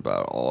thinking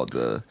about all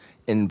the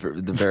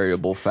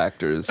variable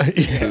factors to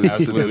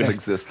this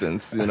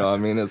existence. You know what I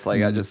mean? It's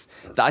like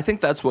I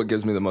think that's what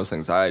gives me the most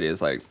anxiety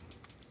is like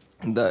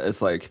that.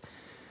 It's like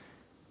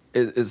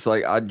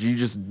you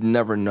just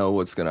never know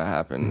what's gonna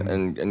happen.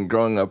 And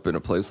growing up in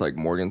a place like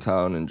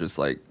Morgantown and just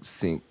like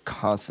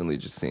constantly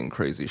seeing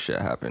crazy shit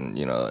happen,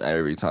 you know,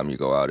 every time you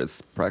go out,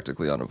 it's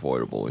practically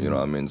unavoidable. You know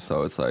what I mean?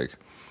 So it's like,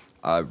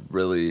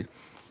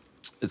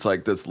 it's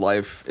like this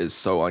life is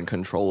so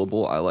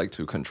uncontrollable. I like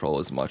to control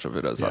as much of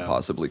it as I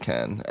possibly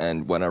can.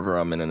 And whenever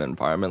I'm in an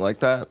environment like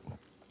that,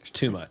 It's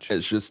too much.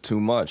 it's just too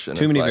much. And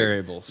Too it's many like-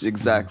 variables.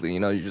 Exactly. You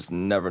know, you just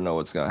never know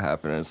what's going to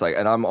happen. And it's like,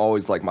 and I'm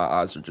always like, my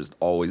eyes are just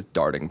always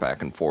darting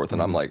back and forth. And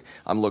I'm like,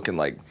 I'm looking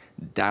like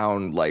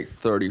down like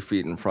 30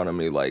 feet in front of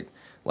me, like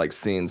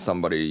seeing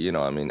somebody, you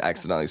know, I mean,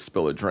 accidentally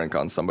spill a drink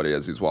on somebody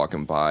as he's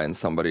walking by and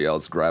somebody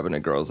else grabbing a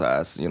girl's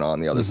ass, you know,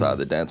 on the other side of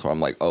the dance floor. I'm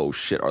like, oh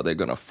shit, are they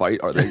going to fight?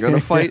 Are they going to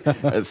fight?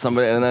 And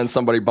then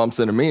somebody bumps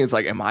into me. It's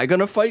like, am I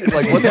going to fight?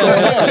 Like, what's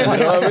going on?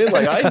 You know what I mean?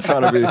 Like, I ain't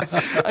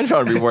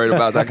trying to be worried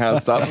about that kind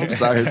of stuff. I'm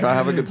just out here trying to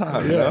have a good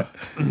time, you know?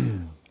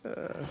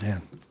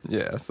 Man.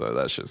 Yeah, so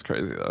that shit's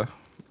crazy though.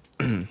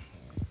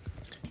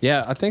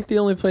 Yeah, I think the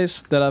only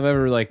place that I've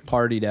ever like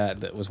partied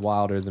at that was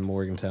wilder than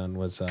Morgantown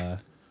was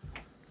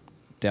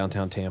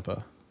downtown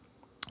Tampa.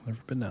 Never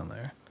been down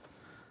there.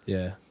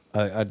 Yeah,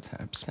 I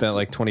spent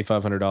like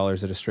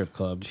 $2,500 at a strip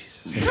club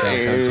in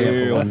downtown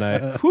Tampa one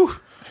night.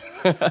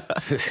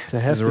 It's a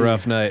It was a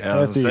rough night. I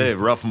was gonna say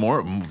rough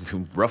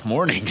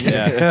morning.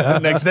 Yeah.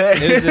 Next day.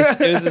 It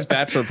was this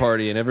bachelor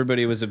party, and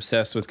everybody was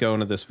obsessed with going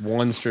to this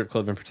one strip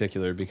club in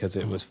particular because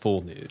it was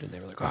full nude, and they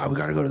were like, "Oh, we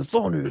got to go to the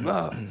full nude."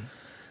 Blah.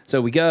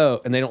 So we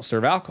go, and they don't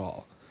serve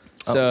alcohol.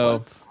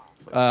 So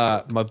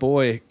my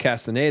boy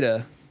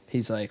Castaneda,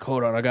 he's like,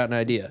 "Hold on, I got an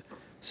idea."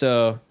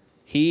 So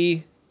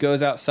he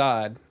goes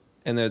outside,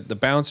 and the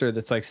bouncer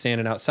that's like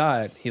standing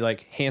outside, he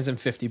like hands him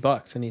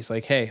 $50, and he's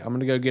like, "Hey, I'm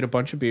gonna go get a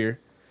bunch of beer,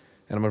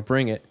 and I'm gonna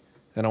bring it,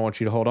 and I want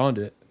you to hold on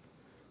to it."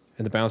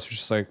 And the bouncer's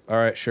just like, "All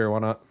right, sure, why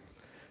not?"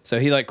 So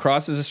he like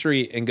crosses the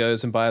street and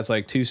goes and buys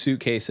like 2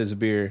 suitcases of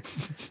beer,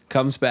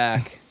 comes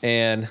back,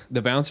 and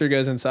the bouncer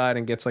goes inside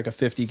and gets like a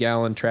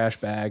 50-gallon trash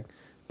bag,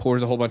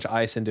 pours a whole bunch of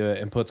ice into it,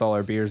 and puts all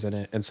our beers in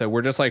it. And so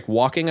we're just like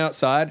walking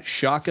outside,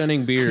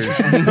 shotgunning beers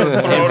in front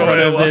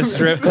of this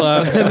strip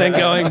club, and then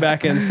going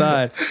back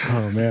inside.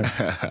 Oh man.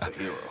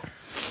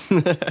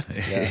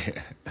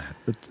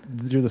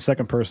 You're the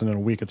second person in a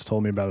week that's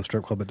told me about a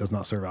strip club that does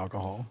not serve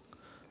alcohol.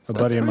 A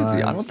buddy of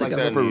mine. I don't think like I've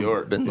that in ever New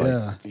York. been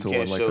Yeah. to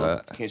one like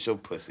that. You can't show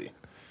pussy.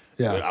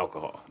 Yeah. With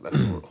alcohol. That's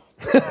the rule.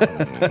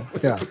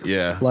 Yeah.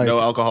 Yeah. Like- no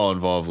alcohol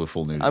involved with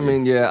full nudity. I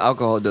mean, yeah,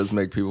 alcohol does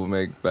make people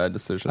make bad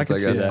decisions. I I can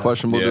see guess that.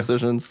 questionable Yeah.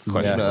 decisions,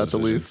 Questionable at the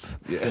decisions.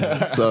 least.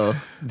 Yeah. So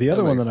The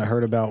other one makes that I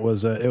heard about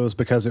was it was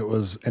because it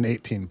was an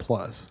 18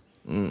 plus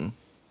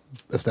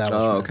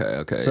establishment.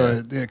 Oh, okay,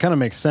 So it kind of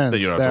makes sense. That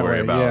you don't have that to worry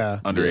way. about Yeah.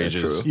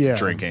 underages true. Yeah.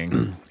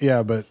 drinking.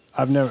 Yeah, but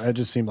I've never. It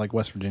just seemed like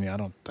West Virginia. I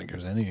don't think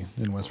there's any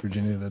in West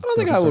Virginia that. I don't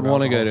think I doesn't would serve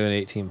want to go alcohol. to an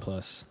 18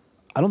 plus.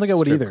 I don't think I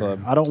would strip either.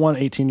 club. I don't want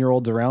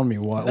 18-year-olds around me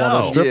while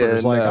No. they're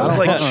strippers. Yeah, like no. I don't,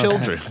 Like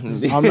children.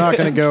 I'm not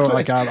going to go.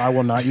 Like I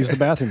will not use the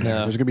bathroom there.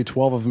 No. There's going to be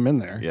 12 of them in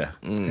there. Yeah.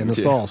 In the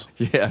stalls,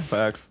 yeah,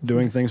 facts.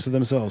 doing things to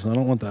themselves, and I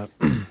don't want that.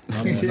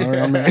 not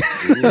around me.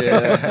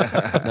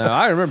 Yeah, No,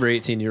 I remember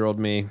 18-year-old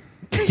me.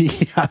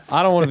 Yeah.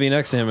 I don't want to be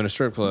next to him in a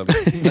strip club.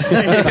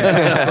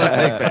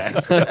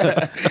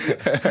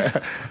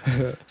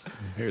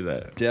 Hear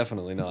that.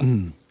 Definitely not. I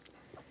don't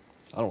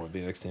want to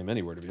be next to him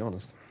anywhere, to be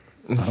honest.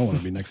 I don't want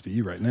to be next to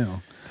you right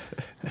now.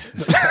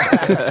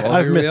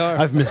 Well, here we are.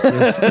 I've missed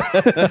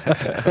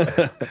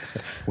this.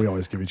 We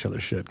always give each other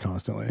shit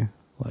constantly.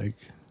 Like,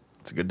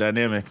 It's a good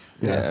dynamic.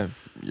 yeah.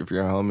 If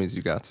you're homies,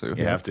 you got to.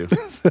 You have to.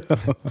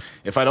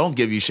 If I don't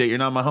give you shit, you're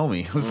not my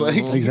homie. It's like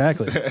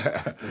exactly.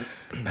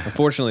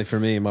 Unfortunately for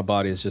me, my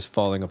body is just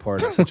falling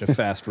apart at such a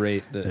fast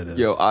rate that It is.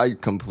 Yo, I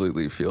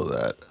completely feel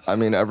that. I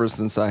mean, ever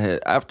since I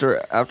hit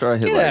after I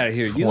hit Get like out of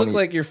here. You look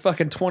like you're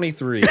fucking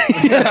 23. word.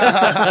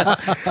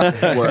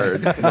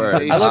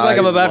 I look like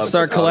I'm about to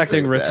start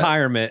collecting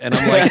retire. retirement, and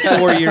I'm like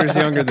 4 years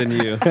younger than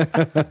you.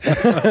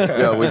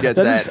 Yeah, we get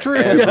that, is true.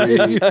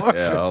 every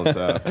yeah, all the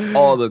time.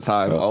 all the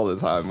time, all the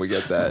time. We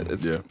get that.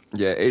 It's Yeah.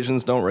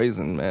 Asians don't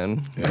raisin,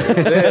 man. You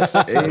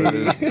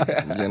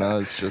know,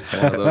 it's just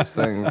one of those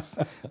things.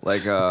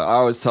 Like I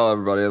always tell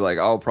everybody, like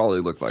I'll probably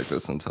look like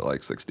this until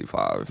like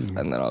 65,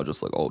 and then I'll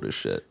just look old as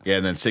shit. Yeah,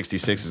 and then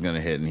 66 is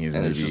gonna hit, and he's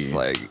And gonna it's be just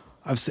like,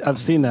 I've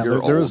seen that.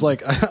 You're There was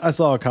old. like I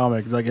saw a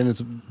comic like and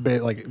it's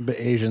like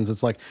Asians.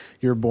 It's like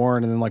you're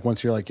born and then like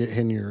once you're like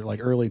in your like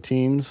early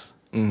teens,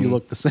 you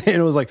look the same. It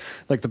was like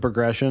the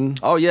progression.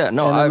 oh yeah,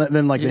 no, And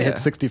then like they yeah. hit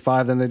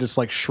 65, then they just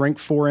like shrink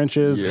 4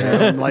 inches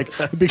Yeah. and like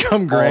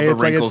become gray. the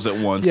It's like wrinkles it's-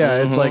 at once.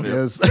 Yeah, it's like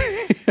it's,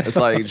 It's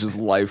like just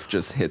life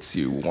just hits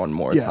you one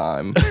more Yeah.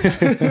 time.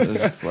 It's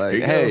just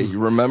like, hey, you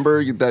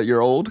remember that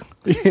you're old?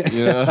 You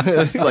know,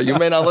 it's like you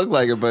may not look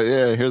like it, but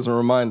yeah, here's a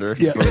reminder.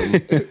 Yeah. Boom.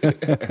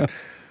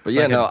 But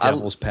yeah, Like no, a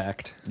devil's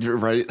pact. you're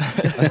right.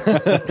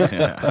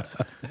 yeah.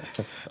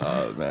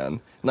 Oh man,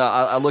 no,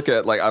 I look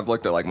at like I've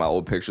looked at like my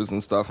old pictures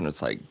and stuff, and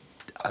it's like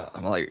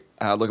I'm like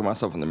I look at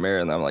myself in the mirror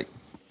and I'm like,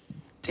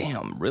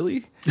 damn,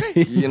 really?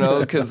 You know,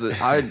 because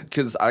I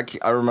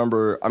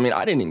remember. I mean,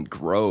 I didn't even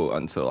grow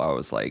until I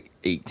was like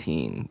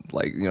 18.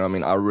 Like you know, I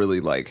mean, I really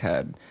like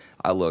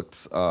I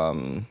looked.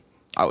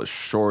 I was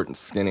short and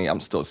skinny. I'm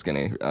still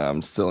skinny.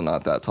 I'm still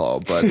not that tall,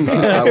 but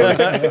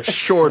I was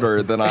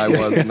shorter than I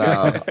was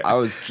now. I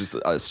was just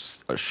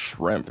a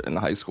shrimp in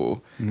high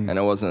school, and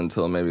it wasn't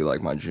until maybe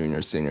like my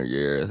junior, senior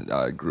year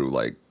I grew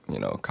like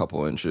a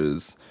couple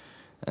inches,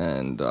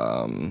 and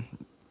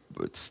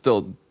but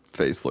still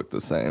face looked the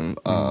same,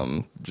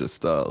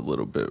 just a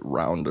little bit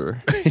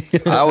rounder.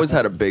 I always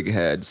had a big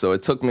head, so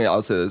it took me.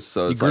 I'll say this.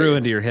 So You it's grew like,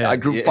 into your head.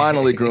 I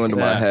finally grew into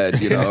my head,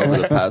 over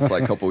the past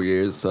like couple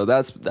years. So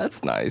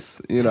that's nice,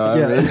 what I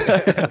mean?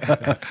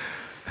 yeah,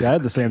 I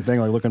had the same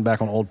thing. Like looking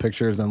back on old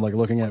pictures and like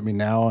looking at me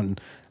now,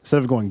 and instead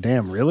of going,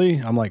 "Damn, really?"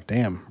 I'm like,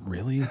 "Damn,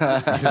 really?"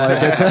 Like,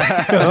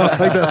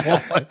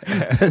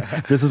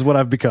 this is what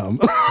I've become.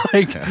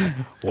 Like,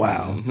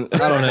 wow. I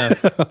don't know.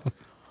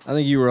 I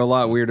think you were a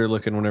lot weirder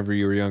looking whenever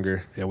you were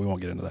younger. Yeah, we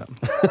won't get into that.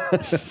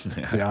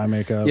 The eye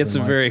makeup. You had and,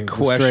 some like, very the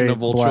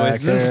questionable straight black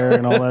choices. hair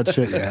and all that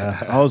shit.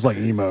 Yeah, I was like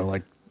emo.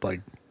 Like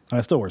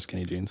I still wear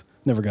skinny jeans.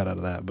 Never got out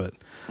of that, but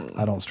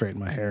I don't straighten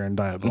my hair and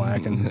dye it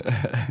black and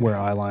wear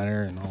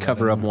eyeliner and all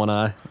Cover that. up one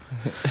eye.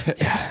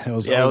 It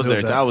was. Yeah, I was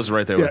there. that. I was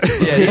right there with you.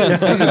 Yeah, you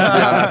just be on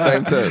the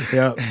same tip.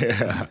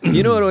 Yeah.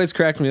 You know what always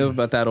cracked me up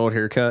about that old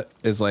haircut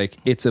is like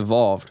it's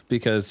evolved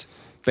because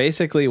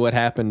basically what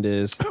happened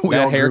is We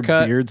that all grew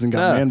haircut beards and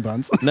got man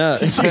buns. No,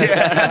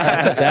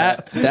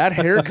 that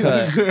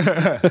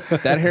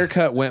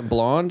haircut went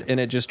blonde and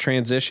it just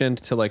transitioned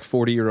to like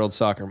 40-year-old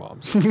soccer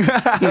moms.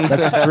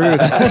 That's the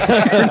truth.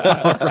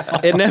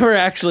 It never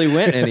actually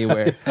went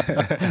anywhere.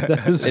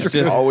 It's It's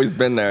just Always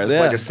been there. It's Yeah.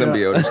 like a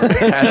symbiote. It just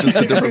attaches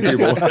to different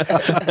people.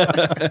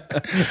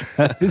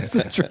 It's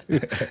the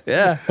truth.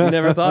 yeah. You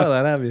never thought of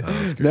that, have you? No,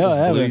 I Blew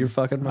haven't. your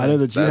fucking I know mind.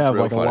 that you That's have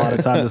real like a funny. lot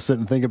of time to sit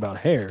and think about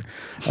hair.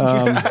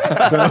 So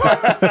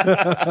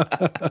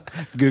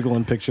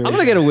Googling pictures. I'm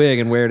gonna get a wig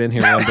and wear it in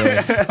here one day,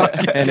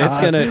 and it's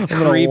gonna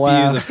creep you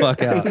laugh. the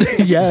fuck out.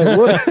 Yeah, it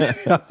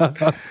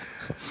would.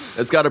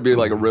 It's got to be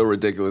like a real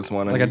ridiculous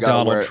one. And Like you a gotta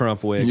Donald wear it-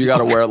 Trump wig. You got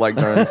to wear it like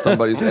during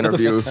somebody's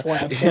interview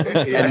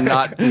and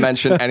not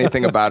mention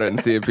anything about it and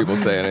see if people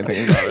say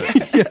anything about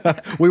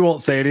it. We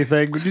won't say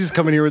anything. You just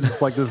come in here with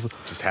just like this.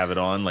 Just have it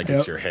on like Yep.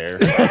 it's your hair.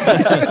 We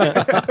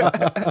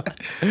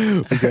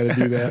got to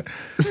do that.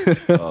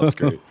 Oh, that's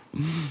great.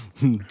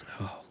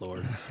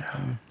 Lord.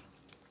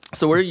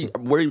 So where are you,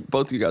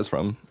 both of you guys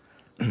from?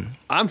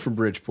 I'm from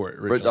Bridgeport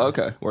originally.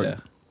 Okay. Word. Yeah.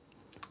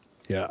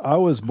 Yeah, I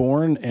was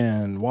born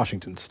in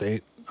Washington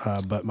State,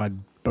 but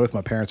both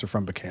my parents are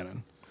from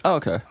Buchanan. Oh,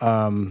 okay.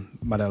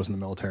 My dad was in the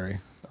military.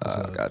 I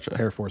was a Gotcha.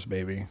 Air Force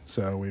baby.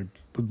 So we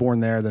were born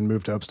there, then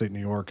moved to upstate New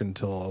York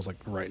until I was like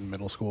right in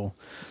middle school.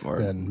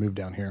 Word. Then moved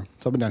down here.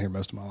 So I've been down here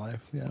most of my life.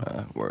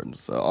 Yeah. Word.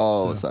 So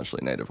all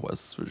essentially native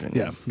West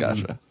Virginians. Yeah.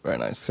 Gotcha. Very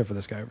nice. Except for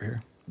this guy over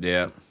here.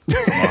 Yeah.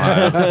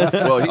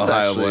 Well, he's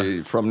Ohio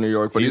actually from New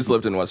York, but he's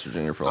lived in West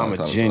Virginia for a long I'm a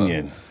time. as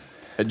Genian. well.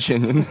 A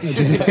Genian.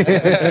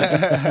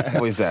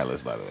 Voice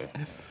Atlas, by the way.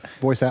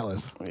 Voice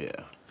Atlas. Yeah.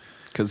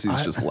 Because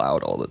he's just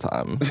loud all the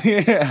time.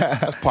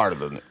 That's part of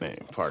the name.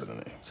 Part of the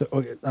name. So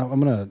okay, I'm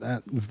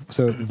gonna.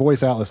 So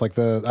Voice Atlas, like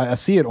I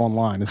see it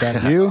online. Is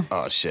that you?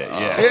 Oh shit!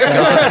 Yeah.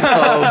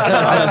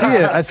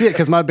 I see it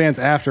because my band's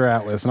After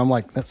Atlas, and I'm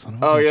like, that's.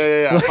 Oh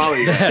yeah. I follow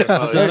you.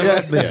 Son of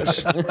a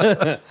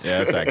bitch.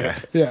 Yeah, that's that guy.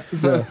 Yeah.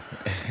 So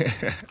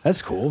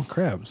that's cool.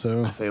 Crap.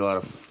 So I say a lot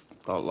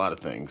of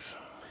things.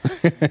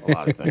 A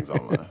lot of things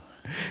online.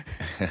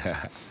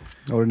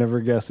 I would have never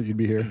guessed that you'd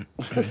be here.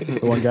 The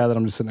one guy that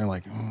I'm just sitting there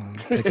like,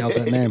 pick out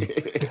that name.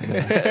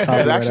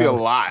 There's actually a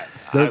lot.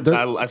 There-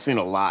 I've seen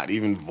a lot,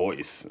 even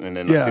voice, and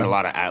then Yeah. I've seen a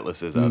lot of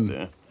atlases out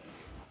there.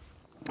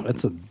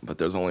 That's a But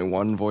there's only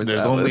one voice.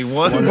 There's Atlas. only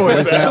one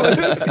voice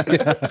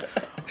Atlas.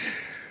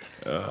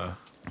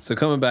 So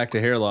coming back to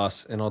hair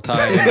loss, and I'll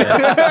tie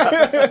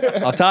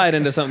it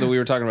into something that we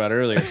were talking about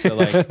earlier. So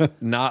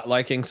like not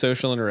liking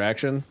social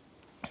interaction.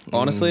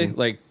 Honestly,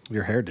 like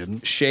your hair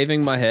didn't.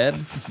 shaving my head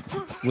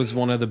was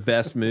one of the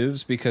best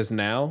moves because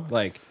now,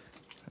 like,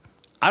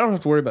 I don't have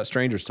to worry about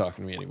strangers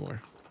talking to me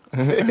anymore.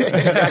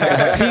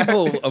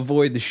 People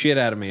avoid the shit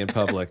out of me in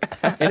public,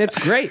 and it's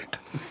great.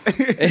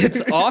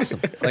 It's awesome.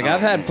 Like,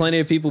 I've had plenty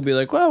of people be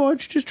like, well, why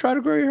don't you just try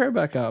to grow your hair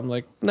back out? I'm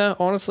like, no,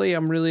 honestly,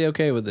 I'm really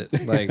okay with it.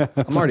 Like,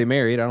 I'm already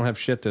married. I don't have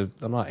shit to,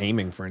 I'm not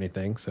aiming for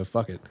anything, so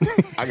fuck it.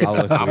 I get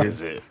the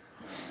opposite.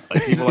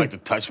 Like people like to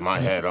touch my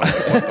head. I'm like,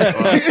 what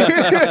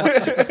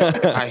the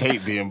fuck? I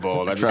hate being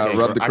bald. I just Trying to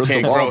can't rub the grow- I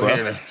crystal can't ball, grow bro.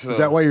 hair. So Is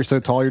that why you're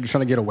so tall? You're just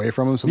trying to get away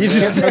from him? So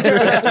just trying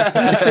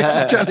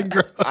to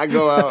grow. I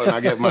go out and I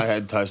get my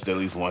head touched at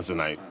least once a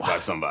night by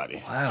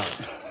somebody. Wow.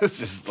 It's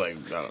just like,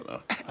 I don't know.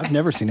 I've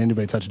never seen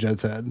anybody touch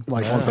Jed's head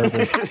like on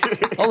purpose.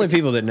 Only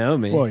people that know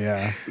me. Well,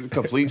 yeah.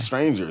 Complete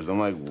strangers. I'm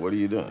like, what are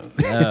you doing?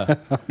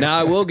 Now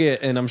I will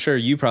get, and I'm sure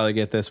you probably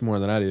get this more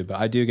than I do, but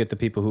I do get the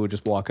people who would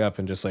just walk up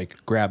and just like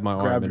grab my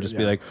arm Grab and your- just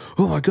be yeah. like,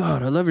 "Oh my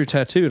god, I love your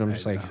tattoo," and I'm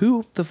just like,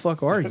 "Who the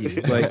fuck are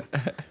you?" Like,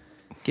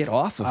 get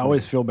off of I me.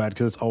 always feel bad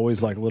because it's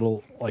always like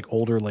little, like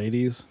older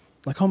ladies.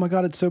 Like, oh my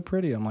God, it's so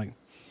pretty. I'm like,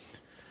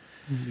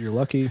 you're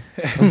lucky.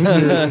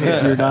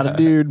 You're not a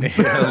dude.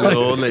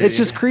 It's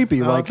just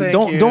creepy. Like, thank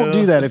don't you.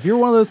 do that. If you're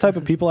one of those type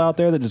of people out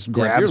there that just Yeah, if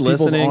grabs you're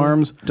people's listening,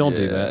 arms Don't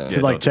do Yeah. that.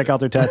 to like check out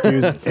their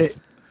tattoos,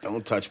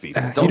 Don't touch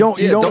people. you don't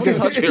don't go-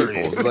 touch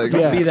people. Like,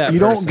 yeah, be that you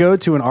don't person. go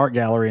to an art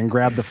gallery and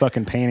grab the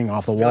fucking painting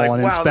off the wall like,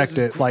 and "Wow, inspect this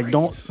is it. Like,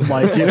 don't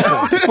like you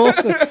know,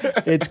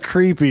 it's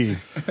creepy.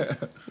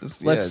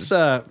 Let's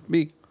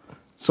be.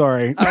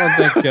 Sorry. I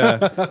don't think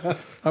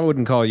I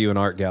wouldn't call you an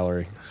art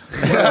gallery.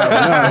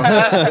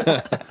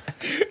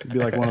 It'd be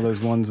like one of those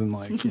ones in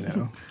like, you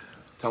know.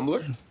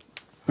 Tumblr?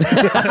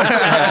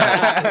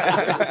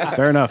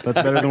 Fair enough.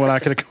 That's better than what I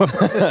could have come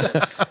up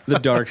with. The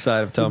dark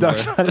side of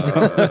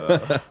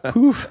Tumblr.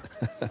 Whew.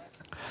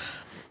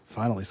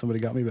 Finally, somebody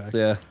got me back.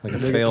 Yeah, like a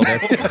failed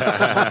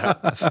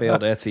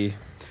Etsy.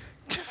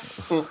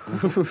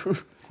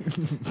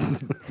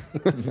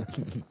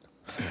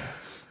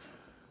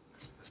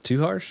 It's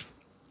too harsh.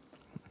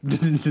 Is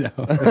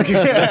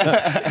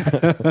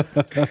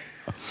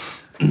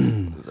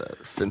that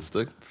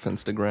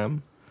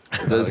Finstagram?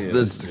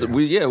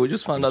 We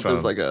just found out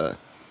there's like a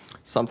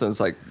something. It's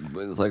like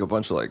a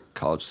bunch of like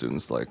college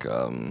students like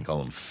Call them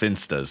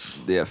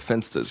Finstas. yeah,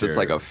 Finstas. Sure. It's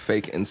like a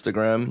fake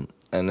Instagram,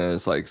 and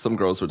it's like some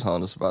girls were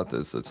telling us about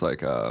this. It's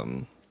like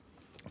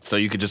So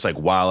you could just like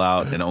while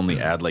out and only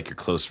add like your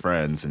close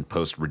friends and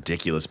post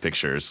ridiculous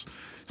pictures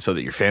so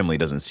that your family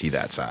doesn't see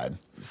that side.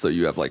 so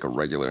you have like a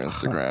regular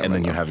Instagram, And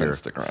then you a have your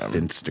Finstagram.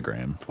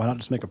 Finstagram. Why not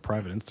just make a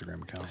private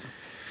Instagram account?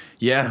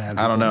 Yeah, add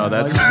I don't know.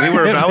 people. That's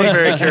I was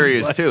very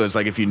curious too. It's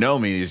like if you know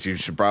me, you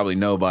should probably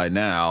know by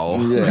now.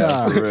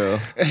 Yeah, for real.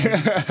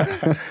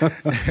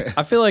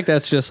 I feel like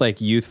that's just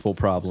like youthful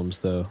problems,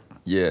 though.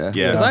 Yeah,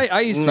 Yeah. Because I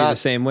used to be Not- the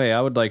same way.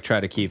 I would like try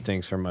to keep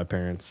things from my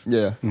parents.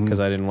 yeah. Because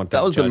I didn't want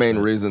That was the main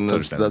judgment. reason. It's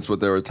understandable. That's what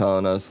they were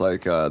telling us.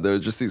 Like, there were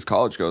just these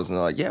college girls, and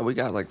they're like, "Yeah, we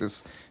got like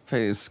this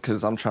phase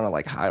because I'm trying to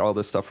like hide all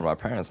this stuff from my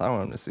parents. I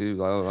want them to see."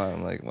 Blah, blah, blah.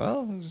 I'm like,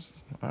 well,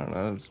 I don't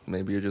know.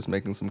 Maybe you're just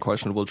making some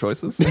questionable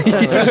choices. I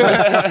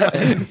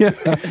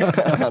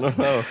don't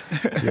know.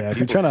 Yeah, if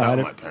you're trying to Tell hide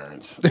my it.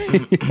 parents.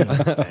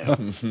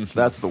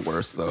 That's the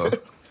worst, though.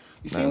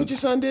 You see what your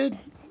son did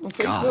on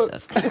Facebook? God,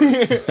 that's the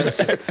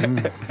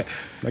worst.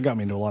 That got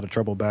me into a lot of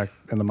trouble back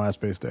in the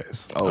MySpace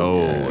days.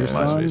 Oh, yeah. Your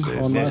son MySpace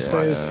days. on Yeah.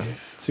 MySpace. Yeah.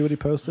 See what he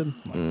posted?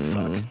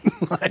 I'm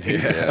like, fuck.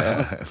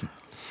 Yeah.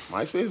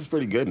 MySpace is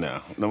pretty good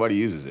now. Nobody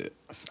uses it.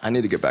 I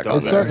need to get back Don't on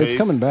It's, start- there. it's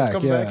coming back. It's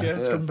coming yeah. back. Yeah,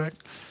 it's coming back.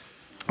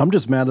 I'm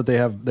just mad that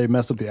they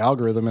messed up the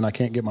algorithm and I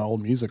can't get my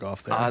old music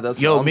off there. That's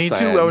Yo, what I'm me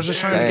saying. too. I was just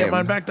trying to get Same.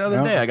 mine back the other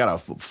Yeah. day. I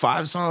got a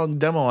 5-song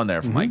demo on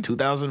there from like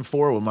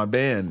 2004 with my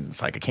band.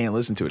 It's like I can't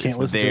listen to it. Can't it's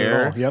listen to it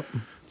there. at all. Yep.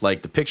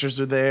 Like the pictures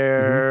are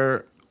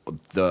there.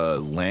 The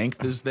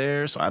length is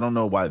there. So I don't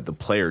know why the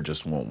player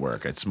just won't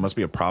work. It must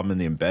be a problem in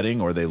the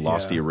embedding or they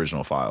lost Yeah. the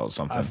original file or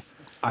something.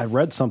 I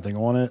read something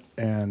on it,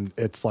 and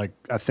it's like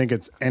I think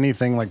it's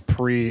anything like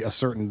pre a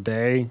certain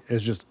day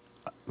is just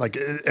like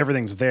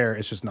everything's there.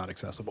 It's just not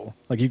accessible.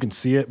 Like you can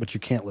see it, but you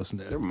can't listen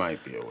to There it.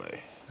 might be a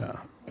way. Yeah.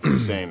 If you're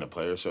saying the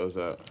player shows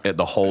up.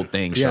 The whole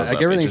thing shows Yeah, up.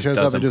 like everything it just shows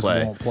up, it doesn't just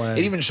play. won't play. It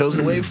even shows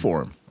the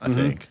waveform, I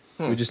think.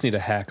 We just need to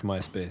hack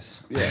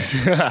MySpace.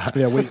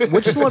 Yeah.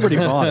 Which celebrity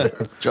bought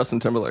it? Justin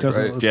Timberlake, Just-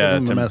 right? let's Yeah, give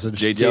him a Tim- message.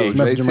 JT. Let's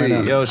message him right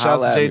JT. now. Yo,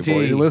 shouts Holla to at me, JT. boy.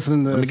 You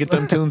listen to Let me this? get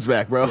them tunes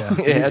back, bro.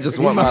 Yeah, I just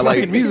want my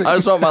like. I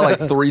just want my like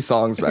 3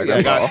 songs back.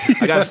 I That's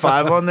all. got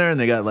 5 on there and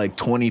they got like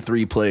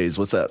 23 plays.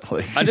 What's that?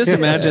 Like, I just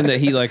imagine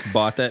that he like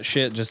bought that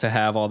shit just to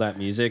have all that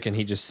music, and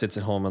he just sits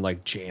at home and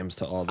like jams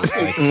to all this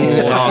like old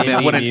oh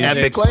man, what an indie music.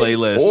 epic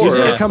playlist! Or- He's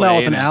Yeah. gonna come out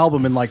with an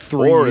album in like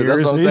 3 Or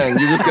years. that's what I'm and he's- saying.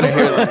 You're just gonna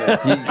hear.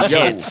 Yo,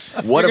 Hits.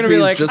 what You're if gonna be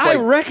he's like, just I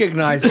like?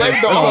 recognize Played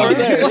that the song. owner.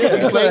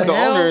 He played the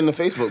hell? owner in the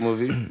Facebook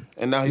movie,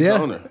 and now he's Yeah.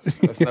 the owner.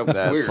 That's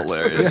That's weird.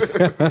 hilarious.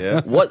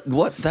 Yeah. What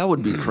that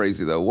would be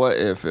crazy though. What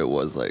if it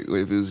was like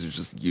if it was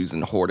just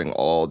hoarding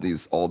all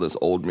this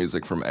old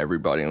music from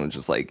everybody and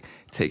just like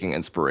taking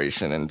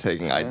inspiration and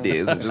taking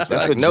ideas and just be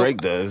That's like, what nope.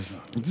 Drake does.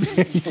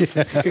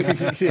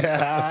 Just goes on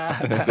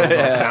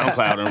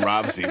SoundCloud and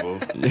robs people.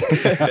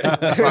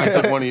 Probably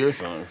took one of your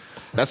songs.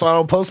 That's why I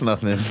don't post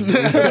nothing. Wait,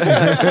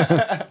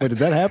 did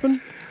that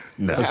happen?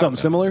 No. Or something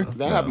similar?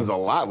 That happens a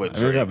lot with think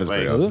Drake. it happens Like,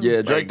 pretty often.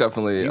 Yeah, Drake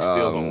definitely. He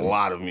steals a um,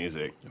 lot of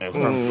music, and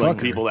from like,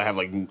 people that have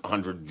like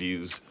 100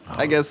 views.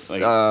 I guess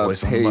Like,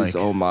 voice on the pays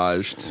mic.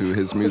 homage to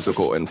his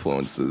musical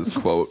influences,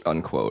 quote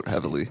unquote,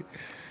 heavily.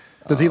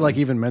 Does he like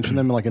even mention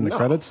them like in the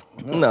credits?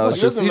 No, it's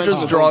He just doesn't he mention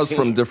just the whole draws team.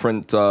 from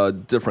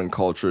different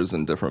cultures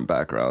and different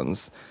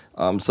backgrounds.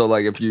 So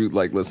like if you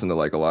like listen to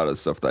like a lot of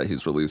stuff that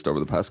he's released over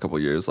the past couple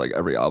of years, like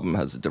every album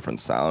has a different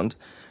sound,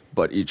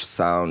 but each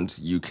sound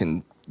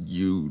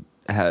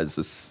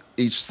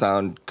each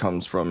sound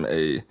comes from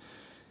a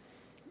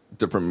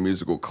different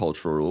musical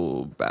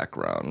cultural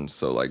background.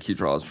 So like he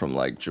draws from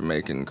like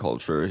Jamaican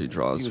culture, he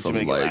draws He was from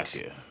Jamaican like last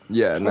year.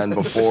 yeah, and then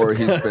before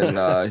he's been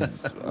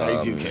he's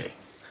Now he's UK.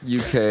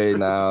 UK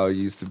now.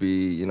 Used to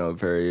be,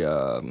 very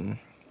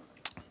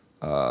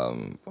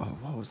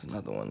what was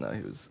another one that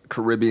he was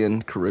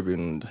Caribbean,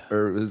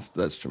 or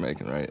that's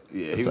Jamaican, right?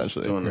 Yeah, he was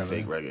doing the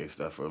fake reggae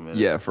stuff for a minute.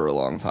 Yeah, for a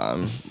long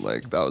time.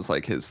 Like that was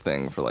like his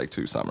thing for like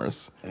 2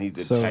 summers. And he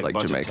did So- a Like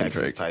bunch Jamaican of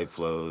Texas Drake. type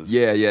flows.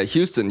 Yeah.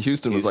 Houston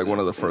was like one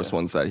of the Houston, first yeah.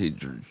 ones that he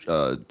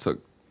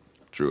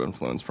drew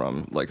influence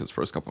from, like his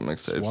first couple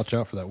mixtapes. Watch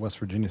out for that West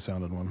Virginia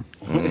sounding one.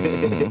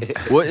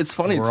 Well, it's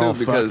funny We're too all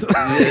because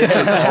it's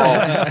just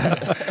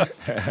all.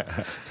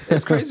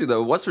 It's crazy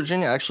though. West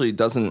Virginia actually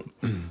doesn't.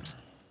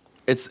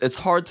 It's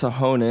hard to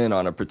hone in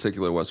on a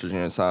particular West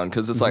Virginia sound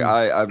because it's like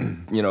I've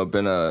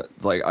been I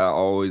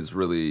always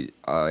really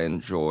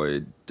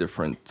enjoyed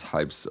different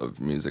types of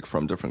music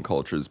from different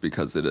cultures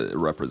because it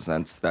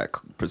represents that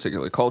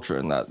particular culture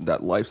and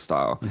that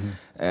lifestyle,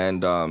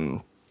 and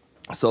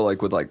so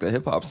like with like the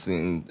hip hop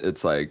scene,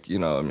 it's like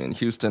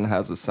Houston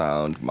has a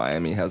sound,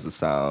 Miami has a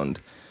sound,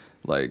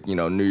 like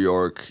New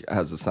York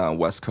has a sound,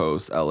 West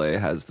Coast, LA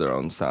has their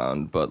own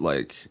sound, but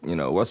like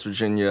West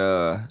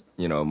Virginia,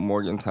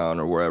 Morgantown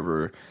or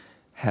wherever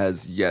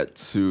has yet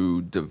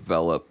to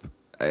develop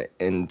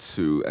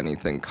into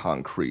anything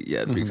concrete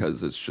yet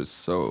because it's just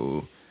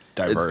so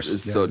Diverse.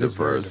 It's Yeah, so it is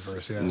very diverse,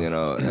 diverse,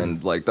 yeah.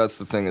 and like that's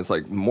the thing is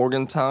like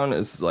Morgantown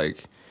is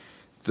like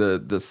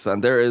the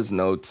sound. There is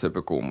no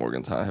typical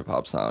Morgantown hip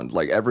hop sound.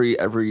 Like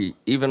every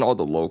even all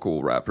the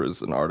local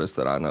rappers and artists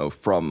that I know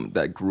from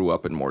that grew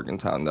up in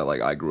Morgantown that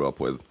like I grew up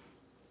with,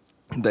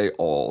 they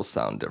all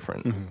sound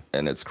different,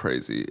 and it's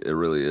crazy. It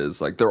really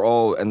is. Like they're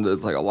all, and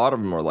it's like a lot of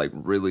them are like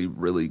really,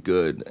 really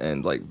good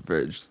and like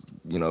very, just,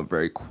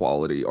 very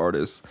quality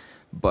artists.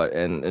 But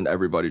and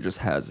everybody just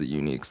has a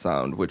unique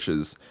sound, which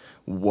is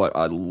what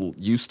I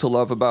used to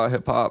love about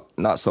hip hop.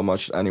 Not so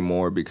much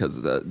anymore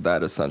because that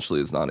essentially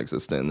is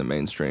non-existent in the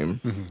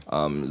mainstream.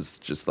 It's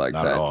just like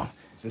Not that. at all.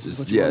 This Just, is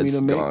what you yeah, want me it's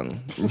to make? gone.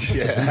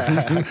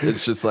 Yeah,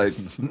 it's just like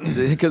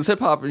because hip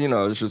hop,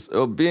 it's just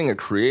being a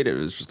creative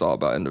is just all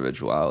about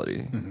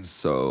individuality.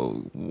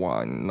 So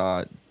why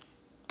not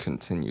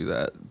continue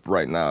that?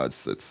 Right now, it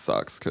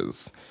sucks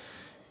because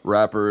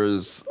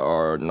rappers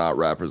are not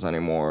rappers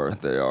anymore.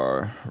 They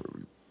are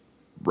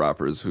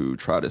rappers who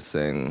try to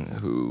sing,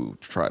 who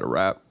try to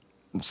rap.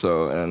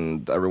 So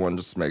and everyone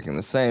just making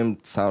the same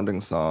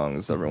sounding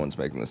songs. Everyone's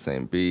making the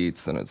same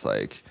beats, and it's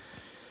like.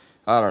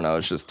 I don't know.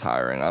 It's just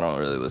tiring. I don't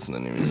really listen to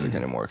new music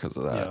anymore because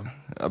of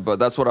that. But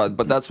that's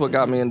what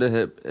got me into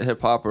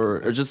hip hop,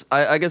 or just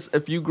I guess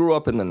if you grew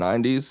up in the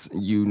 '90s,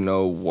 you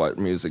know what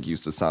music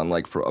used to sound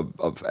like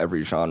of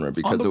every genre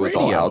because the it was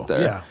all radio. out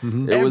there. Yeah.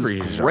 Mhm. It was Every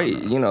great.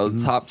 genre. You know,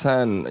 top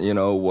 10. You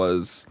know,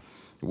 was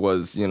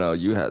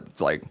you had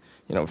like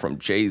from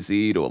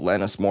Jay-Z to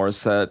Alanis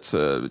Morissette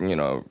to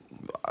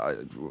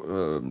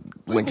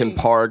Linkin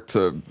Park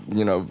to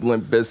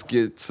Limp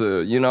Bizkit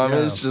to I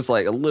mean it's just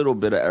like a little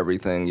bit of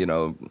everything,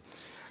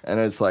 and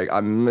it's like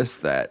I miss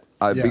that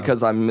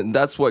because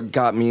that's what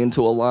got me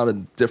into a lot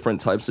of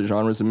different types of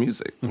genres of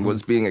music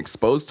was being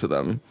exposed to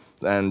them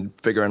and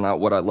figuring out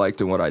what I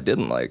liked and what I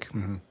didn't like.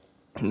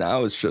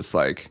 Now it's just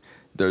like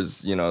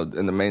there's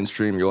in the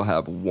mainstream you'll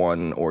have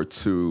one or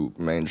two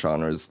main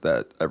genres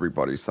that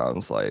everybody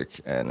sounds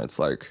like, and it's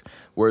like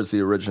where's the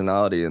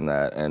originality in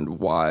that, and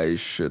why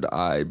should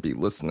I be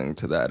listening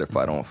to that if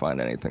I don't find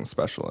anything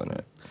special in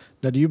it?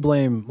 Now, do you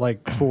blame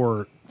like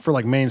for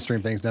like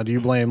mainstream things? Now, do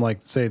you blame like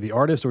say the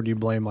artist, or do you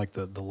blame like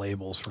the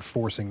labels for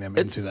forcing them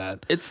into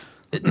that? It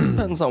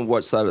depends on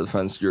what side of the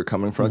fence you're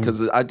coming from,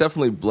 because I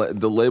definitely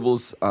the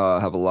labels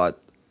have a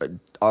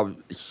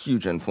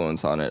huge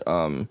influence on it.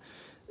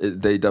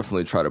 They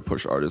definitely try to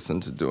push artists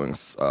into doing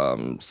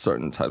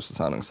certain types of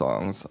sounding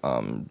songs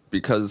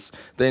because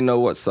they know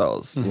what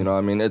sells. You know what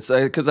I mean? It's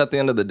because at the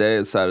end of the day,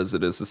 as sad as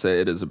it is to say,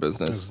 it is a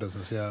business. It's a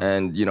business, yeah.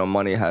 And,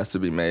 money has to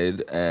be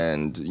made.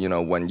 And,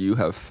 when you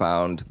have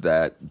found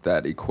that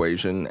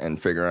equation and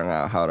figuring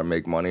out how to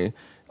make money,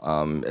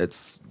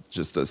 it's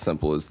just as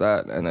simple as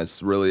that. And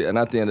it's really, and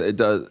at the end,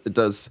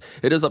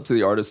 it is up to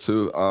the artist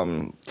too.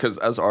 Because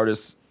as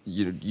artists,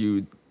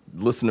 you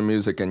listen to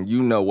music and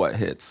you know what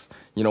hits.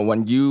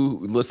 When you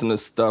listen to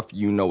stuff,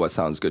 you know what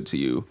sounds good to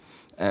you.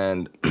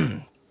 And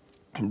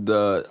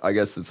I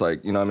guess it's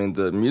like,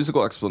 the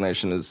musical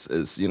explanation is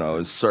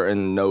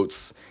certain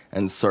notes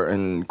and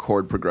certain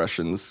chord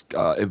progressions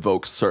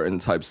evoke certain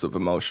types of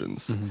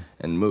emotions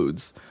and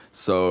moods.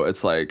 So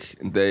it's like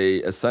they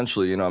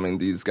essentially,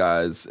 these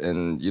guys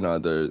in,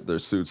 their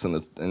suits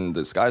in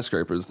the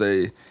skyscrapers,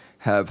 they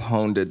have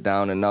honed it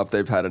down enough.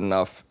 They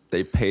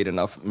paid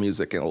enough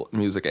music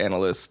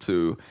analysts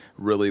to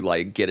really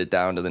like get it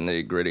down to the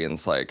nitty gritty. And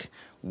it's like,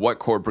 what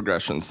chord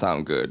progressions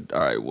sound good? All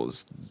right, well,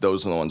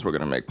 those are the ones we're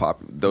gonna make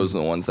pop. Those are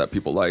the ones that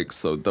people like.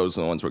 So those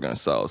are the ones we're gonna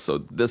sell. So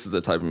this is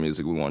the type of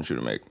music we want you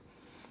to make.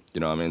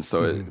 You know what I mean?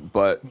 So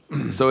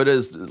so it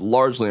is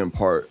largely in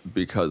part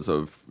because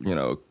of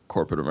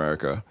corporate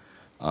America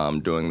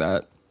doing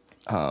that.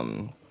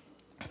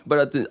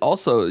 But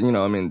also,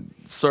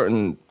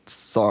 certain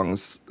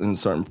songs and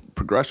certain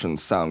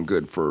progressions sound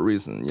good for a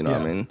reason. You know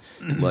what I mean?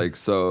 Like,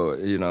 so,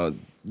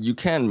 you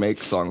can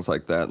make songs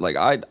like that. Like,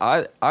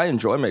 I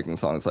enjoy making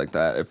songs like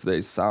that if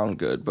they sound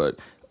good, but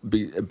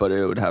it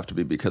would have to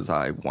be because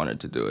I wanted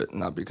to do it,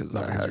 not because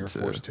I had to.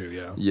 Forced to,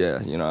 yeah.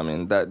 Yeah, you know what I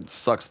mean? That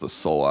sucks the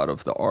soul out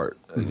of the art.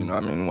 You know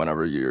what I mean?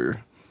 Whenever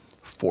you're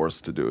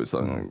forced to do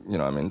something, you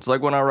know what I mean? It's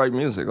like when I write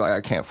music, like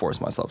I can't force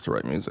myself to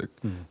write music.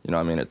 You know what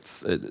I mean?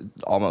 It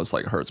almost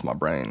like hurts my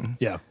brain.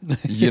 Yeah.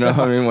 You know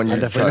what I mean? When you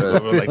try to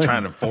like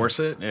trying to force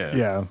it. Yeah.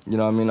 Yeah. you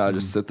know what I mean? I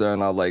just sit there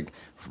and I like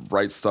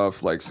write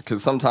stuff like,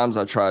 because sometimes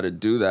I try to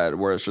do that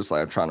where it's just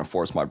like I'm trying to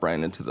force my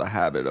brain into the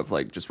habit of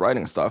like just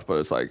writing stuff, but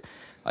it's like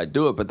I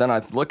do it, but then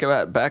I look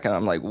at it back and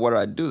I'm like, what did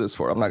I do this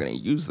for? I'm not going to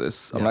use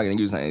this. I'm not going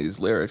to use any of these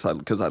lyrics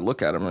because I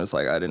look at them and it's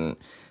like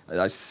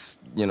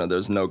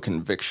there's no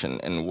conviction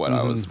in what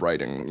I was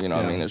writing. You know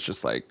what I mean? It's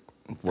just like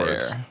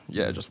Words. there.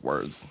 Yeah, just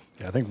words.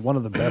 Yeah, I think one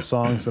of the best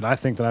songs that I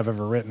think that I've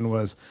ever written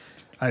was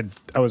I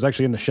was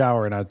actually in the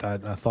shower and I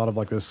thought of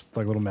like this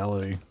like little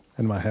melody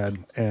in my head,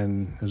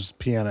 and it was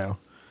piano.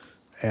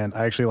 And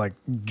I actually like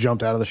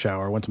jumped out of the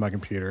shower, went to my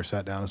computer,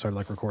 sat down and started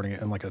like recording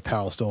it, and like a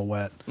towel still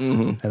wet.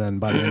 And then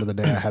by the end of the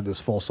day, I had this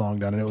full song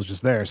done, and it was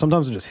just there.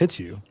 Sometimes it just hits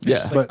you.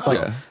 Yeah. But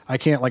like I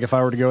can't, like if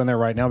I were to go in there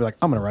right now, I'd be like,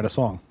 I'm gonna write a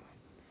song.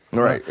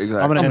 Right, exactly.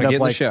 I'm gonna I'm end gonna up get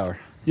in like the shower.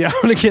 Yeah,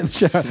 I'm gonna get in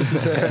the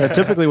shower.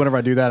 Typically, whenever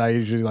I do that, I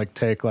usually like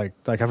take like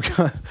I've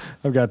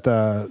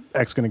got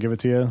X Gonna Give It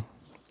to You.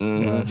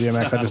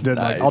 DMX. I just did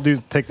like I'll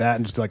take that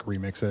and just like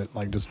remix it.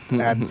 Like just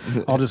add.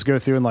 I'll just go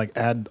through and like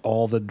add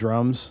all the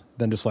drums,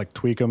 then just like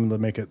tweak them to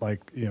make it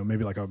like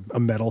maybe like a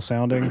metal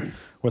sounding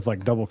with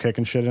like double kick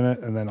and shit in it,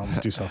 and then I'll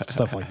just do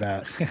stuff like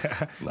that.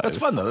 That's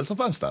fun though. That's some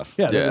fun stuff.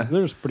 Yeah, Yeah.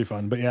 they're pretty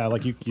fun. But yeah,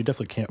 like you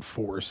definitely can't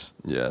force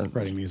Yeah.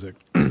 writing music.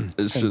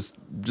 It's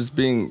just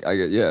being,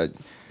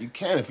 You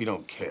can if you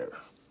don't care.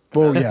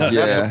 Well, yeah, That's the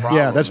Yeah. problem.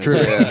 Yeah, that's true.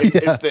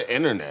 It's the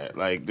internet.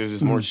 Like, there's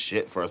just more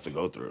shit for us to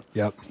go through.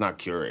 Yep. It's not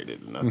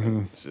curated.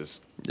 Nothing. It's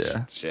just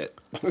shit.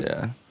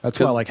 yeah. That's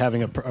why like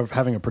having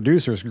a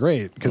producer is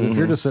great, because if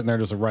you're just sitting there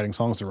just like, writing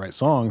songs to write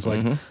songs,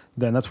 like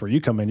then that's where you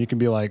come in. You can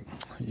be like,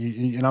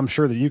 and I'm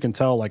sure that you can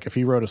tell like if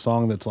he wrote a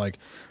song that's like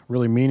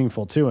really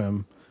meaningful to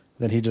him,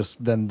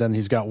 then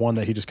he's got one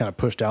that he just kind of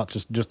pushed out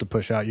just to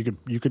push out.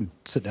 You could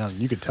sit down and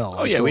you could tell.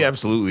 Oh yeah, we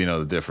absolutely know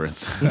the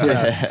difference.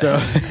 yeah. So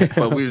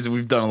But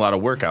we've done a lot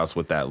of workouts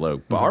with that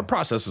look. But our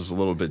process is a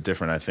little bit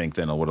different, I think,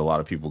 than what a lot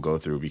of people go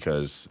through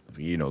because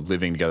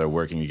living together,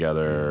 working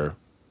together.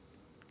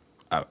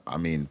 I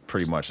mean,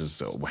 pretty much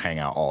is hang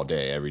out all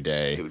day, every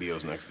day.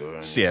 Studios next door.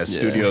 Yeah,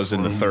 studios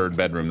in the third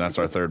bedroom. That's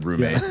our third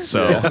roommate.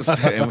 So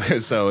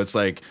so it's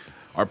like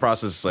our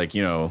process is like,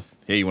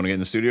 hey, you want to get in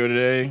the studio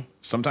today?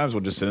 Sometimes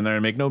we'll just sit in there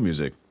and make no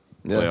music.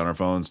 Play on our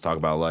phones, talk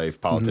about life,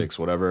 politics,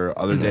 whatever.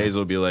 Other days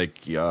it'll be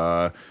like,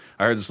 I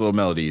heard this little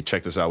melody.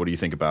 Check this out. What do you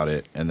think about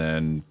it? And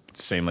then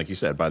same like you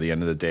said, by the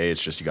end of the day,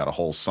 it's just you got a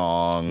whole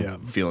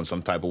song, feeling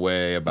some type of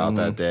way about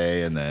that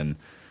day, and then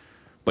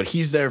but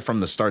he's there from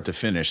the start to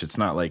finish. It's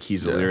not like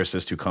he's a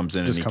lyricist who comes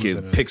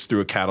in picks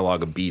through a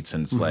catalog of beats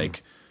and it's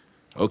like,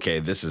 okay,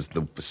 this is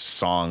the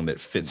song that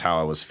fits how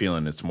I was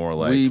feeling. It's more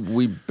like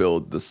we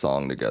build the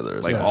song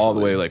together, like all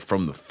the way like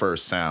from the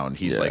first sound.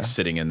 He's like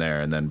sitting in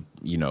there, and then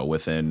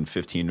within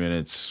 15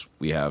 minutes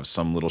we have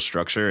some little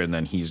structure, and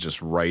then he's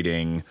just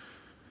writing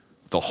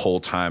the whole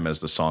time as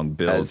the song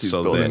builds. As he's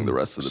building the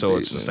rest of the so beat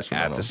it's just like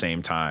at the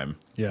same time.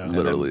 Yeah,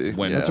 literally.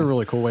 That's a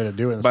really cool way to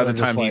do it. By the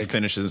time he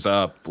finishes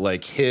up,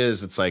 like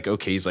it's like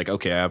okay, he's like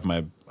okay,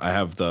 I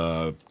have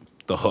the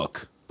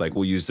hook. Like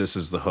we'll use this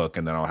as the hook,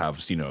 and then I'll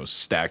have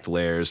stacked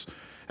layers,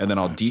 and then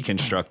I'll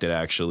deconstruct it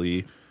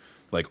actually,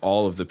 like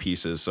all of the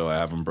pieces. So I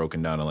have them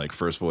broken down to like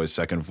first voice,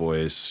 second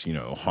voice,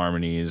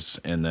 harmonies,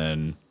 and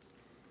then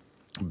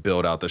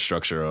build out the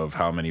structure of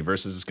how many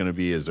verses it's going to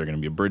be. Is there going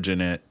to be a bridge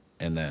in it,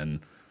 and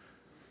then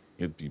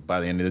by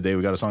the end of the day,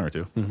 we got a song or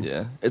two.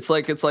 Yeah, it's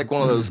like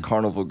one of those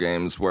carnival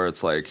games where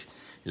it's like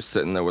you're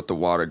sitting there with the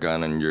water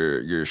gun and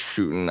you're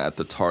shooting at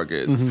the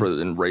target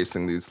and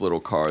racing these little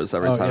cars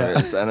every time.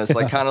 And it's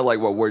like kind of like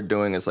what we're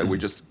doing is like we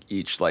just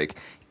each like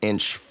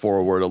inch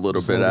forward a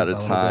little bit at a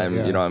time.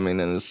 You know what I mean?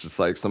 And it's just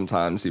like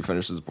sometimes he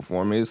finishes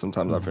before me,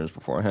 sometimes I finish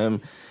before him.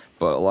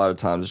 But a lot of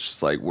times it's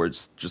just like we're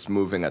just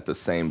moving at the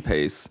same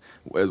pace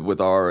in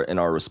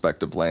our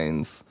respective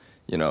lanes.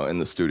 In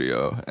the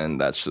studio, and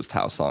that's just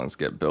how songs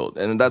get built.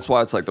 And that's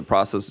why it's like the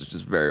process is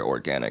just very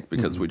organic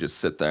because we just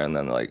sit there and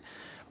then like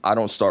I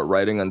don't start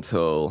writing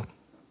until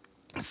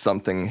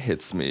something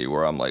hits me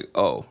where I'm like,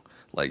 oh,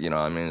 like,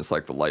 it's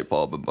like the light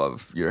bulb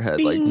above your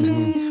head, like,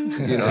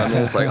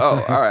 it's like,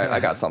 oh, all right, I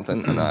got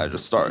something, and then I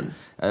just start. And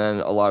then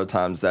a lot of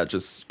times that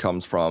just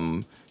comes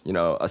from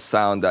a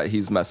sound that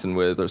he's messing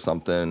with or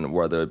something,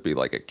 whether it be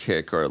like a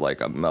kick or like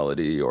a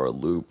melody or a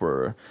loop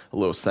or a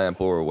little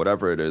sample or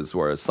whatever it is,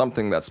 where it's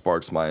something that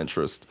sparks my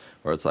interest,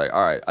 where it's like,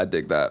 all right, I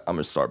dig that, I'm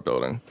gonna start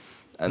building.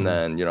 And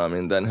then,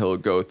 then he'll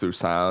go through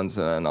sounds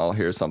and I'll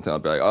hear something, I'll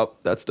be like, oh,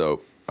 that's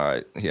dope. All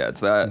right, he adds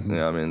that,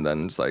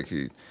 then it's like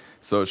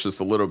so it's just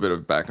a little bit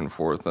of back and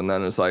forth. And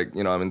then it's like,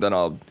 then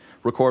I'll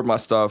record my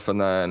stuff and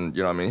then,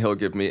 he'll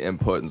give me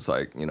input and it's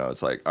like,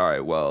 it's like, all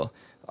right, well,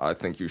 I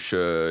think you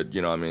should,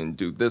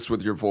 do this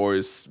with your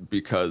voice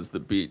because the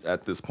beat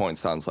at this point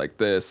sounds like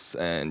this.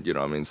 And,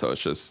 so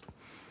it's just,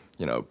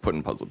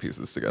 putting puzzle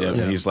pieces together.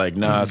 Yeah. He's like,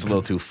 nah, it's a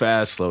little too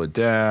fast. Slow it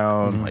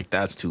down. Like,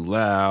 that's too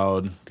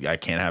loud. I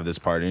can't have this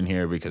part in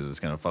here because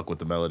it's going to fuck with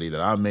the melody that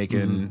I'm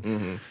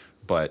making.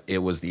 But it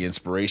was the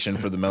inspiration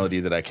for the melody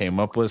that I came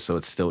up with. So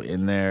it's still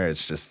in there.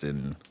 It's just I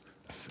don't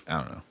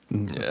know.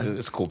 Yeah.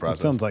 It's a cool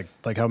process. It sounds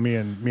like how me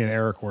and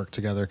Eric work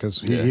together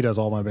because he does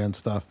all my band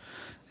stuff.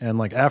 And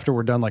like after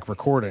we're done like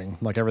recording,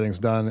 like everything's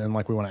done and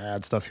like we want to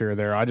add stuff here or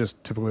there, I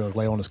just typically like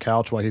lay on his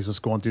couch while he's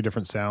just going through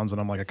different sounds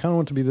and I'm like, I kind of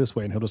want it to be this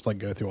way, and he'll just like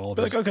go through all of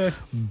his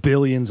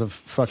billions of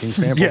fucking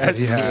samples that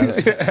he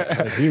has.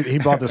 Like, he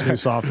bought this new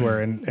software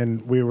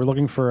and we were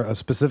looking for a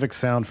specific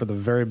sound for the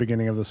very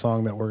beginning of the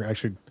song that we're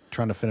actually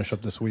trying to finish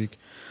up this week.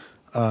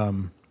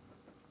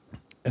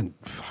 And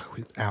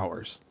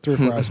hours, 3 or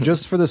 4 hours,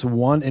 just for this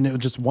one, and it was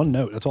just one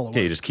note. That's all it was.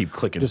 Yeah, you just keep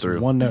clicking just through.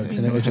 one note,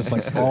 and it was just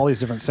like all these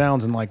different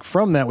sounds, and like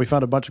from that, we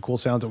found a bunch of cool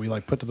sounds that we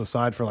like put to the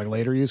side for like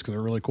later use because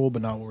they're really cool,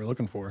 but not what we're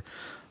looking for.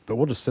 But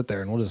we'll just sit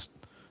there and we'll just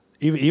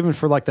even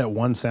for like that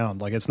one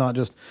sound, like it's not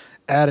just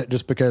add it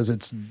just because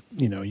it's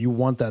you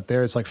want that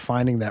there. It's like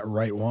finding that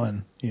right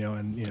one,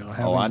 and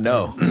having I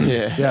know.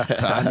 Yeah,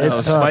 I know.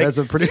 It's tough.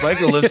 Spike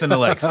will listen to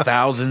like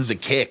thousands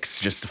of kicks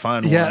just to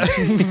find one.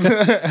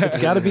 It's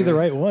got to be the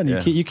right one.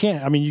 You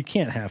can't. I mean, you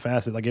can't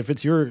half-ass it. Like if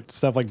it's your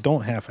stuff, like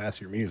don't half-ass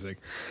your music.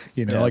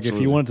 Like absolutely.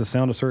 if you want it to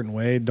sound a certain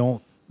way,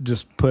 don't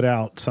just put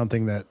out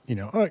something that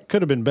it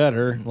could have been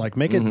better. Like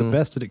make it the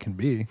best that it can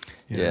be.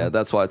 You know?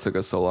 That's why it took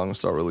us so long to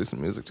start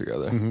releasing music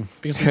together.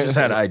 Because we just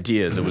had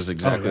ideas. It was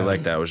exactly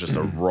like that. It was just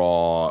a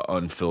raw,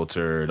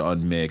 unfiltered,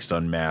 unmixed,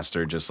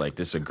 unmastered. Just like,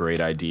 this is a great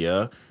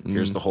idea.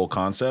 Here's the whole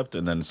concept,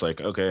 and then it's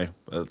like, okay,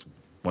 want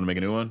to make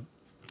a new one?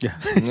 Yeah.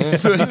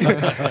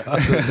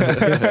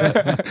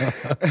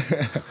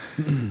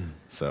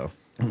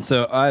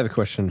 So I have a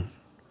question.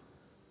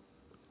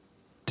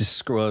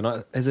 Is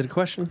it a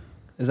question?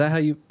 Is that how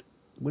you?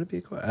 Would it be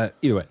a question?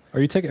 Either way.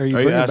 Are you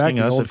bringing asking it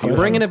back us the if old you- I'm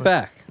bringing it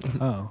back.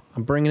 Oh,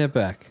 I'm bringing it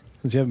back.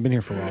 since you haven't been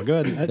here for a while.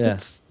 Good. Yeah.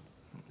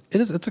 It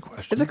is. It's a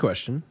question. It's a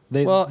question.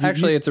 They- well, you-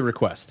 actually, you- it's a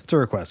request. It's a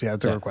request. Yeah,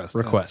 it's a Yeah, request.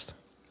 Request.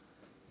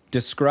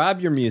 Describe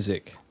your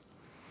music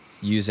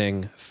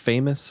using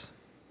famous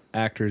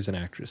actors and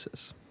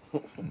actresses.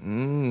 That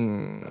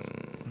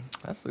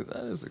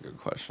is a good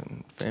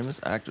question. Famous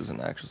actors and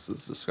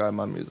actresses describe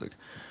my music.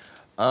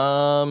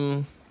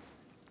 Well,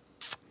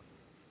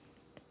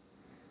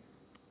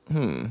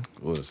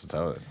 this is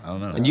how I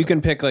don't know. And you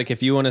can pick, like,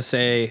 if you want to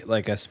say,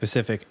 like, a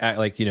specific,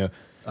 like,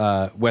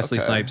 Wesley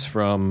Okay. Snipes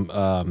from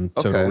Total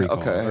Okay, Recall.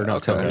 okay, Or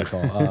not Total okay.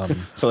 Recall.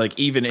 So like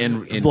even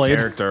in Blade.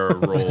 character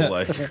role,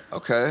 like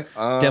Okay.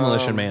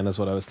 Demolition Man is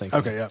what I was thinking.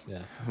 Okay, yeah.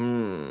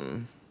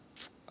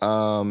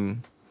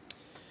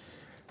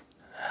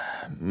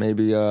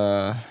 Maybe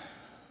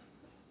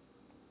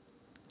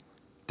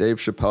Dave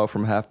Chappelle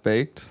from Half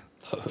Baked.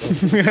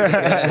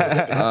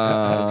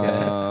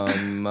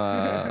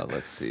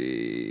 Let's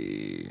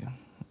see.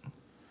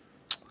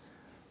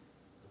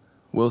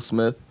 Will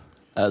Smith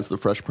as the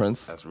Fresh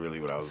Prince. That's really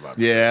what I was about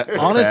to yeah.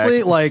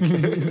 Honestly, like,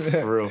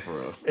 say. For real.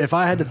 if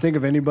I had to think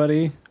of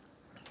anybody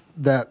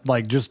that,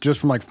 like, just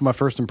from like my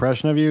first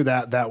impression of you,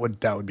 that would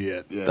be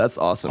it. Yeah. That's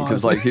awesome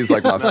because like he's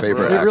like my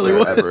favorite It actor really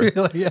would.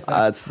 ever. Yeah.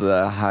 That's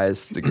the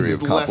highest degree of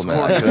He's less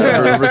compliment I corny. could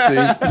ever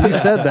receive. He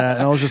said that,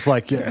 and I was just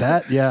like,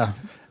 yeah.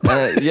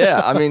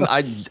 Yeah, I mean,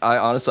 I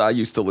honestly I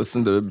used to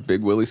listen to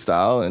Big Willie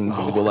Style and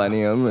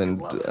Millennium,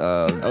 and you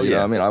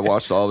know, I mean, I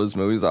watched all of his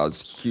movies. I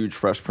was a huge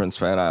Fresh Prince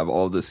fan. I have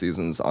all of the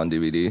seasons on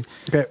DVD.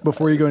 Okay,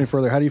 before you go any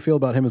further, how do you feel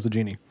about him as the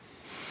genie?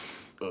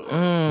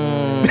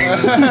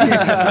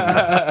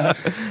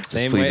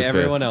 Same plead way the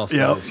everyone else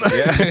Yep.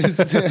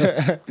 does.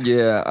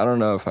 Yeah, I don't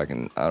know if I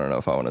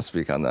want to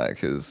speak on that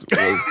because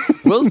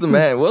Will's the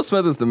man. Will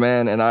Smith is the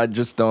man, and I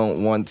just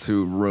don't want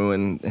to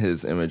ruin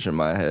his image in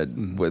my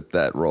head with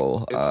that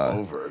role. It's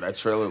over. That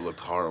trailer looked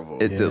horrible.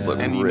 It did look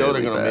and you really know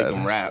they're gonna bad. make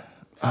him rap.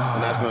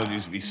 And that's gonna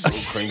just be so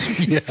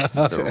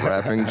cringy. The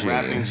rapping genie.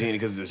 Rapping genie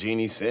because the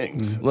genie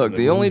sings. Look,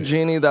 the only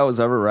genie that was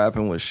ever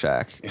rapping was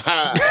Shaq.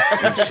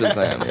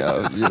 Shazam,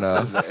 yo. You know,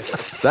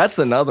 that's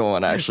another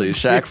one actually.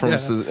 Shaq from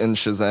in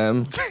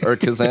Shazam or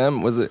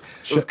Kazam was it?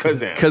 It was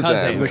Kazam.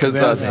 Kazam, because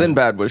Kazam.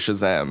 Sinbad was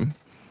Shazam.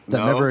 That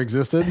No. never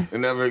existed. It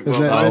never. that-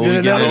 Well, did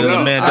it I never? don't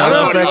know. Man, I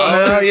don't Mandela effects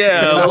know. now.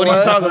 Yeah. What are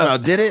you talking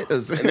about? Did it?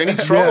 And then he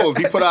trolled.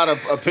 He put out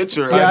a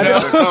picture. Yeah, I know.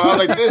 I was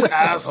like, this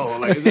asshole.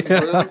 Like, is this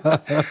really?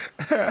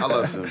 I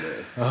love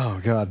Sinbad. Oh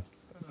God.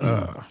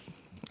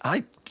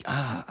 I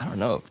don't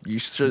know. You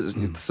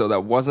should. So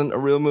that wasn't a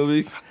real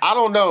movie. I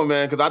don't know,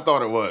 man, because I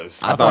thought it was.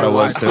 I thought it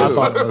was too.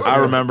 I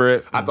remember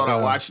it. I thought I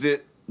watched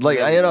it. Like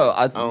Yeah, you know,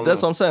 don't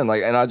that's know. what I'm saying.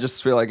 Like, and I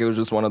just feel like it was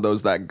just one of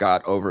those that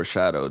got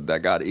overshadowed,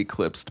 that got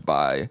eclipsed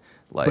by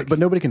like, But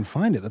nobody can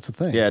find it. That's the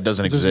thing. Yeah, it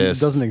doesn't It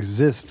exist. doesn't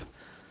exist.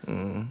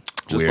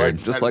 just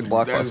Weird. like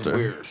That is Blockbuster.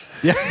 weird.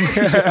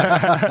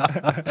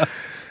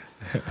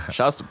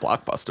 Shouts to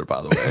Blockbuster,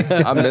 by the way.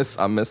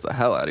 I miss the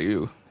hell out of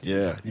you.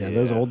 Yeah. Yeah,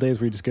 those old days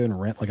where you just go and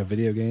rent like a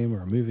video game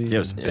or a movie. Yeah, it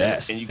was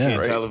best. And you can't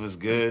right. tell if it's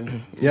good.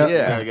 Yeah. You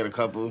Yeah. gotta get a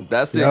couple.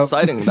 That's the Yep.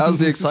 exciting. That was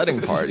the exciting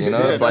part. You know,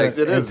 Yeah, it's like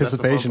it is. That's the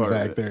fun Anticipation part of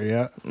back it. there.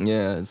 Yeah.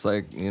 yeah, it's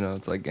like you know,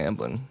 it's like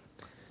gambling.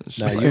 It's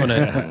Now just you like-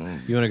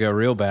 want to go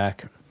real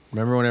back.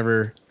 Remember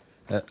whenever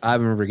I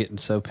remember getting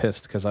so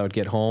pissed because I would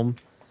get home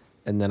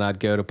and then I'd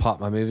go to pop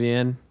my movie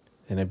in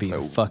and it'd be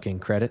the fucking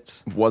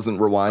credits wasn't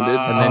rewinded.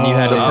 and then you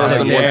had the to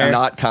person sit was there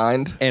not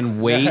kind.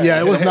 and wait. Yeah,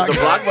 it was not The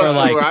Blockbuster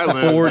like where I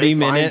live, 40 they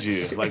find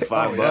minutes. you like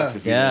 $5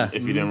 if you Yeah.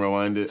 if you didn't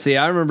rewind it. See,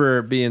 I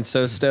remember being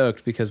so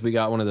stoked because we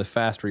got one of the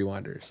fast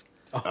rewinders.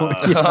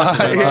 Lucky.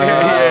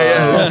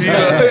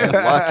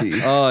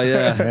 Oh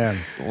yeah. Man.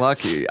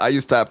 Lucky. I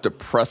used to have to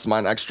press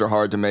mine extra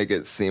hard to make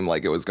it seem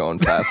like it was going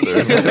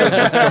faster.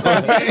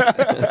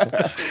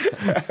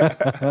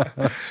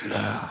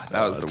 That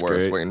was the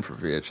worst, great. waiting for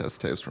VHS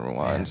tapes to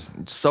rewind.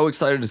 So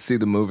excited to see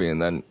the movie and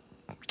then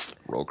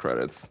roll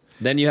credits.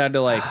 Then you had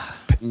to like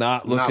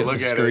not look Not at look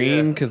the at it,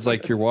 screen yeah. because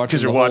like you're watching.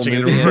 'Cause you're the whole watching it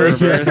in movie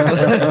reverse.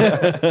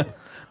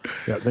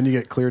 Yeah, then you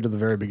get cleared to the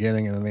very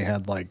beginning, and then they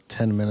had like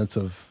 10 minutes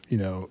of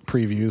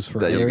previews for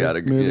That you other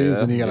gotta- movies,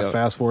 yeah, and you got to yep.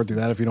 fast forward through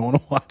that if you don't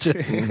want to watch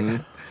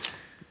it.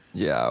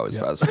 Yeah, I always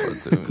fast forward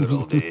through. Good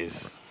old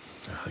days.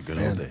 The good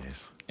old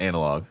days.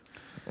 Analog.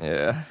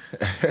 Yeah.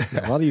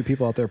 A lot of you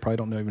people out there probably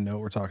don't even know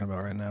what we're talking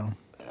about right now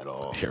At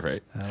all. Yeah,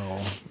 right. at all.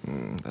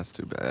 That's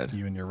too bad.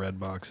 You and your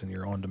Redbox and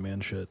your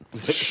on-demand shit.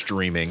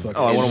 Streaming. Fuck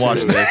Oh, I want to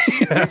watch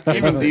this.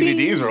 Even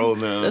DVDs are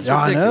old now. That's Yeah,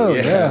 I know.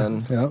 ridiculous, Yeah.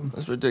 man. Yep.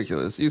 That's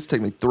ridiculous. It used to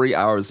take me 3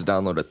 hours to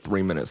download a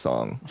 3-minute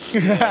song.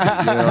 You know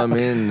what I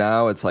mean?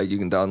 Now it's like you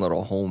can download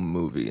a whole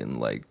movie in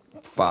like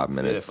 5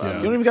 minutes. Yeah.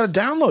 You don't even got to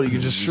download it. You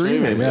can just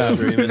stream it. Yeah.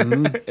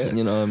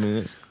 You know what I mean?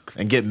 It's,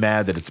 And get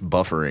mad that it's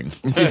buffering.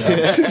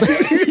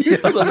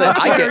 that's what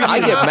I'm saying. I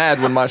get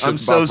mad when my shit's I'm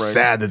so buffering.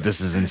 sad that this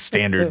is in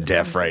standard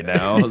def right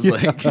now. I was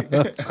like,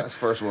 That's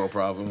first world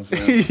problems.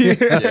 Man.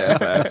 Yeah,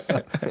 facts.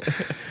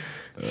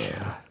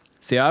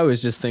 See, I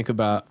always just think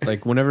about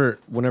like whenever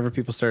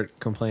people start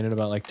complaining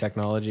about like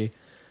technology,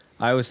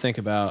 I always think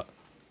about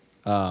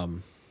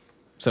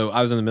so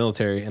I was in the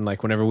military and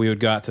like whenever we would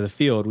go out to the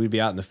field, we'd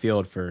be out in the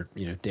field for,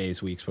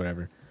 days, weeks,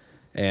 whatever.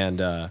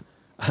 And I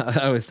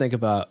always think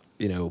about,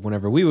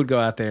 whenever we would go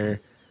out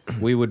there,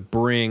 we would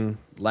bring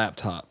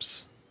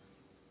laptops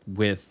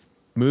with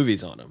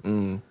movies on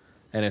them.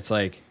 And it's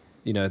like,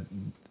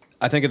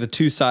 I think of the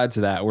two sides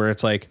of that, where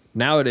it's like,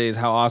 nowadays,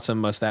 how awesome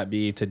must that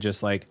be to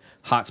just like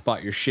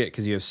hotspot your shit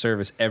because you have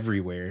service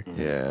everywhere.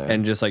 Yeah.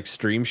 And just like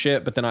stream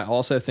shit. But then I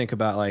also think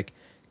about like,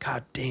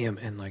 God damn,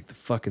 in like the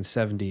fucking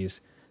 70s,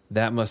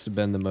 that must have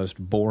been the most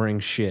boring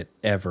shit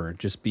ever.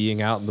 Just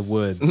being out in the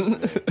woods,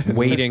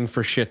 waiting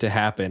for shit to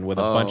happen with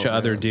a bunch of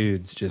other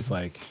dudes, just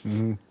like,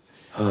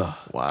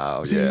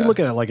 Wow. So yeah. you look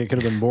at it like it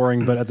could have been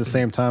boring, but at the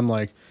same time,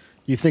 like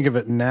you think of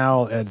it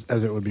now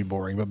as it would be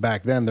boring, but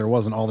back then there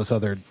wasn't all these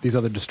other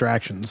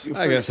distractions. You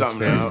I figure guess it's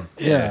something fair. out.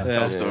 Yeah.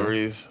 Tell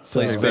stories.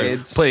 play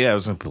spades. I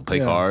was gonna play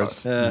Yeah.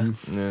 cards.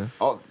 Yeah.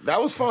 Oh, that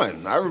was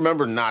fun. I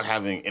remember not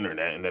having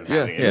internet and then Yeah.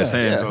 having Yeah, internet.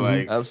 same. So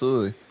like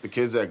Absolutely. the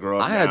kids that grow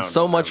up I now had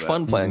so don't much have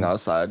fun that. playing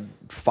outside,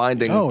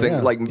 finding Oh,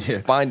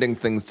 yeah. finding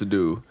things to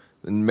do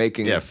and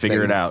making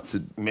figure it things out.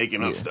 to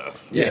Making up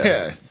stuff.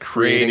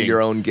 creating your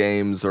own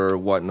games or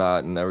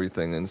whatnot and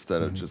everything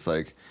instead of just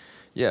like,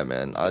 yeah,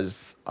 man.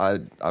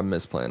 I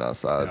miss playing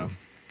outside. Yeah.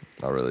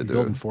 I really do.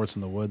 Building forts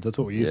in the woods. That's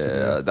what we used to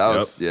Yeah, do. that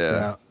was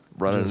Yeah.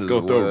 running. Just into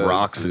go the throw woods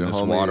rocks with in your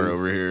this homies. water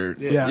over here.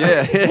 Yeah.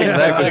 Yeah,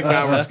 exactly. 6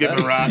 hours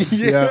skipping rocks.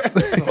 Yeah.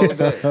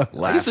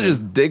 I used to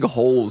just dig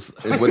holes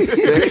with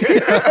sticks in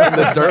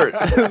the dirt.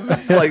 It's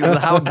just like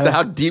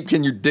how deep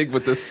can you dig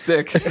with this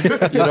stick?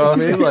 You know what I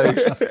mean? Like,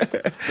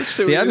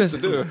 See, I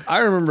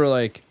remember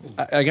like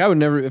I would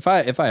never, if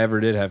I ever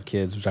did have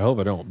kids, which I hope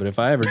I don't, but if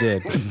I ever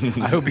did,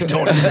 I hope you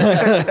don't.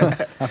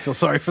 I feel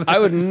sorry for that. I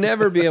would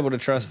never be able to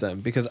trust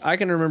them, because I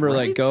can remember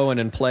like going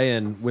and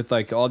playing with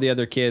like all the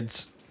other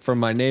kids from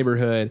my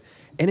neighborhood,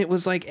 and it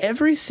was like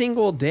every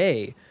single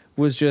day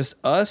was just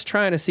us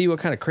trying to see what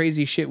kind of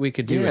crazy shit we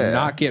could do Yeah. and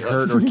not get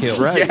hurt or killed.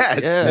 Right. Yes.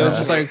 Yeah. It was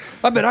just like,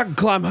 I bet I can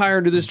climb higher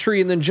into this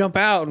tree and then jump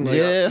out. And like,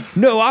 Yeah.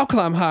 no, I'll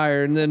climb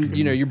higher. And then,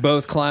 you're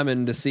both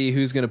climbing to see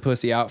who's going to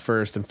pussy out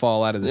first and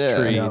fall out of this Yeah.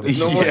 tree. Yeah. There's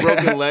no more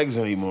broken legs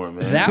anymore,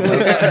 man. That was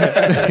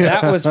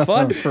that was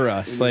fun for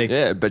us. Like,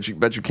 Yeah, bet you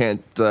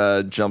can't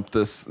jump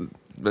this.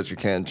 Bet you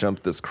can't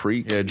jump this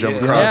creek. Yeah, jump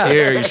Yeah. across Yeah.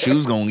 here, your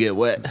shoes gonna get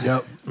wet.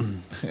 Yep.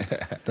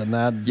 Then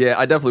that. Yeah,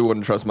 I definitely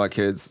wouldn't trust my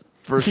kids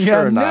for Yeah,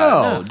 sure.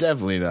 Not. no,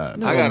 definitely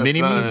not. I got a Mini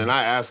son, me's. and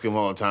I ask him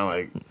all the time,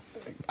 like,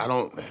 I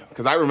don't,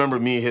 because I remember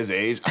me his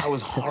age. I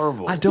was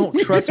horrible. I don't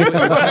trust what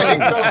you're telling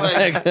me.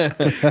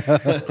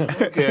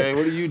 Okay,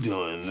 what are you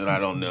doing that I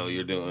don't know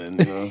you're doing?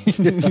 You know?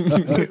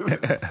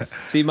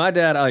 See, my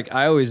dad, like,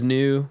 I always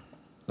knew,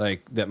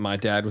 like, that my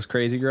dad was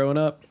crazy growing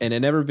up, and it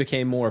never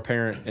became more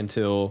apparent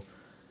until,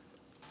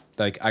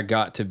 like, I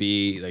got to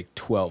be, like,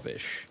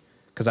 12-ish.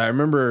 Because I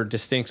remember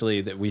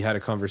distinctly that we had a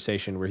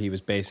conversation where he was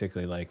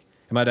basically like,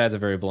 and my dad's a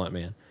very blunt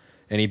man,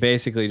 and he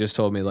basically just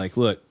told me, like,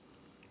 look,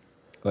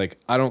 like,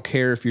 I don't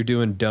care if you're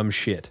doing dumb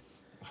shit.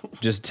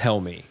 Just tell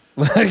me.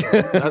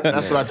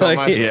 That's what I tell Like,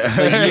 myself.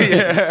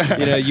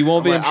 You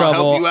won't be in I'll help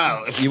trouble. you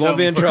out if you You tell won't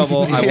be me in first.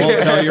 trouble. I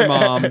won't tell your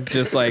mom.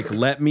 Just like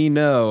let me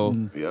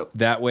know. Yep.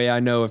 That way I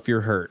know if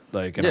you're hurt.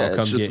 Like, and Yeah, I'll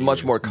come it's just get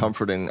much you. more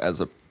comforting I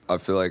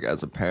feel like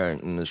as a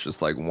parent, and it's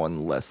just like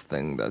one less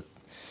thing that.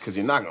 Because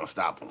you're not going to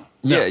stop them.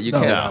 Yeah, you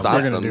can't No, stop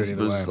they're gonna them do it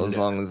either just way. as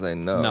long as they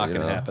know. Not you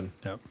gonna know? happen.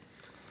 Yep.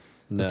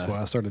 No. That's why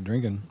I started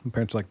drinking. My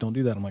parents were like, "Don't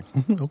do that." I'm like,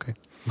 "Okay."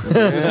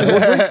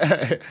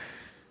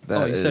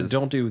 Oh, you said is-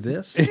 don't do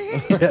this.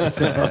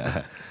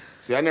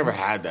 See, I never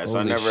had that, so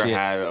I Holy never shit.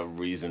 had a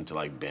reason to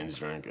like binge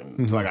drink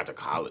until I got to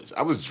college.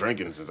 I was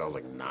drinking since I was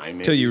like 9, maybe.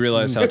 Until you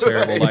realized how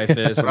terrible life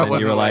is, and I then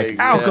you were wasn't like, like,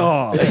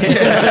 alcohol.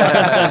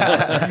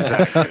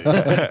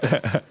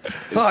 Exactly.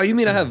 Oh, you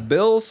mean I have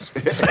bills?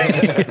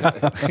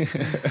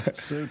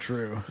 So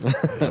true.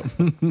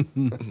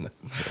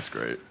 That's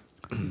great.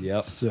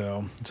 Yep.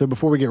 So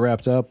before we get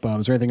wrapped up,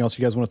 is there anything else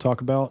you guys want to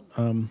talk about?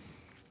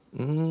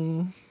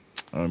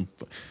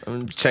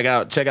 Check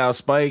out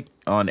Spike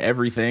on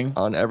everything.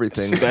 On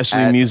everything, Especially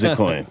at- Music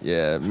Coin.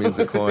 Yeah,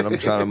 Music Coin. I'm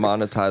trying to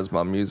monetize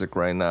my music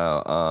right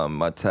now.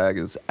 My tag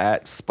is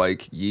at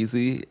Spike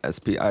Yeezy,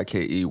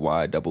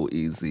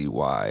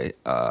 SPIKEYEEZY.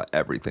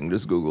 Everything.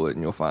 Just Google it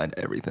and you'll find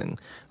everything.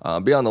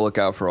 Be on the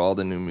lookout for all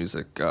the new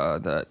music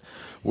that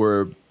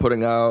we're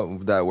putting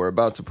out, that we're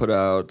about to put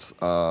out. It's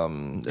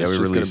we just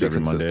release gonna be every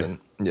Monday. consistent.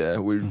 Yeah,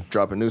 we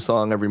drop a new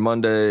song every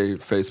Monday.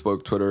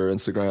 Facebook, Twitter,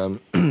 Instagram,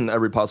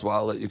 every possible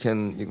outlet you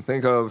can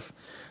think of.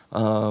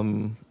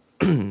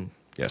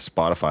 Yeah,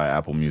 Spotify,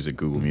 Apple Music,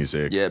 Google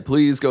Music. Yeah,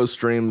 please go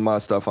stream my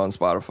stuff on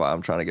Spotify.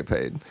 I'm trying to get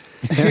paid.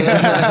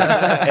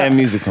 And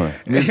Music Coin.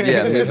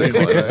 Yeah, Music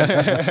Coin.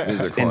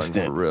 Music Coin,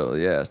 instant. for real.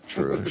 Yeah,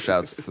 true.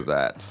 Shouts to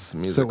that.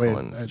 Music So wait,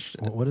 Coin. is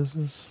shit. what is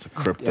this?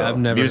 Crypto. I've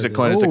never Music heard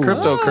Coin. of It's a Oh.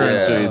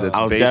 cryptocurrency Yeah. that's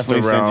I'll based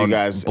definitely send around you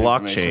guys information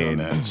on blockchain. that. I'm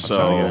trying to get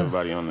So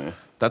everybody on there.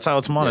 that's how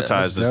it's monetized.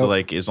 that's Is dope.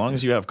 like as long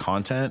as you have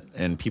content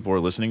and people are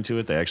listening to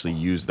it, they actually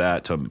use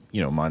that to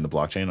mine the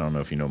blockchain. I don't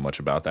know if you know much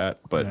about that,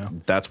 but Yeah.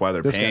 that's why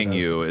they're This guy paying does.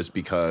 you is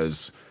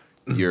because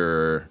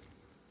you're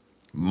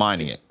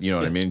mining it. You know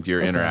what I mean?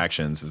 Your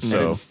interactions. And And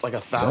so it's like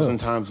 1,000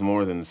 times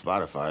more than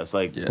Spotify. It's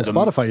like Yeah.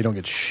 Well, Spotify, you don't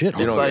get shit.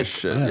 You It's don't like- get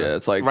shit. Yeah,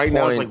 it's like right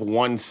now it's like point-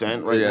 1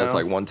 cent right now. yeah, it's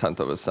like 1/10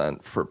 of a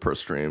cent per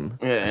stream.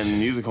 Yeah,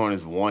 and Musiccoin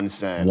is 1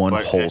 cent. One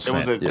but whole it was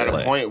cent at per a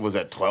play. point it was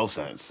at 12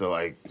 cents. So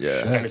like,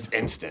 Yeah. and it's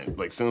instant.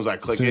 Like as soon as I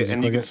click Soon as it, you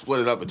and you click can it. split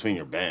it up between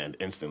your band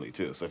instantly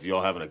too. So if you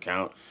all have an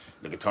account,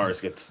 the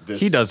guitarist gets this.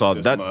 he does all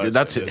this that. much,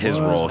 That's and this his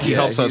much. role. He Yeah,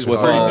 helps us he's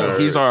with our all.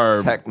 He's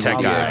our tech tech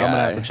media guy. I'm gonna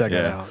have to guy. check it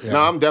Yeah. out. Yeah. No,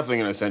 I'm definitely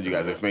gonna send you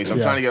guys information. I'm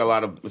Yeah. trying to get a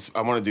lot of.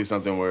 I want to do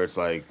something where it's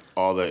like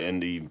all the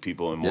indie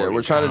people and Yeah, more.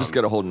 we're trying to just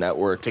get a whole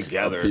network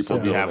together, of people so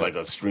we doing have it. like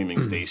a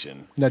streaming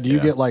station. Now, do you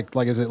Yeah. get like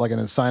is it like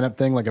a sign up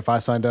thing? Like if I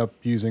signed up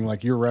using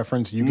like your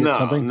reference, you get No,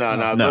 something?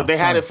 no. No. They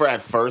had it for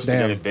at first to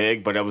Damn. get it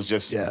big, but it was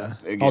just Yeah.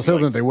 it I was gave hoping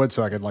like- that they would,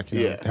 so I could like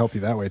Yeah. help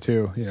you that way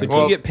too. You So know? do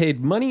Well- you get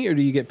paid money or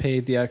do you get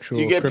paid the actual?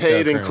 You get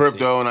paid in cryptocurrency?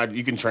 crypto, and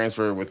you can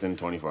transfer within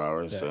 24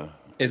 hours. So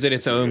Is it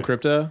its own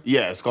crypto?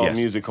 yeah, it's called Yes,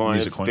 Musiccoin.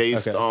 It's Musiccoin.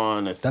 based Okay.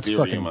 on Ethereum, That's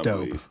fucking I dope.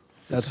 believe.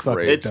 That's It's fucking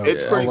great. It's dope.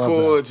 it's I pretty love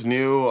cool. that. It's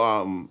new. It's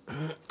I going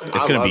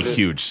to be love it.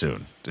 huge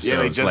soon. Yeah, So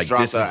they it's just like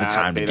dropped this is the the app,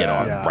 time to beta get on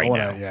app. Yeah, I right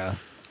wanna- now. Yeah.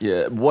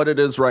 Yeah, what it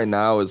is right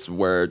now is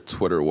where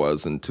Twitter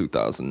was in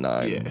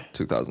 2009, Yeah.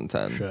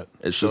 2010. Shit.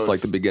 It's So just like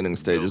it's the beginning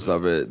stages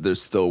of it. They're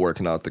still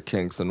working out the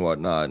kinks and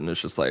whatnot, and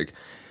it's just like,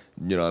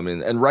 you know what I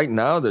mean? And right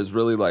now, there's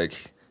really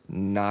like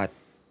not.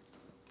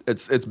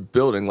 It's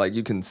building. Like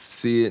you can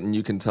see it and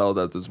you can tell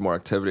that there's more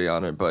activity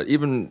on it. But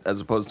even as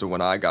opposed to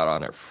when I got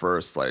on it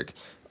first, like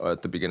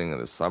at the beginning of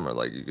the summer,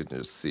 like you could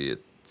just see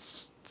it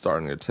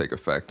starting to take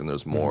effect, and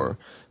there's more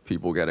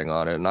people getting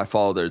on it. And I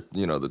follow their,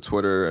 the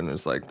Twitter, and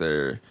it's like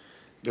they're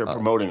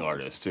promoting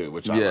artists too,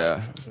 which I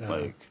yeah.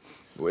 like.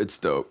 It's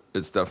dope.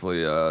 It's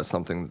definitely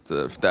something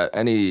that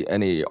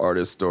any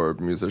artist or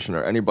musician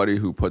or anybody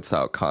who puts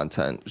out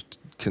content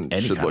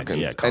should look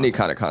into. Any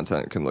kind of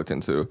content can look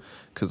into.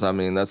 Because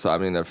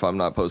if I'm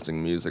not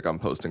posting music, I'm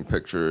posting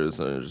pictures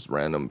and just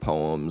random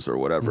poems or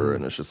whatever,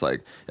 and it's just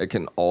like it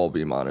can all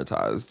be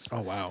monetized.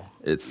 Oh wow.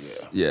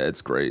 It's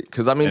it's great.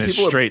 Because And it's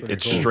people straight.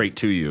 It's straight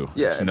to you.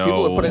 Yeah, it's no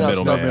people are putting out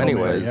stuff middleman.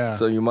 anyways, Yeah.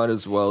 so you might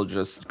as well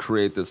just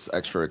create this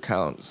extra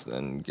account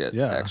and get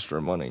Yeah.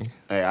 extra money.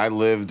 Hey, I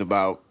lived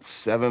about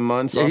 7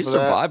 months. Yeah, off he of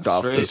survived that,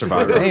 off straight. the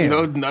survivor. Damn.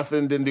 No,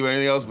 nothing. Didn't do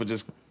anything else, but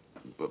just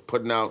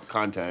putting out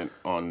content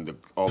on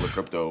all the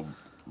crypto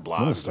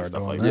blogs and start stuff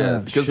doing like that. that. Yeah,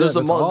 because Shit, there's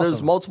that's there's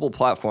awesome. multiple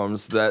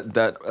platforms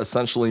that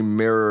essentially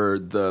mirror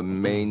the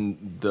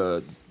main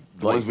The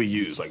ones we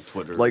use, like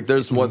Twitter. like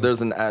there's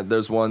there's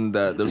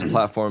a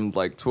platform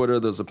like Twitter,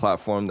 there's a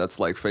platform that's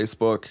like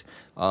Facebook,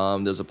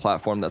 there's a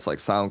platform that's like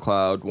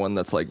SoundCloud, one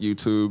that's like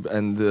YouTube,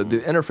 and the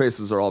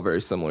interfaces are all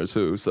very similar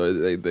too, so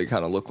they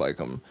kind of look like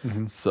them.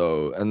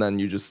 So and then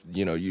you just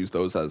use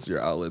those as your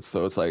outlets.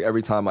 So it's like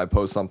every time I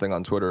post something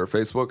on Twitter or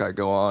Facebook, I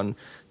go on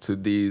to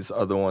these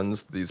other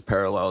ones, these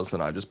parallels,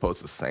 and I just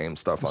post the same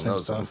stuff on same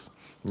those stuff. ones.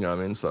 You know what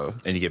I mean? So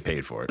And you get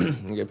paid for it.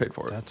 you get paid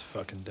for it. That's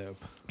fucking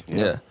dope.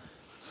 Yeah.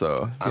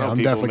 So I Yeah, know I'm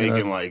people definitely gonna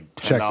making like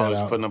check that $10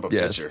 out. putting up a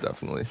yes, picture.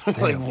 definitely.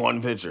 Like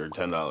one picture,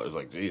 $10.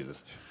 Like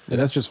Jesus. Yeah,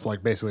 that's just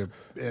like basically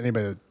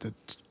anybody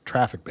that's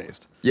traffic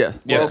based. Yeah.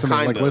 Well, somebody,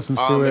 kind like, of. listens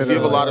to If it you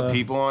have a or- lot of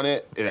people on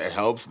it, it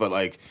helps. But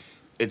like,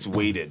 it's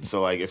weighted.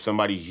 So like, if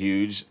somebody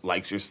huge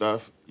likes your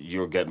stuff,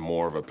 you'll get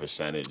more of a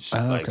percentage.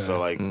 Like okay. so,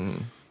 like.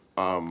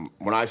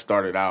 When I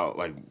started out,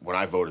 like when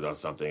I voted on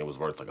something, it was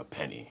worth like a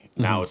penny.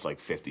 Now it's like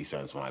 50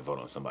 cents when I vote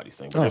on somebody's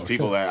thing. But Oh, there's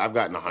people shit. that I've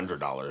gotten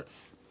 $100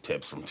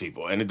 tips from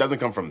people, and it doesn't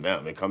come from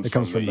them. It comes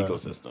comes from the from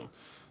ecosystem.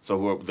 So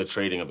who are the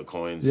trading of the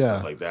coins Yeah. and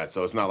stuff like that.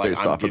 So it's not like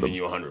Based I'm off of giving the-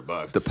 you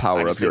 $100. the power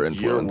I just of your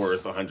think you're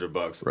influence. worth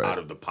 $100 Right. out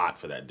of the pot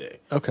for that day.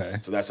 Okay.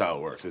 So that's how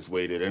it works. It's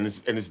weighted, and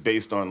it's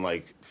based on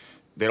like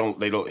they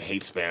don't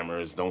hate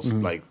spammers. Don't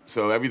Mm-hmm. like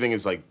so everything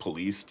is like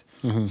policed.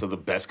 So the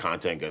best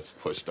content gets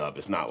pushed up.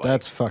 It's not like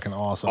That's fucking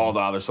awesome. all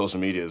the other social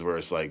medias where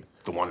it's like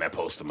the one that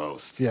posts the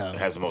most. Yeah. It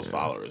has the most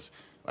followers.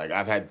 Like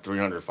I've had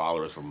 300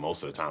 followers for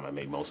most of the time. I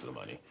made most of the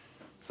money.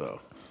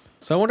 So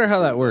So I wonder how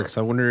that works.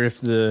 I wonder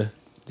if the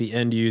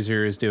end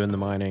user is doing the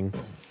mining.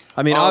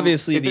 I mean,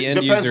 obviously it the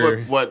end depends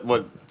user. what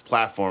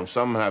platform.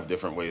 Some have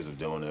different ways of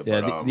doing it.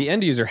 Yeah, but, the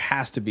end user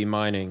has to be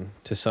mining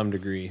to some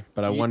degree,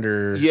 but I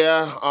wonder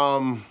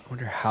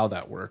wonder how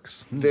that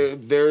works.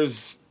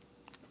 there's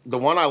the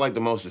one I like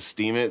the most is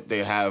Steam It.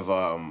 They have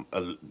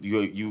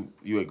you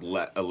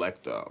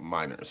elect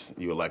miners.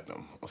 You elect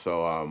them.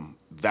 So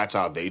that's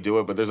how they do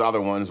it. But there's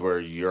other ones where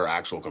your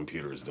actual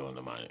computer is doing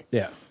the mining.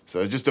 Yeah. So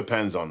it just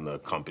depends on the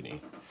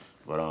company.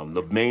 But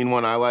the main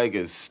one I like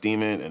is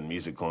Steam It and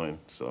Musiccoin.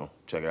 So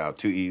check it out.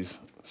 2 E's.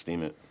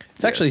 Steam It.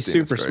 It's actually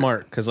Steam is super great.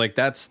 smart because like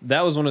that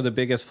was one of the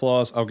biggest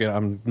flaws. Okay,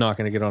 I'm not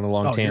going to get on a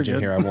long you're tangent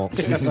good. here. I won't.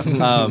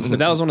 But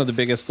that was one of the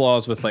biggest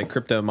flaws with like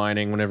crypto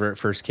mining whenever it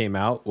first came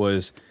out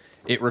was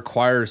it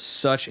requires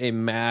such a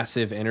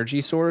massive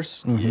energy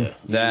source Yeah. You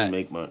that didn't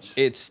make much.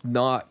 it's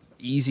not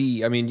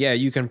easy. I mean, yeah,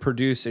 you can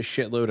produce a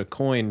shitload of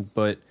coin,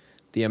 but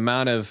the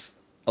amount of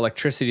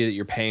electricity that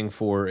you're paying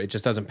for, it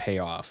just doesn't pay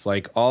off.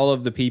 Like all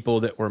of the people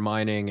that were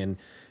mining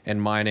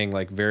and mining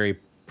like very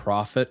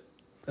profit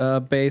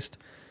based,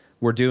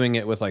 were doing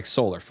it with like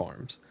solar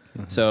farms.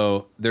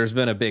 So there's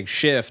been a big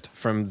shift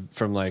from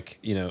like,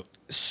 you know,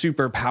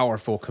 super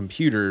powerful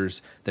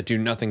computers that do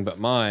nothing but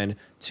mine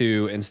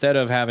to, instead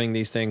of having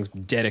these things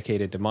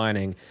dedicated to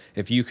mining,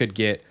 if you could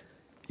get,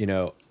 you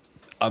know,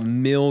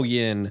 1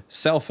 million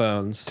cell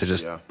phones To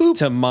just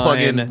to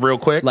mine in real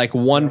quick. like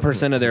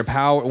 1% of their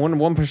power,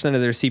 1%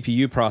 of their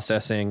CPU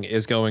processing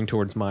is going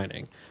towards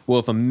mining. Well,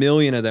 if 1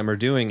 million of them are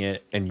doing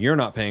it and you're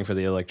not paying for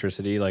the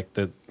electricity, like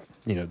the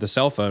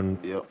cell phone,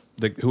 Yep.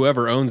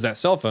 whoever owns that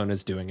cell phone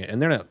is doing it,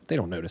 and they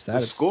don't notice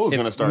that. The school's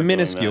going to start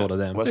minuscule doing to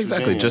that. them. West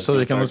Exactly, Virginia just so is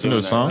they can gonna listen start to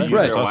a doing that. song. If you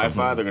Right. use their That's awesome.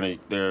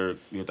 Wi-Fi,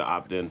 you have to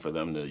opt in for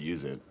them to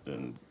use it,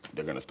 and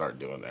they're going to start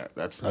doing that.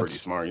 That's pretty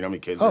smart. You know how many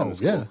kids are in the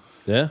school? yeah.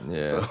 Yeah.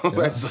 Yeah, So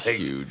that's like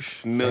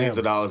huge. millions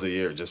of dollars a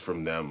year just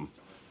from them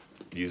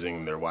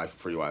using their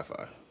free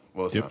Wi-Fi.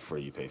 Well, it's not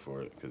free; you pay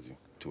for it because you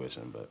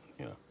tuition, but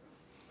you know.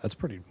 That's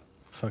pretty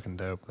fucking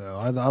dope,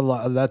 though.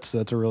 That's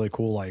a really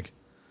cool, like,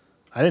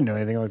 I didn't know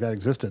anything like that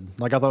existed.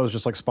 Like, I thought it was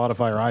just like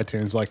Spotify or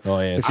iTunes. Like, Oh,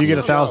 yeah, if you get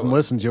I 1,000 know.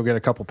 listens, you'll get a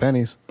couple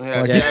pennies.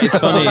 Yeah, Like, it's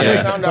funny, I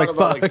yeah. found out Like,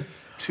 about like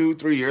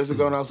 2-3 years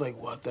ago, and I was like,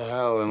 "What the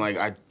hell?" And like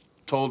I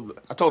told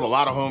a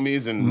lot of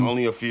homies, and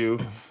only a few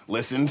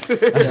listened.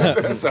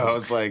 So I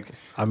was like,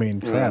 I mean,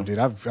 crap, dude.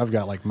 I've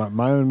got like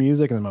my own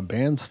music and then my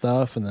band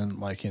stuff, and then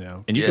like, you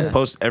know. And you Yeah. can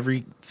post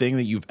everything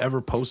that you've ever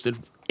posted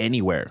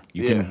anywhere.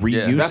 You can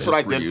reuse Yeah. That's it. what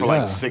I did for reuse. like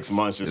Yeah. 6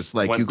 months. Just It's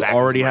like went you back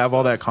already into my have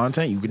all stuff. that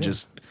content. You can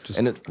just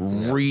And it,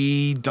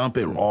 re-dump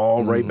it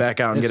all right back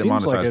out and It get it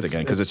seems like monetized it's-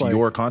 again because it's it's like-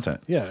 your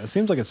content. Yeah, it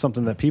seems like it's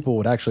something that people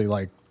would actually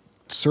like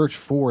search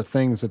for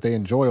things that they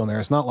enjoy on there.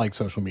 It's not like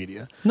social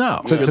media. No,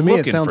 So you're to me, it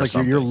looking sounds for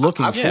like you're something.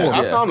 looking I've, for.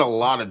 I Yeah. found a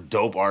lot of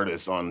dope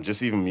artists on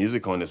just even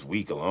music on this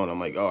week alone. I'm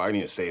like, oh, I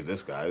need to save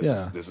this guy.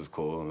 This is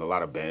cool. And a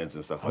lot of bands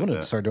and stuff I'm like gonna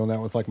that. start doing that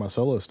with like my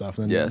solo stuff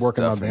and then yes,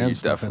 working my definitely, band you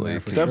stuff in definitely there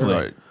for can sure.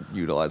 start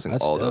utilizing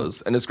That's all dope.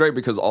 those, and it's great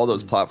because all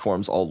those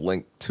platforms all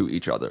link to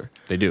each other.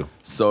 They do.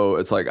 So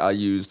it's like I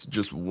used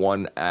just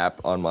one app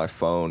on my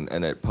phone,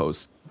 and it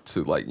posts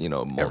to like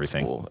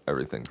multiple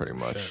everything pretty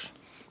much.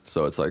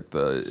 So it's like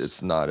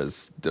it's not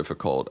as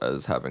difficult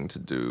as having to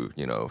do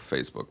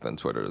Facebook, then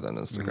Twitter, then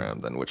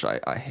Instagram, then which I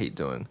hate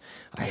doing.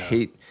 I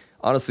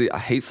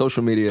hate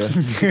social media. I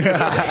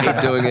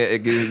hate doing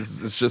it.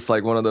 It's just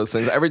like one of those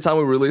things. Every time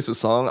we release a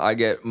song, I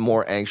get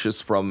more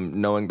anxious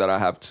from knowing that I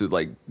have to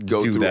like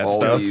go Do through that all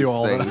stuff. these Do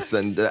all that. things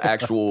than the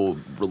actual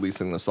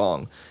releasing the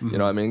song. You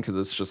know what I mean? Because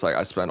it's just like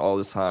I spend all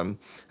this time.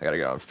 I gotta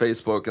get on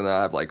Facebook, and then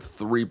I have like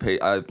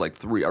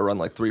I run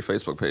like 3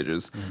 Facebook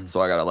pages. So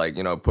I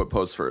gotta put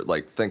posts for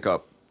think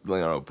up.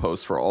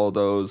 Post for all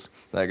those.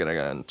 Then I gotta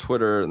get on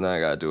Twitter, and then I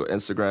gotta do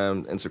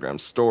Instagram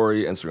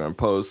story, Instagram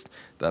post,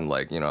 then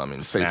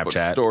Facebook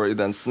Snapchat. story,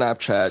 then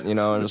Snapchat,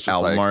 and it's just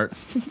Album like art.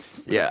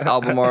 yeah,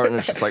 album art, and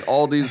it's just like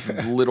all these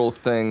little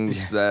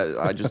things that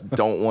I just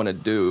don't want to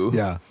do.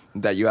 Yeah.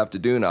 That you have to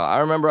do now. I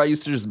remember I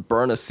used to just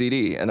burn a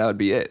CD, and that would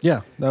be it. Yeah,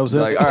 that was it.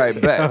 Like, all right,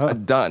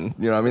 bet, done.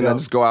 You know what I mean? Yeah. Then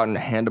just go out and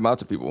hand them out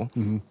to people.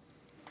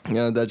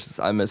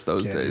 I miss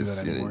those Can't do days.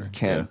 that You anymore.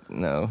 can't.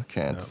 No,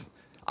 can't.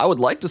 I would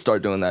like to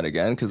start doing that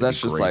again because that's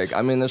just great.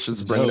 that's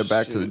just bringing it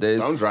back to the days.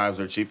 Thumb drives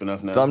are cheap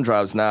enough now. Thumb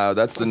drives now.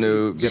 That's the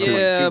new. Yeah,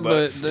 $2.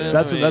 but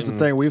That's the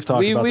thing we've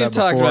talked about. We've that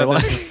talked before. about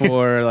Like, this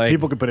before. Like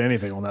people could put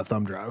anything on that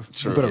thumb drive.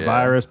 You put a yeah.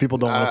 virus. People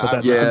don't want to put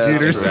that in yeah, their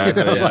computers.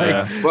 exactly,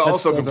 yeah. Well,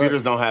 also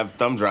computers don't have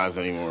thumb drives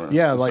anymore.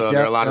 Yeah, like, so yeah,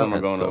 there are a lot of them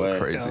are That's going so away.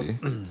 crazy.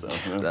 So,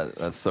 yeah.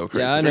 That's so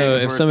crazy. yeah, I know.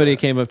 Where's If somebody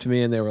that? came up to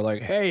me and they were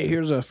like, "Hey,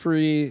 here's a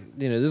free,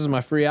 this is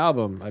my free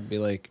album," I'd be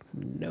like,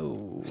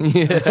 "No,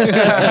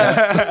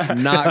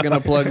 not gonna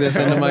plug this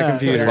into my That's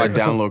computer." why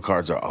download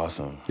cards are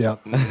awesome. Yeah.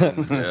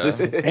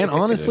 And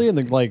honestly,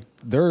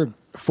 they're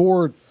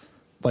for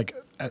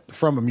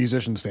from a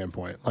musician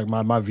standpoint, like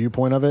my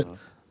viewpoint of it,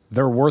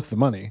 they're worth the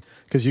money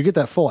because you get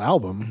that full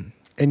album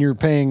and you're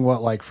paying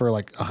for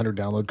 100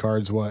 download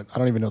cards. What I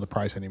don't even know the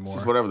price anymore.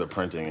 It's whatever the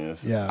printing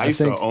is. Yeah, I I used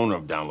think- to own a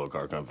download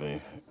card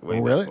company way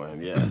Oh, back really?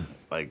 when. Yeah,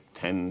 like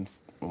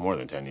more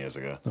than 10 years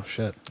ago. Oh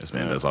shit. This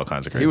man does all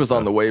kinds of crazy He was on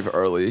stuff. the wave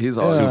early. He's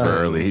always super been-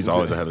 early. He's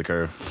always ahead of the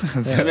curve.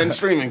 And then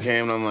streaming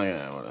came, and I'm like,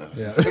 whatever.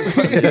 Yeah.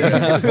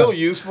 It's still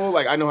useful.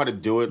 Like I know how to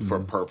do it for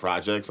per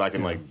project, so I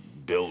can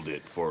build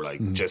it for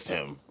just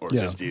him or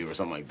Yeah. just you or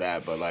something like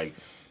that. But as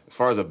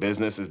far as a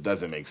business, it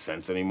doesn't make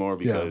sense anymore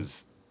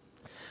because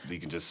you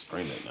can just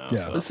stream it now.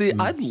 Yeah. So. But see,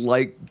 I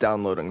like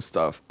downloading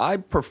stuff. I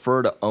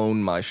prefer to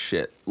own my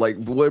shit,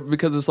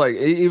 because it's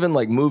even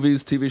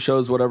movies, TV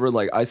shows, whatever.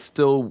 I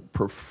still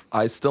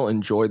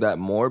enjoy that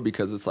more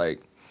because it's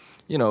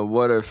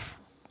what if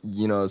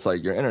it's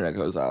your internet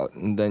goes out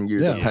and then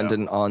you're Yeah.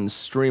 dependent on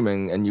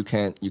streaming and you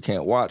can't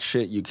watch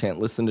shit, you can't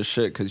listen to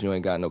shit because you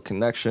ain't got no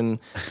connection.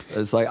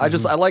 It's I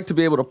like to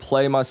be able to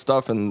play my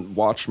stuff and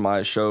watch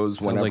my shows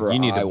Sounds whenever like you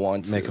need I to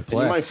want to. make a And you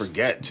might Plex.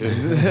 forget too.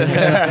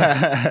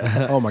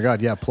 Oh my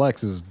god. Yeah.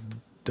 Plex is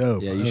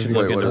dope. Yeah, you should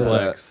Wait, look what into is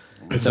that?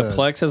 Plex. So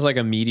Plex is like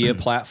a media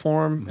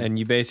platform, and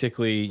you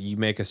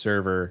make a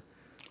server.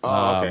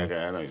 Oh, okay.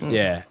 I know. What you mean.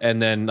 Yeah, and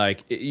then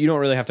you don't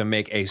really have to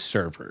make a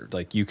server.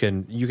 You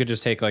could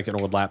just take an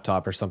old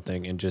laptop or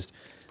something and just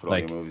Put all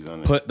your movies on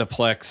there. put the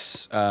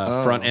Plex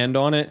front end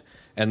on it,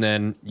 and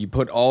then you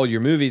put all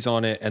your movies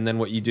on it, and then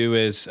what you do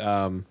is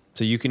so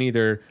you can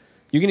either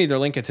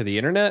link it to the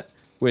internet,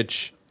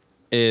 which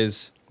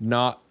is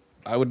not.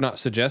 I would not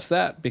suggest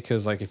that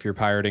because like if you're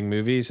pirating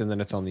movies and then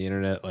it's on the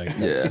internet, like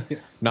that's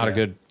not a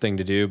good thing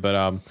to do.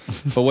 But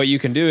what you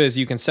can do is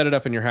you can set it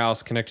up in your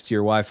house, connect it to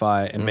your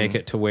Wi-Fi, and make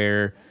it to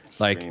where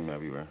like Stream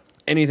everywhere.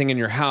 anything in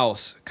your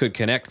house could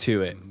connect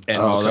to it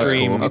and that's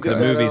stream cool. the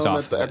movies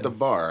off. at the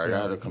bar. I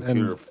got a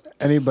computer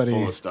anybody-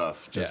 full of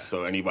stuff, just Yeah.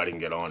 so anybody can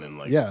get on and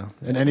like. Yeah,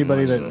 and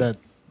anybody that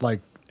like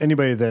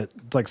anybody that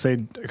like say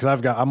because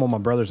I'm on my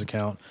brother's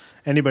account.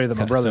 Anybody that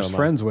my brother's am I.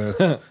 friends with,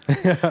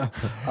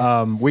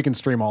 we can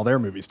stream all their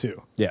movies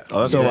too. Yeah.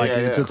 Oh, that's So cool. like yeah,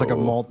 it's yeah, like a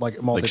cool.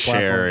 multi-platform. Like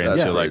share into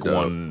That's like pretty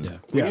dope. one.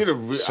 We Yeah. need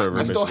a. Server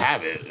I still basically.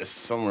 have it. It's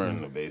somewhere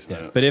in the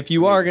basement. But if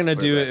you We are need going to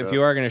put do back it, if up.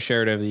 you are going to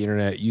share it over the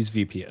internet, use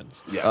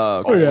VPNs. Yes.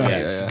 Oh yeah.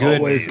 Yes, yeah. good,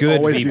 Always- good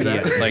always do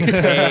that. VPNs. Like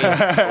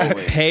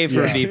pay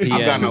for Yeah. VPNs.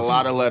 I've gotten a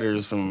lot of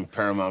letters from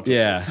Paramount.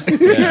 Yeah. Pictures.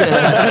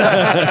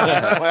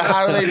 Like,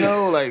 how do they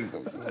know? Like,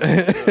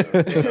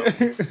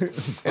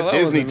 it's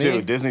Disney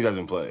too. Disney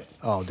doesn't play.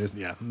 Oh,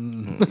 Disney. Yeah.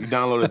 You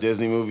download a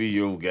Disney movie,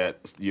 you'll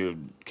get your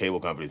cable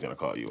company's gonna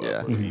call you up.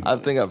 Yeah, with an email. I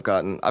think I've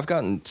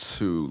gotten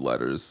 2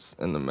 letters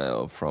in the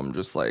mail from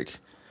just like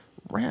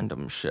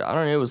random shit. I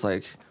don't know. It was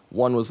like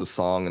one was a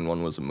song and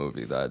one was a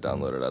movie that I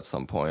downloaded at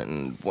some point.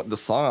 And the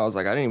song, I was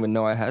like, I didn't even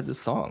know I had this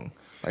song.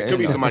 Like, I It could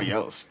be didn't know- somebody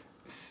else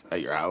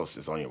at your house,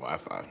 just on your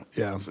Wi-Fi.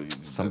 Yeah. So you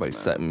just Somebody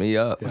doesn't setting me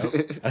up. It's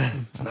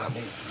not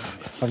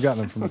me. I've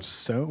gotten them from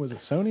was it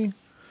Sony,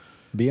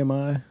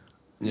 BMI?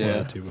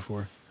 Yeah. Two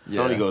before.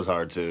 Sony goes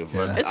hard too,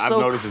 but It's I've so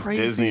noticed it's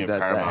crazy Disney and that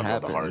Paramount go the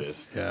happens.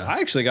 hardest. Yeah. I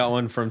actually got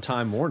one from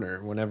Time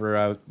Warner when I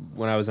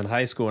was in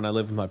high school and I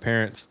lived with my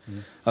parents.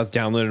 I was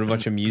downloading a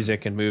bunch of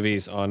music and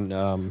movies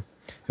on.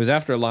 It was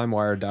after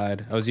LimeWire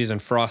died. I was using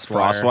FrostWire.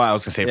 Frostwire. I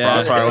was gonna say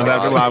Yeah. Frostwire was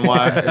after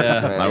LimeWire.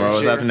 Man, LimeWire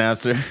was sure. after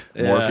Napster.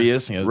 Yeah.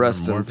 Morpheus. You know,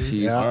 Rest in Morpheus.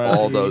 peace, Yeah.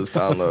 all those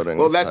downloading.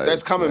 Well, that's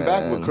sites, coming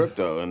back with man.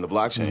 crypto and the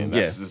blockchain.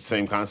 That's Yeah. the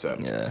same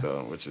concept. Yeah.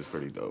 So, which is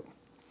pretty dope.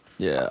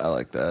 Yeah, I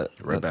like that.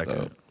 Right That's back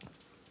dope. at it.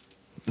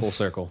 Full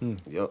circle.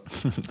 Yep.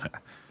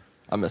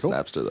 I miss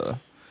Napster though.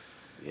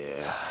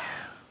 Yeah.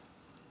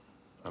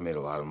 I made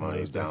a lot of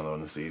money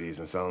downloading CDs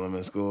and selling them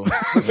in school.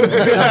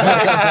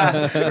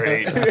 It's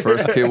great.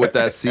 First kid with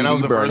that CD And I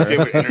was the burner. first kid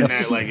with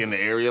internet like in the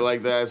area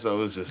like that, so it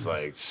was just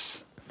like,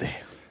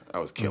 I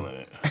was killing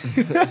it.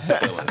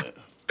 Killing it.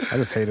 I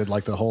just hated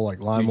like the whole like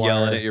You yelling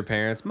at LimeWire. your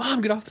parents,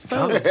 "Mom, get off the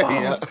phone!" You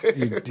Trying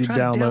to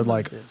download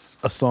like this.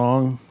 a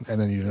song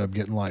and then you end up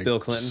getting like Bill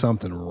Clinton?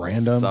 something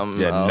random.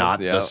 Something Yeah, else, not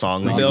yeah. the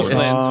song that Bill you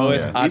Clinton's Oh,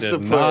 voice. yeah. I We used to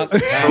did put not.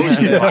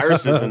 Trojan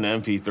viruses in the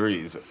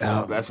MP3s.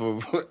 Yeah. That's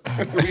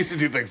what we used to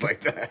do things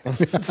like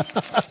that.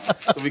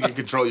 So we can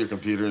control your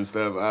computer and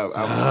stuff.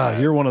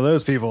 You're one of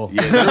those people.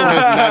 Yeah,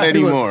 not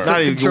anymore.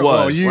 Not even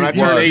Control- was. you- When I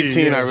turned was.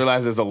 18, I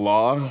realized there's a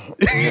law.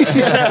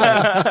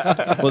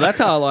 Well, that's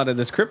how a lot of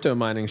this crypto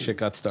mining shit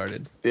got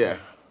started. Yeah.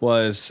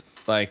 Was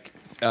like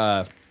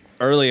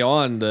early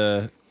on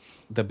the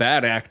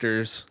bad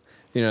actors,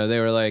 you know, they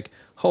were like,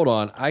 hold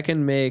on, I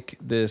can make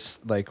this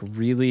like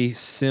really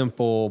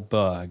simple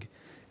bug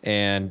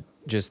and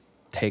just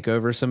take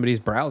over somebody's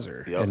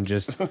browser Yep. and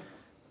just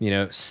you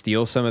know,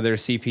 steal some of their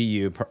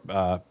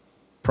CPU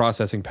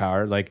processing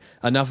power, like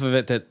enough of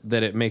it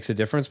that it makes a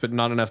difference, but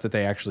not enough that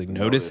they actually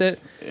notice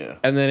it. Yeah.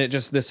 And then it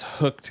just this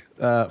hooked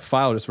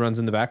file just runs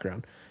in the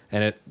background,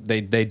 and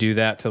they do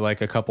that to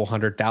like a couple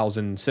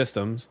 100,000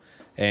 systems,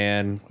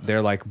 and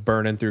they're like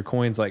burning through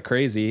coins like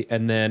crazy.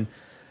 And then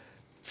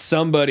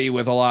somebody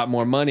with a lot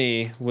more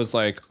money was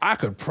like, I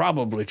could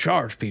probably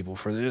charge people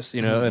for this,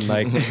 you know, and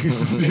like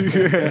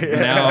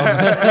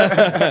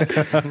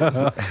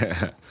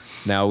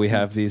now we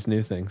have these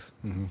new things.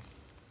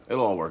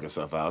 It'll all work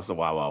itself out. It's the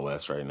Wild Wild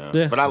West right now.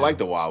 Yeah. But I like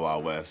the Wild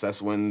Wild West.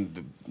 That's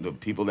when the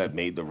people that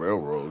made the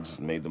railroads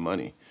made the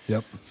money.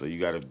 Yep. So you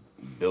got to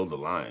build the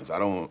lines.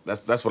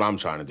 That's what I'm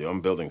trying to do.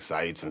 I'm building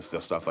sites and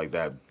stuff like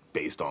that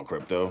based on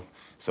crypto.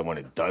 So when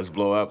it does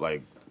blow up,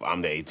 like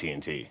I'm the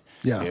AT&T.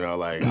 Yeah. You know,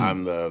 like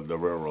I'm the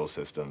railroad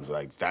systems.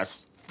 Like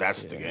that's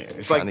the game.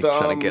 It's Trying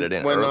like to get it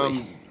in when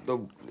early. the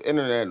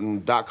internet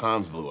and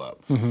 .coms blew up.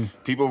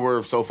 People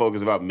were so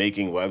focused about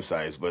making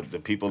websites, but the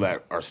people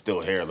that are still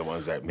here are the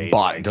ones that made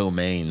Bought like,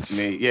 domains.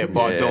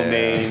 bought Yeah.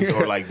 domains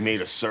or like made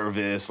a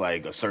service,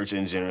 like a search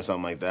engine or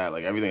something like that.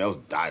 Like everything else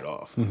died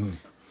off.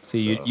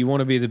 See, you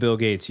want to be the Bill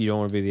Gates, you don't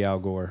want to be the Al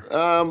Gore.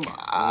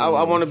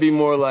 I want to be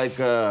more like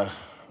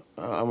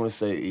I want to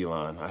say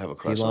Elon. I have a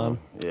crush on him.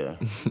 Yeah,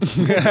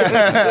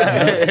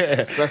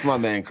 that's my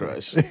man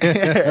crush.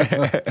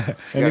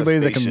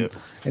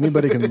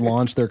 Anybody can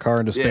launch their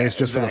car into space Yeah,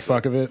 just for the exactly.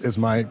 fuck of it is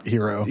my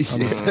hero. I'm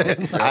just-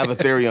 I have a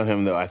theory on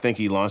him though. I think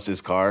he launched his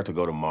car to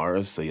go to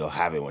Mars, so he'll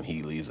have it when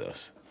he leaves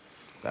us.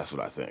 That's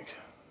what I think.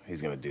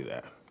 He's gonna do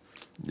that.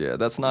 Yeah,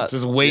 that's not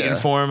Just waiting yeah.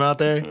 for him out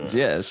there.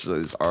 Yeah, it's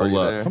already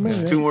up. there. I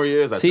mean, 2 more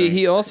years. I See, think.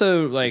 he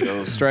also like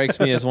strikes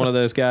me as one of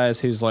those guys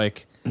who's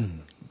like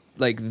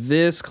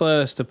this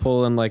close to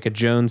pulling like a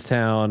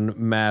Jonestown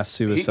mass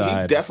He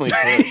suicide. definitely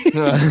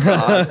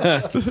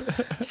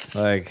could.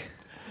 Like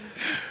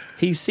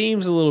He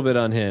seems a little bit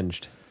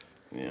unhinged.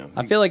 Yeah.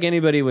 I feel like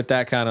anybody with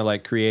that kind of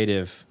like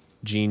creative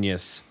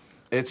genius.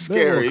 It's They're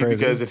a little scary crazy.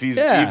 because if he's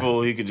Yeah.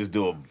 evil, he could just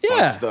do a bunch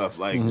Yeah. of stuff.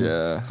 Like,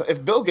 Yeah. so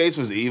if Bill Gates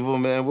was evil,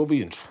 man, we'll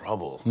be in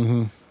trouble.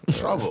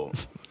 Trouble.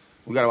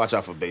 We gotta watch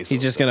out for Bezos.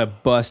 He's just gonna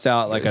bust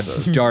out like a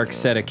dark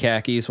set of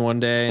khakis one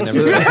day, and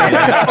everybody's gonna be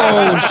like,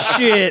 "Oh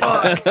shit!"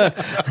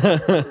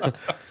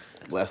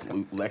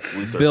 Lex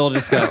Luthor. Bill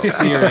just got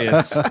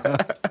serious.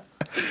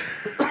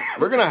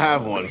 We're gonna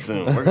have one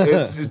soon.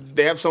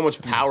 They have so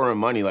much power and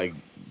money, like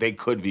they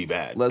could be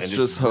bad. Let's and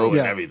just ruin hope-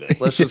 Yeah. everything.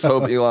 Let's just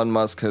hope Elon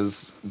Musk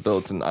has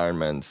built an Iron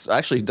Man.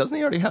 Actually, doesn't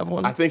he already have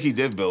one? I think he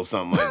did build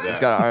something like that. He's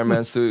got an Iron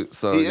Man suit.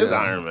 So he is yeah.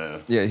 Iron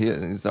Man, Yeah, he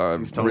is. He's our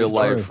Tony real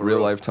Stark, life, for real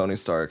real. life Tony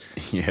Stark.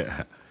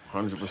 Yeah.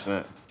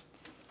 100%.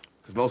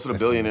 Because most of the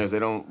billionaires, they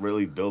don't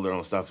really build their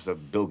own stuff.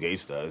 Except Bill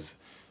Gates does.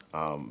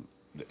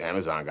 The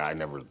Amazon guy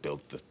never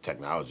built the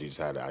technology; just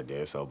had the idea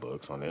to sell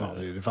books on the Oh,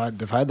 internet. dude, if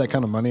I had that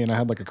kind of money and I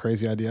had like a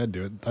crazy idea, I'd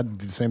do it. I'd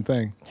do the same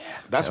thing.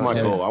 That's my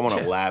Yeah. goal. I want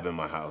a lab in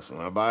my house.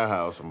 When I buy a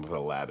house, I'm gonna put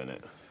a lab in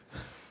it.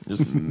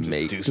 Just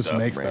make do Just stuff,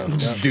 make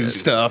man. stuff. Yeah. Do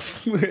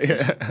stuff.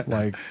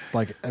 Like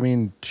I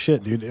mean,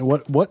 shit, dude.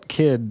 What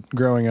kid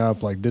growing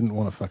up like didn't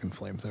want a fucking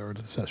flamethrower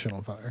to set shit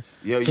on fire?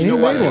 Yo, Can you know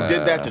you what? He imagine?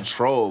 did that to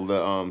troll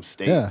the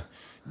state Yeah.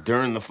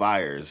 during the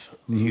fires.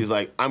 He was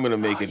like, "I'm gonna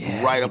make it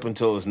right up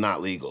until it's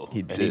not legal." He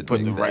and he did put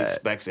the do right that.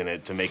 specs in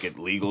it to make it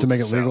legal. To make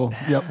it sell. legal.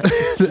 Yep.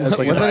 It's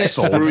like, Wasn't it-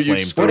 Soul Screw you,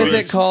 flame screw What is you.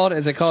 it called?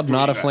 Is it called Screw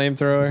not a that.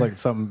 flamethrower? it's like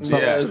something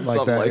Yeah, like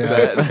something that.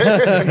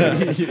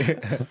 like yeah.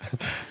 that.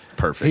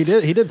 Perfect.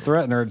 He did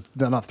threaten or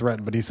no, not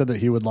threaten, but he said that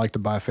he would like to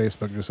buy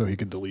Facebook just so he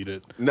could delete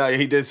it. No,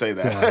 he did say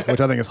that. Yeah, which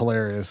I think is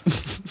hilarious.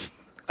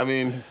 I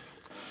mean,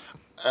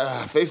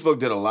 Facebook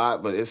did a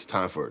lot, but it's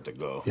time for it to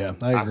go. Yeah,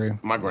 I agree.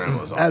 My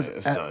grandma's on As- it.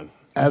 It's as- done.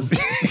 As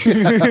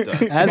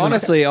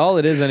Honestly, all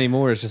it is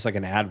anymore is just like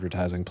an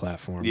advertising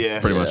platform. Yeah,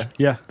 Pretty yeah. much.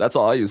 yeah, That's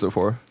all I use it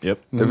for. Yep.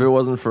 If it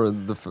wasn't for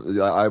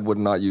I would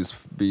not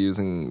be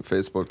using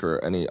Facebook or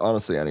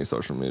honestly any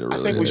social media. Really,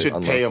 I think we should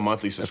pay a unless-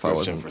 monthly if I subscription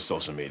wasn't- for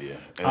social media,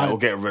 and I- it'll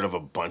get rid of a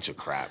bunch of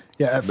crap.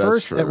 yeah. At That's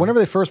first, true. whenever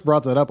they first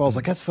brought that up, I was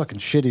like, "That's fucking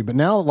shitty." But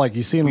now, like,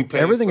 you see We pay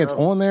everything for that's it.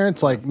 on there.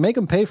 It's like make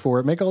them pay for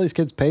it. Make all these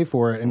kids pay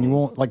for it, and you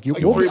won't like you.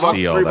 Like won't $3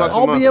 see all $3 that. a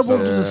I'll month be or able to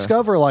something.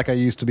 discover like I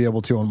used to be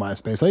able to on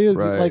MySpace.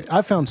 Right.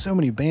 I found so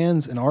many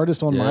bands and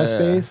artists on Yeah.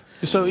 MySpace.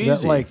 It's so that,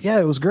 easy. like, yeah,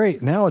 it was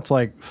great. Now it's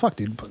like, fuck,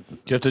 dude.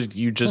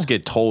 You just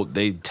get told.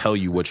 They tell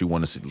you what you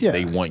want to see. Yeah.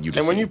 They want you to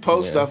And see. when you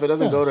post stuff, it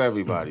doesn't go to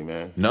everybody,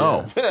 man.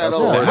 no, Yeah, That's no,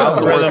 the worst- no. that's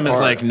the worst algorithm is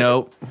part. like,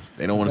 nope,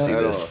 they don't want to see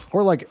At this. all.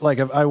 Or like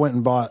if I went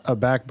and bought a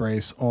back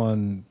brace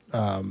on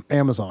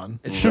Amazon,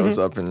 It shows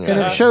up in and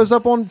it shows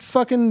up on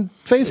fucking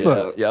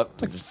Facebook. Yep.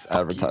 Just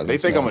advertising. They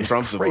think I'm a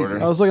Trump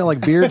supporter. I was looking at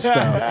like beard stuff.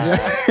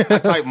 Yeah. I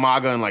type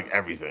MAGA in like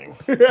everything.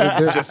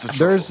 There- Just to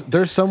troll.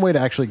 there's some way to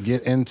actually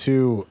get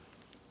into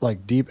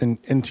like deep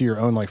into your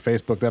own like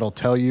Facebook that'll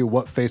tell you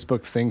what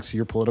Facebook thinks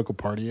your political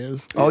party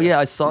is. Oh yeah,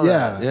 I saw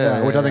that.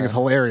 Yeah, which I think is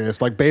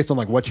hilarious. Like based on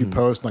like what you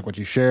post, and, like what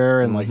you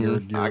share, and like your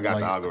I got like,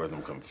 the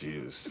algorithm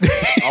confused.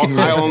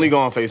 I only go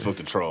on Facebook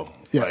to troll.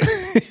 Yeah.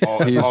 Like,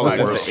 all, He's all the I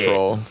do worst is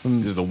troll.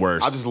 This is the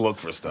worst. I just look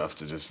for stuff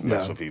to just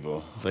mess with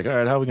people. it's like, all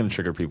right, how are we going to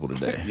trigger people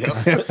today?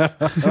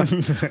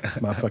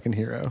 my fucking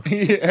hero.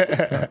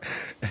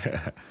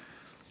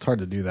 It's hard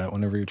to do that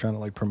whenever you're trying to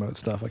like promote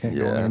stuff. I can't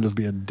go in Yeah. there and just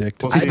be a dick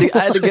to Well, people.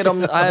 I had to get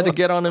him. I had to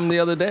get on him the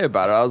other day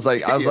about it. I was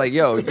like,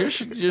 yo, you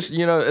should just,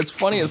 it's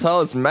funny as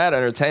hell. It's mad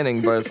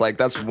entertaining, but it's like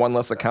that's one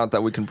less account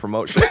that we can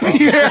promote shit from. Like,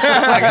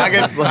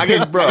 I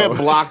get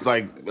blocked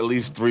like at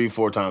least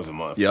 3-4 times a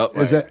month. Yep.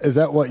 Is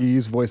that what you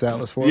use Voice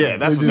Atlas for? Yeah,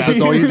 that's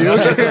That's all you do.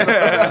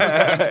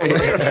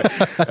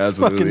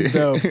 Absolutely.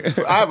 Fucking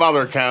dope. I have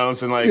other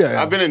accounts and like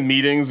Yeah. I've been in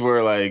meetings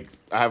where like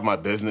I have my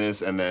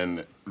business and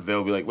then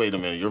they'll be like, "Wait a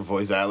minute, your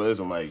Voice Atlas?"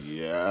 I'm like,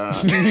 "Yeah."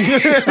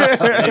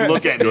 They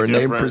look at me Your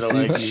name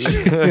different.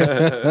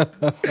 They're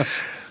like,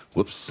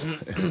 Whoops.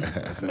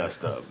 It's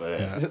messed up. But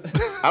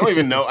I don't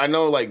even know. I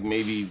know like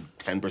maybe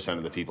 10%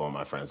 of the people on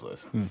my friends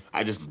list.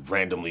 I just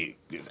randomly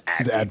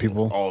add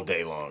people. all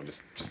day long. Just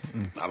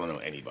I don't know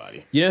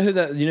anybody. You know who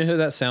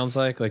that sounds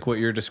like? Like what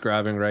you're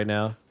describing right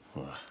now?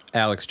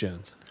 Alex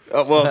Jones.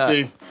 Well,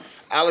 see,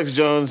 Alex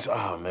Jones.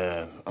 Oh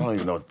man, I don't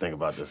even know what to think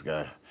about this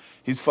guy.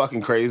 He's fucking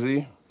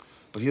crazy,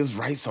 but he was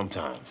right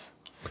sometimes.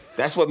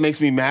 That's what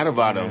makes me mad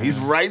about him. He's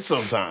right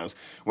sometimes.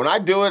 When I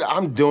do it,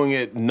 I'm doing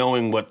it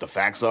knowing what the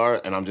facts are,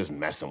 and I'm just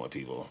messing with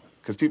people.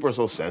 Because people are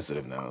so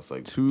sensitive now. It's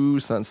like, Too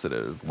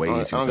sensitive. Way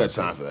I too don't got sensitive.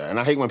 time for that. And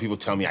I hate when people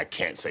tell me I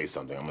can't say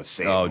something. I'm going to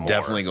say it Oh, more.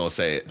 definitely gonna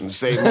say it. I'm gonna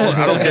say it more.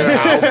 I don't care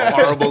how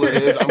horrible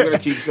it is. I'm going to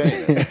keep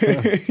saying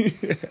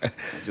it.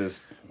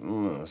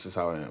 It's just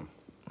how I am.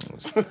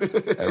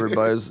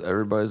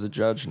 Everybody's a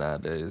judge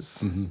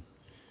nowadays,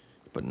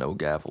 but no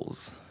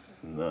gavels.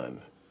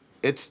 None.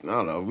 I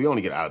don't know. We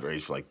only get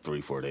outraged for like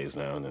 3-4 days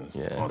now, and then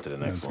it's on to the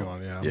next It's one.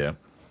 going, yeah. Yeah.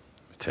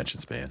 Attention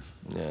span.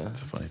 Yeah,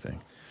 It's a funny thing.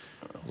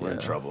 We're in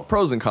trouble.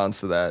 Pros and cons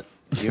to that.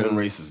 Human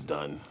race is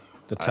done.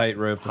 The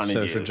tightrope of 100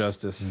 social years.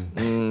 justice.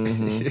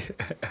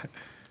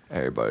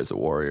 Everybody's a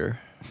warrior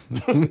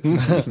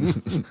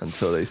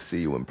until they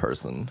see you in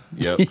person.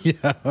 Yep.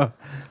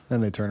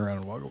 Then they turn around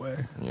and walk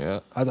away. Yeah.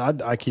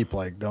 I keep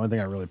like the only thing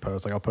I really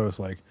post, like I'll post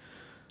like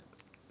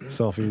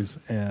selfies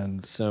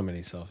and So many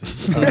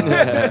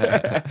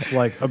selfies.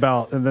 like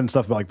about, and then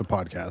stuff about like the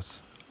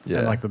podcasts Yeah.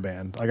 and like the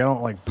band. Like I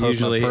don't like post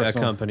Usually my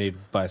personal, accompanied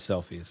by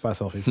selfies. by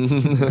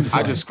selfies.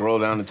 I just scroll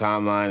down the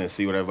timeline and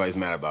see what everybody's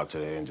mad about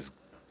today, and just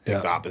take Yeah.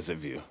 the opposite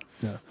view.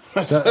 Yeah.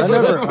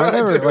 I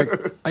never like.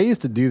 I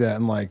used to do that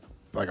and like,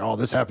 oh,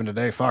 this happened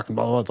today. Fucking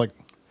blah blah. It's like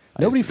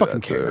nobody used to do fucking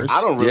that too. cares.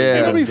 I don't really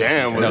Yeah. give a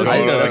damn what's I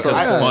going know on. that's 'cause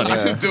it's funny. I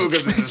just do it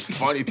because it's just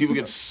funny. People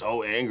get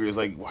so angry. It's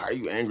like, why are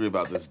you angry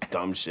about this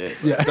dumb shit?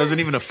 It doesn't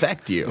even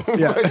affect you.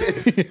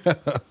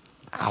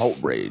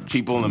 Outrage.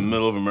 People in the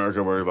middle of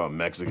America worry about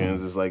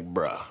Mexicans. It's like,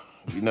 bruh,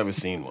 you've never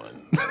seen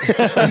one.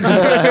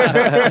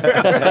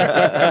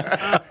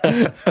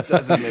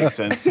 Doesn't make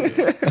sense to me.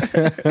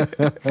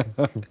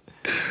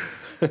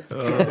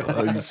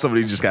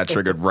 Somebody just got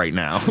triggered right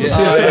now.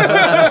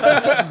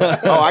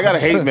 Oh, I got a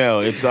hate mail.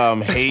 It's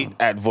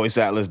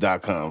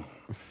hate@voiceatlas.com.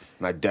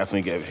 And I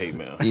definitely get hate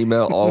mail.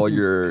 Email all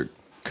your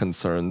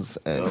concerns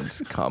and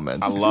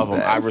comments. I love to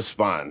them. I Vaz.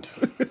 respond.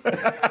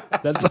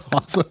 That's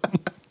awesome.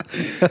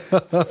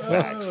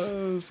 Facts.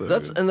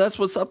 That's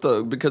what's up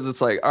though, because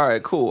it's like, all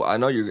right, cool. I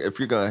know if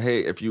you're gonna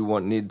hate, if you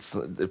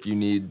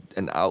need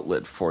an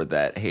outlet for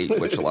that hate,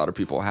 which a lot of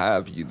people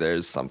have,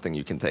 there's something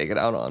you can take it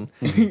out on.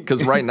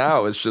 Because right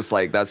now it's just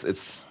like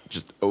it's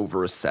just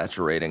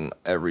oversaturating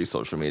every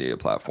social media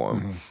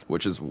platform,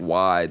 which is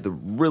why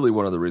really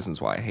one of the reasons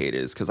why I hate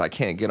it is because I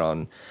can't get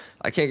on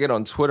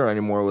Twitter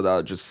anymore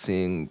without just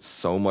seeing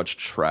so much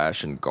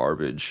trash and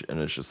garbage, and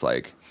it's just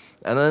like.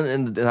 And then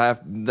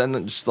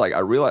it's just like I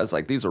realized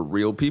like these are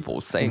real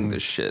people saying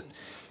this shit.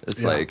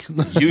 It's like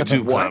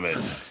YouTube what?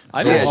 comments.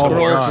 I just Oh my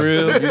scroll God.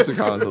 through. YouTube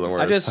comments are the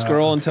worst. I just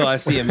scroll until I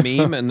see a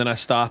meme, and then I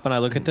stop and I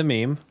look at the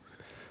meme,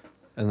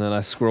 and then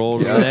I scroll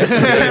to the next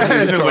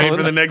meme, Just waiting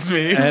for the next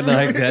meme. and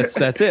like that's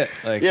it.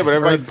 Like Yeah, but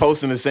everybody's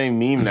posting the same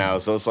meme now,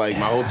 so it's like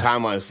my whole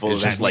timeline is full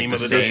It's of just that like meme the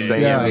of the same.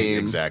 day. Yeah. meme.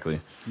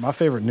 Exactly. My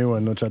favorite new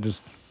one, which I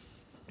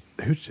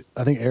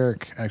think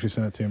Eric actually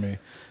sent it to me.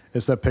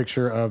 It's that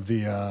picture of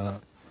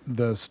the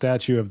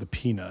statue of the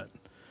peanut. I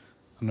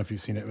don't know if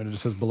you've seen it, but it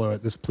just says below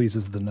it, "This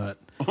pleases the nut."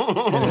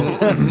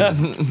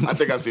 I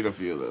think I've seen a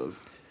few of those.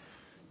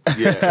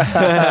 Yeah.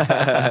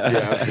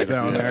 Yeah, I've seen a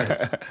Down few.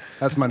 there.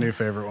 That's my new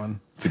favorite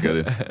one. It's a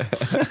good one.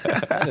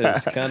 that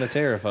is kind of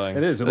terrifying.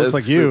 It is. It That's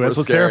looks like you. super That's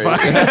what's scary.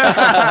 terrifying.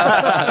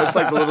 Looks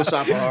like the Little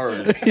Shop of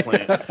Horrors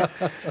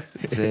plant.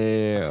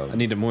 Damn. I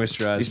need to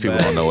moisturize. These people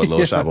back. don't know what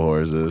Little Shop of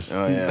Horrors is.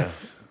 Oh yeah,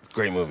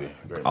 great movie.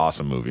 Great.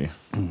 Awesome movie.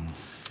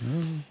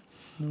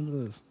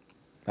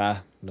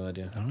 No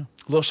idea.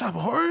 Little Shop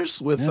of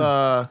Horrors with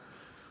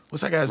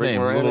what's that guy's Rick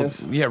name?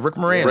 Moranis? Rick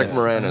Moranis. Rick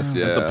Moranis,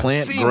 yeah. The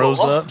plant Seymour. grows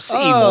up.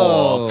 Seymour,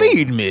 Oh.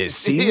 feed me,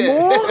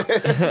 Seymour.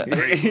 Yeah,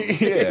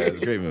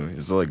 it's a great movie.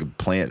 It's like a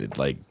plant that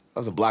like That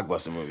was a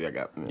blockbuster movie I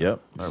got. yep.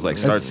 It's like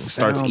That starts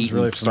sounds eating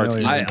really starts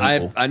eating familiar.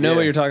 people. I know Yeah.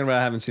 what you're talking about.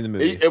 I haven't seen the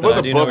movie. It was but I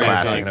a do know book. what you're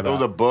I talking think. It was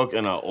about. a book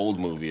and an old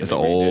movie. and It's they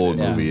an redid old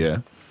it. movie, yeah.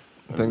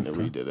 I think they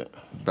redid it.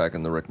 Back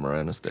in the Rick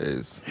Moranis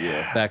days.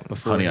 Yeah. Back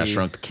before Honey, he I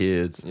Shrunk the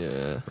Kids.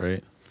 Yeah.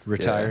 Right.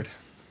 retired.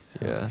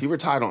 Yeah. He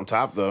retired on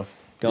top though.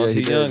 Gone Yeah, too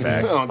he did. young.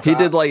 Facts. On He top.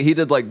 did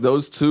like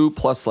those two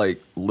plus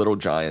like Little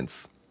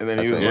Giants. And then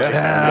he was think. like,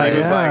 Yeah. and he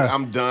was Yeah. like,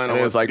 I'm done. And I it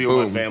want was to like, be with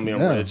boom. my family. I'm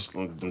Yeah. rich.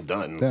 I'm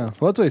done. Yeah.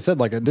 Well, that's what he said.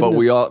 Like, But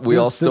we all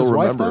did still his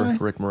wife remember die?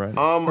 Rick Moranis.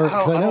 Or-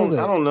 'cause I know that-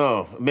 I don't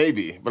know.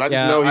 Maybe, but I just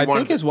Yeah, know he I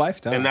wanted. think his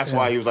wife died. and that's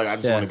why he was like, I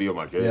just Yeah. want to be with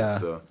my kids. Yeah.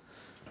 So.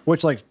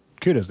 Which, like,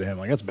 kudos to him.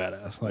 Like, that's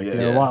badass. Like, Yeah. you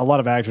know, Yeah. a lot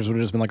of actors would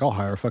have just been like, I'll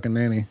hire a fucking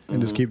nanny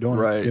and just keep doing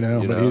Right, it. You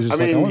know, you but know. he was just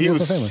I like, mean, wanna he be with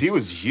my was family. he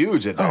was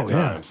huge at that Oh,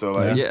 yeah. time. So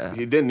like, Yeah.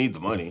 he didn't need the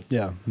money.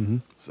 Yeah. Mm-hmm.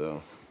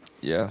 So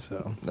Yeah.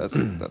 So That's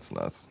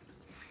nuts.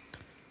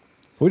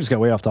 we just got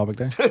way off topic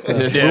there.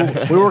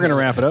 We were going to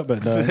wrap it up,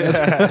 but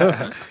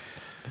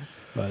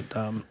but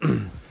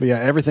yeah,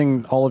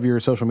 everything, all of your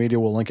social media,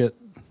 we'll link it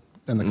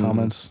in the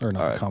comments or not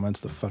All the right. comments,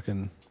 the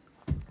fucking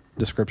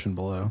description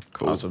below.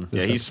 Cool. Awesome.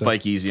 This Yeah, he's episode.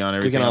 Spike Easy on We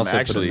everything. can I'm also put it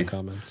in actually the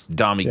comments.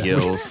 Dommy Yeah.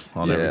 Gills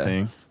on Yeah.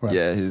 everything. Right.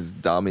 Yeah, he's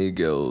Dommy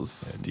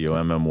Gills.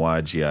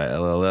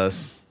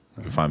 DOMMYGILLS.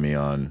 You can find me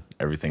on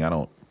everything.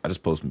 I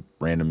just post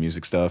random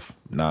music stuff,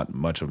 not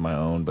much of my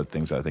own, but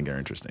things I think are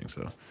interesting.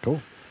 So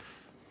Cool.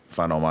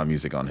 find all my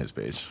music on his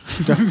page.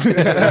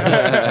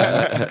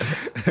 Yeah.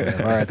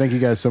 All right. Thank you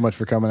guys so much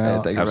for coming Hey,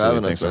 out. thank you for Absolutely.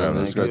 having Thanks us, for man. having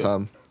It us. was a great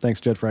time. Thanks,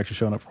 Jed, for actually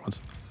showing up for once.